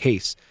is the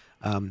case.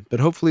 But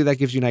hopefully that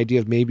gives you an idea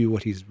of maybe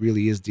what he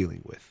really is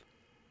dealing with.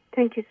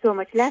 Thank you so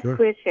much. Last Sure.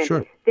 question.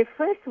 Sure. The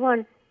first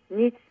one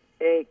needs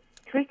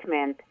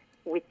treatment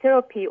with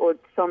therapy or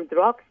some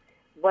drugs,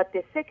 but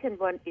the second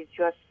one is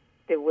just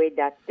the way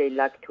that they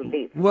like to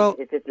live. Well,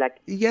 Is it like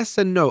yes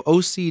and no.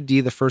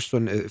 OCD, the first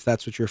one, if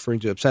that's what you're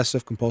referring to,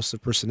 obsessive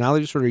compulsive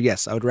personality disorder,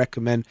 yes, I would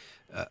recommend,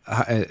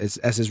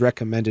 as is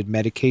recommended,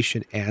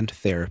 medication and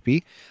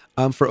therapy.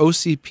 For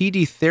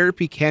OCPD,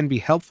 therapy can be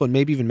helpful and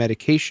maybe even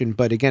medication.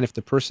 But again, if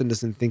the person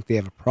doesn't think they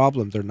have a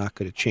problem, they're not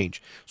going to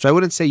change. So I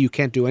wouldn't say you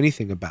can't do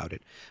anything about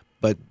it,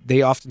 but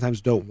they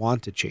oftentimes don't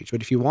want to change.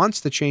 But if he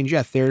wants to change,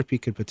 yeah, therapy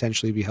could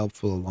potentially be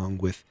helpful along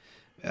with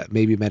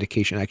maybe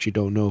medication. I actually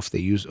don't know if they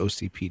use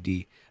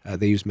OCPD.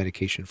 They use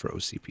medication for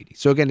OCPD.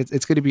 So again,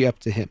 it's going to be up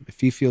to him.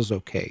 If he feels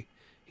okay,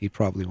 he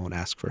probably won't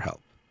ask for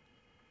help.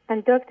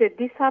 And doctor,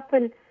 this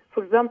happened,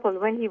 for example,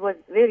 when he was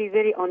very,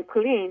 very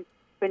unclean,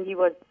 when he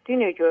was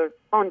teenager,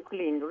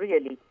 unclean,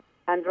 really.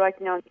 And right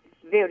now,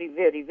 he's very,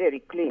 very, very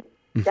clean.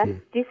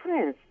 That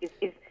difference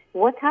is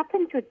what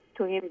happened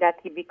to him that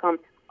he become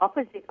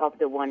opposite of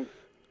the one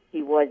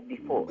he was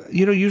before.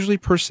 Usually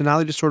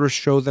personality disorders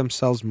show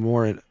themselves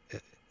more in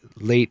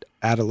late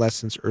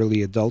adolescence,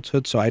 early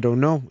adulthood. So I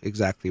don't know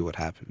exactly what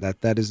happened.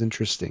 That is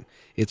interesting.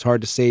 It's hard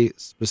to say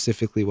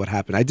specifically what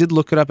happened. I did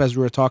look it up as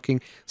we were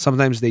talking.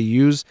 Sometimes they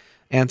use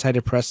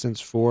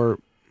antidepressants for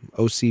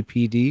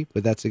OCPD,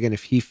 but that's again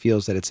if he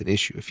feels that it's an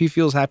issue. If he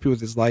feels happy with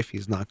his life,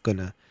 he's not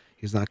gonna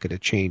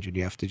change, and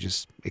you have to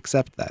just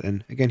accept that.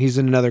 And again, he's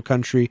in another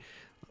country.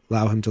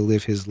 Allow him to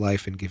live his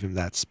life and give him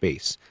that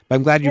space. But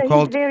I'm glad you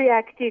called. He's very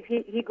active.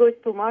 He goes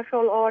to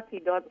martial art. He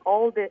does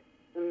all the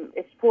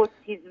sports.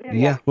 He's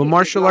very active. Well,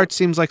 martial arts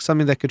seems like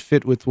something that could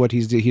fit with what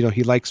he's doing.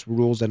 He likes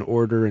rules and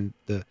order and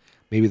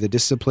maybe the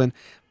discipline.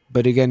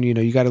 But again,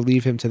 you got to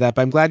leave him to that.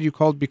 But I'm glad you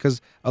called because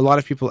a lot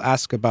of people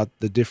ask about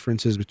the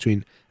differences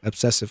between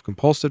obsessive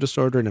compulsive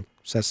disorder and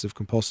obsessive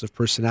compulsive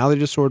personality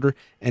disorder,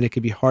 and it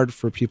can be hard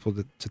for people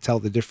to tell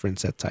the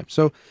difference at times.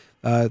 So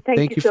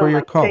thank you so for your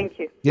much. call. Thank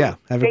you. Yeah,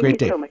 have a great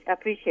day. Thank you so much. I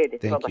appreciate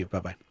it. Thank Bye-bye. you.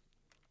 Bye-bye.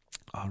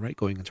 All right,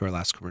 going into our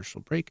last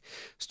commercial break.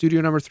 Studio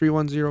number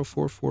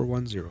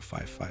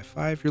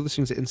 310-441-0555. You're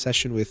listening to In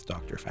Session with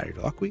Dr. Farid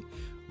Holakwi.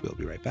 We'll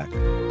be right back.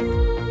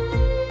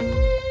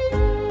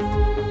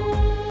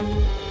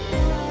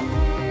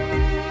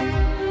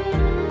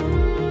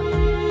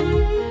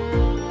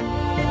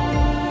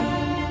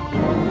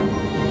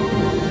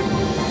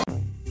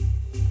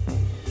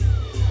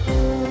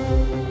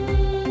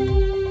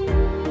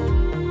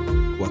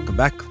 Welcome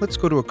back. Let's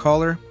go to a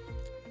caller.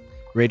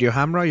 Radio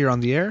Hamra, you're on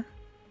the air.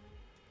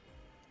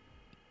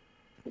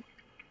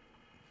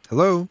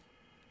 Hello.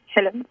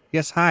 Hello.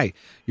 Yes, hi.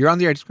 You're on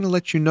the air. I just want to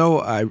let you know,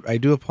 I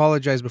do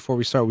apologize before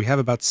we start. We have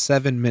about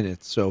 7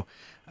 minutes, so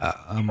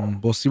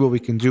we'll see what we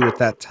can do with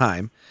that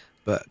time.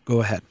 But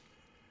go ahead.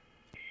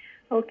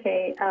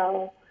 Okay.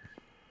 I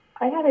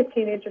have a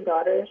teenager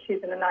daughter.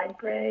 She's in the 9th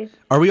grade.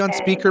 Are we on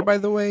speaker, by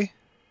the way?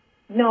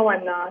 No,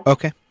 I'm not.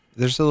 Okay.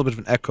 There's a little bit of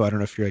an echo. I don't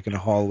know if you're like in a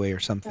hallway or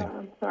something.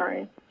 I'm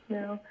sorry.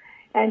 No.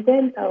 And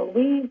then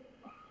we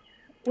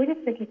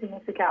just thinking to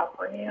move to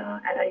California,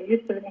 and I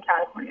used to live in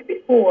California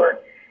before,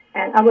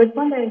 and I was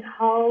wondering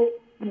how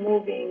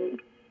moving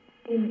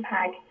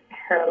impacts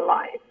her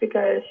life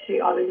because she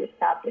already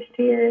established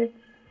here,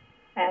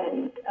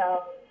 and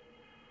I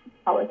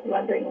was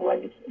wondering what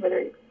is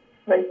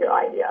your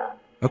idea?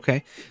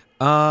 Okay.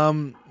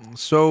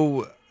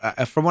 So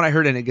from what I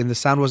heard, and again, the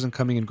sound wasn't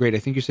coming in great. I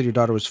think you said your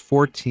daughter was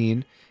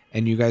 14,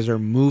 and you guys are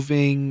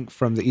moving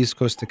from the East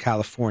Coast to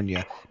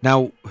California.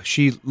 Now,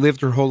 she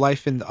lived her whole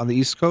life on the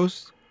East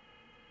Coast?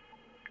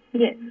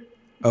 Yes.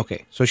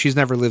 Okay, so she's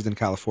never lived in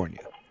California.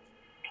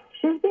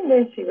 She's been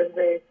when she was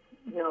when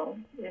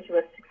she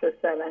was 6 or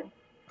 7.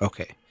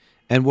 Okay,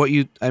 and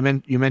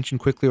you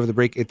mentioned quickly over the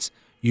break,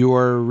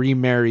 you're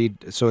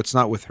remarried, so it's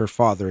not with her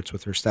father, it's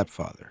with her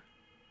stepfather.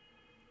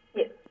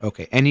 Yes.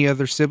 Okay, any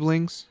other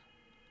siblings?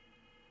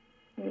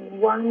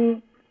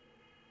 One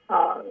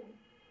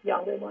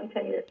younger one,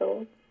 10 years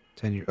old.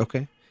 10 years.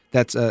 Okay,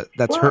 that's her.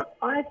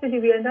 Honestly,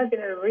 we are not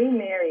going to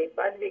remarry,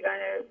 but we're going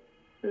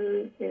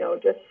to,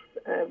 just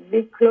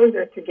be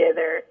closer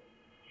together,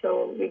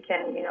 so we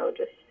can,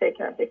 just take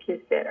care of the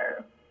kids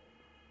better.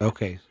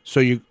 Okay,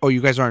 so you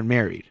guys aren't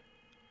married.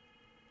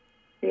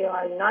 We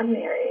are not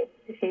married.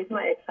 He's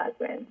my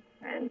ex-husband,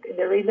 and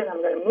the reason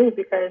I'm going to move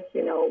because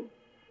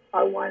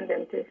I want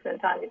them to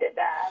spend time with their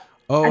dad.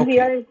 Oh, and okay. we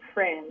are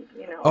friends,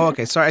 Oh,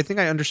 okay. Sorry, I think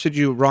I understood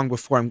you wrong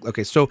before.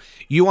 Okay, so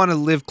you want to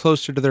live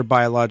closer to their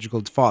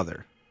biological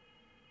father?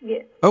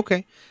 Yes.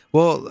 Okay.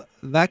 Well,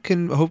 that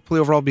can hopefully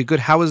overall be good.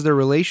 How is their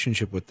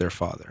relationship with their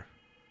father?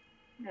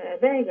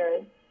 Very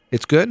good.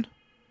 It's good?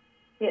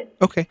 Yes.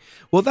 Okay.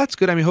 Well, that's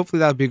good. I mean,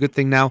 hopefully that would be a good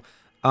thing. Now,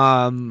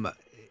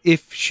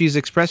 if she's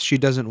expressed she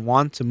doesn't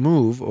want to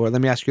move, or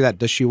let me ask you that,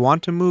 does she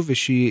want to move? Is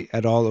she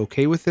at all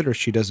okay with it, or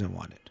she doesn't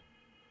want it?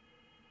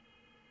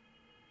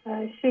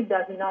 She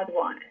does not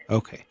want it.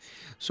 Okay.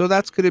 So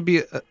that's going to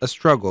be a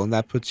struggle, and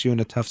that puts you in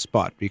a tough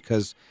spot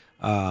because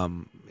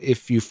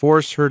if you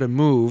force her to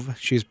move,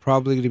 she's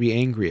probably going to be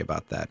angry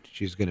about that.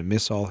 She's going to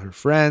miss all her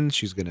friends.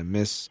 She's going to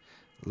miss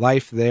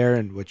life there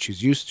and what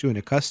she's used to and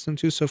accustomed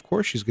to. So, of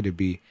course, she's going to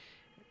be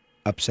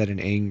upset and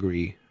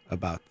angry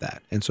about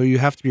that. And so you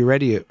have to be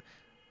ready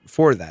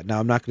for that. Now,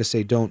 I'm not going to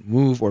say don't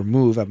move or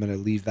move. I'm going to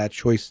leave that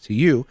choice to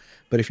you.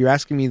 But if you're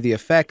asking me the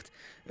effect,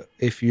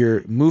 if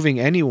you're moving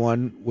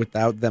anyone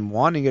without them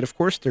wanting it, of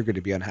course they're going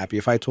to be unhappy.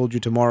 If I told you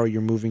tomorrow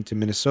you're moving to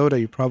Minnesota,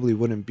 you probably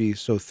wouldn't be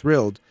so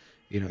thrilled,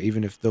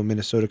 even if though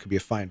Minnesota could be a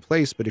fine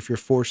place. But if you're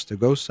forced to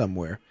go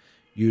somewhere,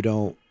 you're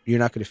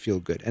not going to feel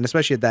good. And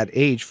especially at that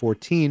age,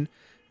 14,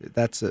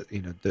 that's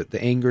the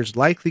anger is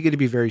likely going to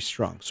be very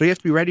strong. So you have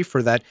to be ready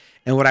for that.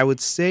 And what I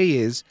would say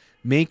is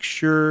make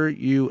sure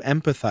you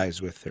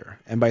empathize with her.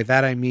 And by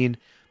that I mean,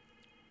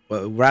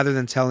 rather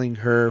than telling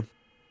her,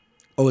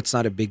 oh, it's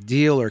not a big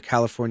deal, or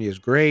California is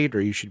great,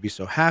 or you should be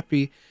so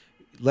happy,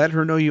 let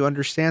her know you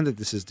understand that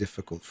this is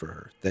difficult for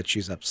her, that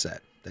she's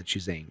upset, that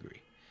she's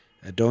angry.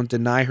 Don't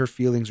deny her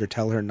feelings or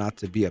tell her not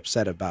to be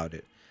upset about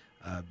it,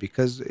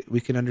 because we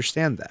can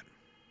understand that.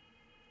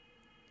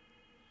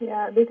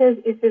 Yeah, because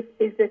it's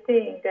the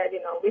thing that,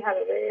 we have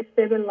a very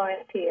stable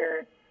life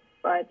here,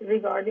 but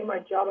regarding my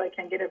job, I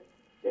can get a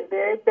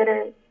very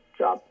better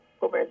job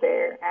over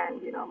there,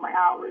 and, my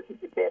hours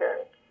is better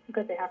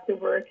because I have to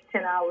work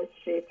 10-hour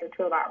shift or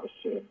 12-hour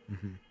shift.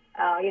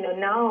 Mm-hmm.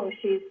 Now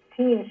she's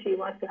teen, she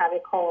wants to have a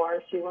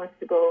car, she wants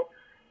to go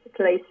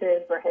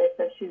places for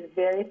herself. She's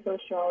very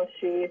social.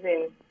 She's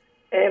in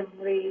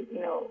every,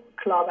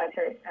 club at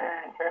her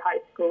high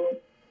school.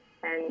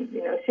 And,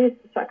 she's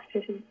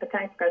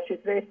thanks God, she's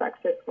very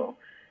successful.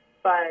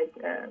 But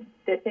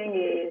the thing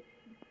is,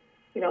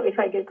 if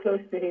I get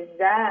close to his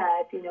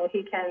dad,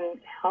 he can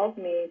help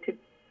me to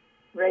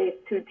raise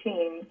two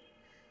teens.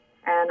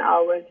 And I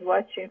was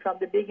watching from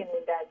the beginning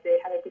that they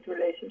had a good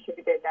relationship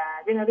with their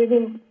dad. They've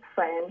been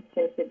friends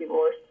since the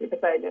divorce because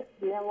I just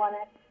didn't want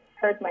to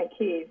hurt my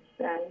kids.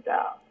 And,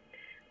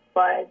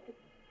 but,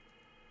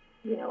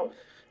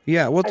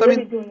 yeah, well,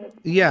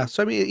 yeah.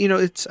 So,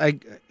 it's, I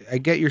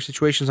get your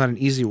situation's not an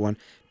easy one.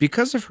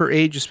 Because of her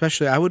age,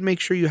 especially, I would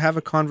make sure you have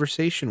a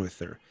conversation with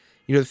her.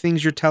 The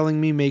things you're telling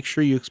me, make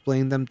sure you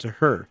explain them to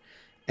her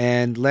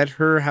and let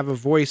her have a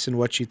voice in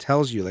what she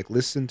tells you. Like,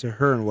 listen to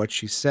her and what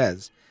she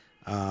says.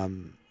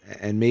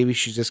 And maybe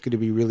she's just going to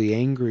be really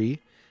angry,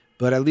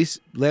 but at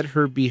least let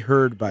her be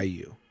heard by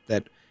you.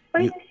 But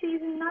she's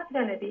not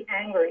going to be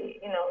angry.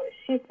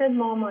 She said,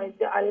 "Mom, I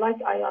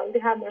already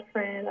have my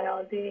friend.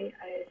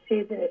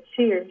 She's in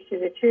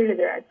she's a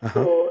cheerleader at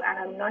school, and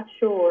I'm not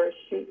sure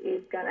she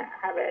is going to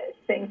have a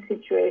same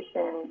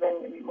situation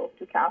when we move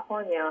to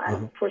California.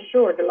 And for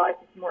sure, the life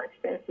is more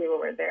expensive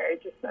over there.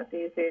 It's just not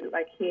easy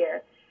like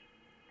here."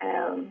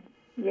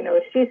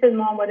 She said,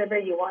 "Mom, whatever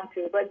you want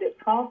to." But the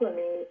problem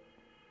is,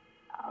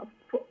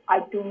 I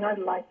do not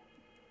like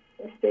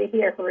to stay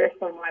here for the rest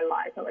of my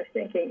life. I was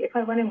thinking, if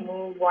I want to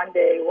move one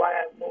day, why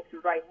I move to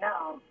right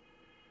now,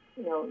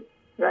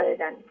 rather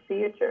than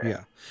future.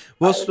 Yeah.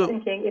 Well,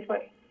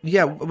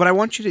 but I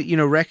want you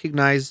to,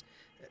 recognize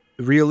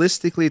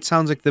realistically, it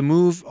sounds like the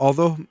move,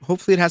 although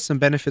hopefully it has some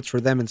benefits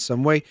for them in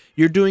some way,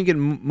 you're doing it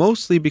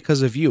mostly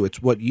because of you.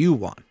 It's what you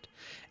want.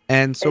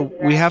 And so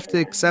we have to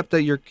accept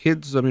that your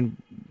kids,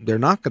 they're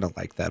not going to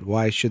like that.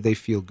 Why should they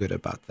feel good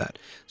about that?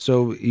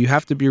 So you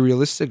have to be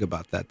realistic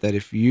about that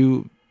if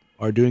you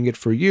are doing it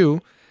for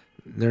you,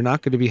 they're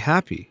not going to be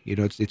happy.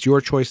 It's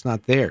your choice,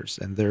 not theirs.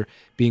 And they're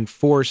being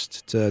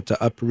forced to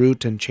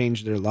uproot and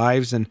change their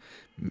lives. And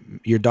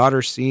your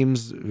daughter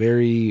seems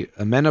very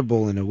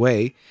amenable in a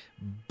way,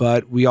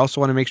 but we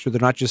also want to make sure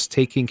they're not just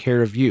taking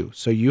care of you.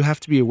 So you have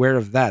to be aware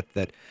of that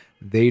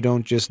they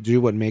don't just do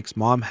what makes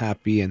mom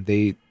happy and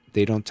they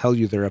don't tell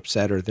you they're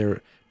upset or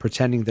they're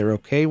pretending they're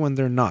okay when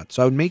they're not.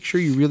 So I would make sure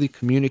you really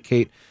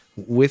communicate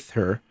with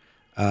her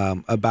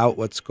about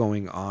what's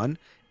going on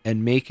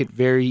and make it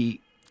very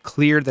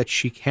clear that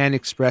she can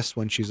express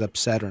when she's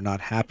upset or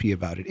not happy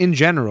about it in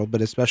general, but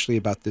especially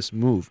about this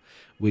move,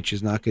 which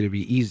is not going to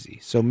be easy.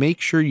 So make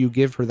sure you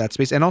give her that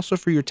space. And also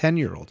for your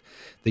 10-year-old,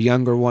 the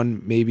younger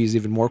one maybe is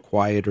even more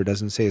quiet or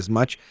doesn't say as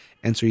much.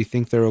 And so you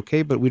think they're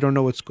okay, but we don't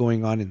know what's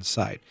going on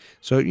inside.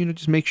 So,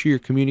 just make sure you're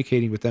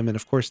communicating with them. And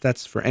of course,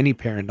 that's for any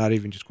parent, not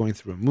even just going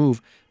through a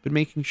move, but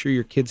making sure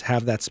your kids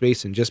have that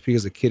space. And just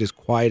because a kid is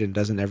quiet and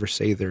doesn't ever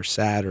say they're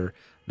sad or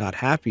not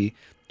happy,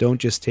 don't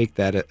just take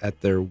that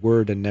at their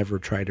word and never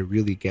try to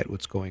really get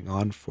what's going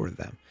on for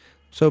them.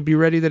 So be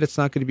ready that it's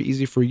not going to be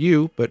easy for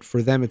you, but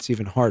for them it's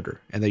even harder,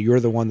 and that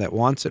you're the one that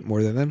wants it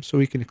more than them, so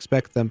we can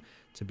expect them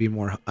to be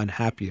more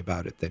unhappy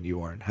about it than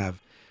you are and have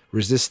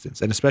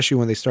resistance. And especially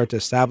when they start to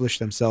establish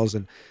themselves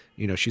and,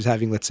 she's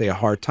having, let's say, a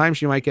hard time,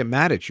 she might get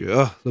mad at you.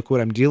 Oh, look what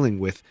I'm dealing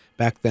with.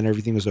 Back then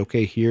everything was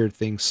okay. Here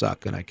things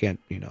suck and I can't,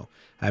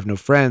 I have no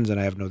friends and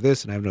I have no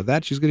this and I have no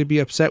that. She's going to be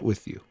upset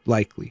with you,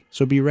 likely.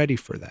 So be ready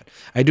for that.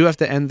 I do have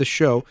to end the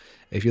show.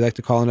 If you'd like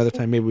to call another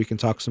time, maybe we can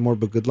talk some more,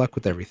 but good luck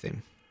with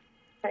everything.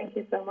 Thank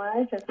you so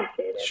much. I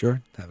appreciate it.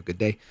 Sure. Have a good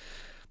day.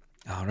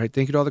 All right.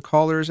 Thank you to all the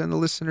callers and the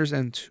listeners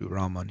and to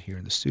Rahman here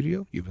in the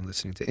studio. You've been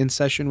listening to In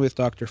Session with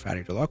Dr.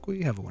 Farid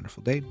Holakwi. Have a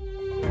wonderful day.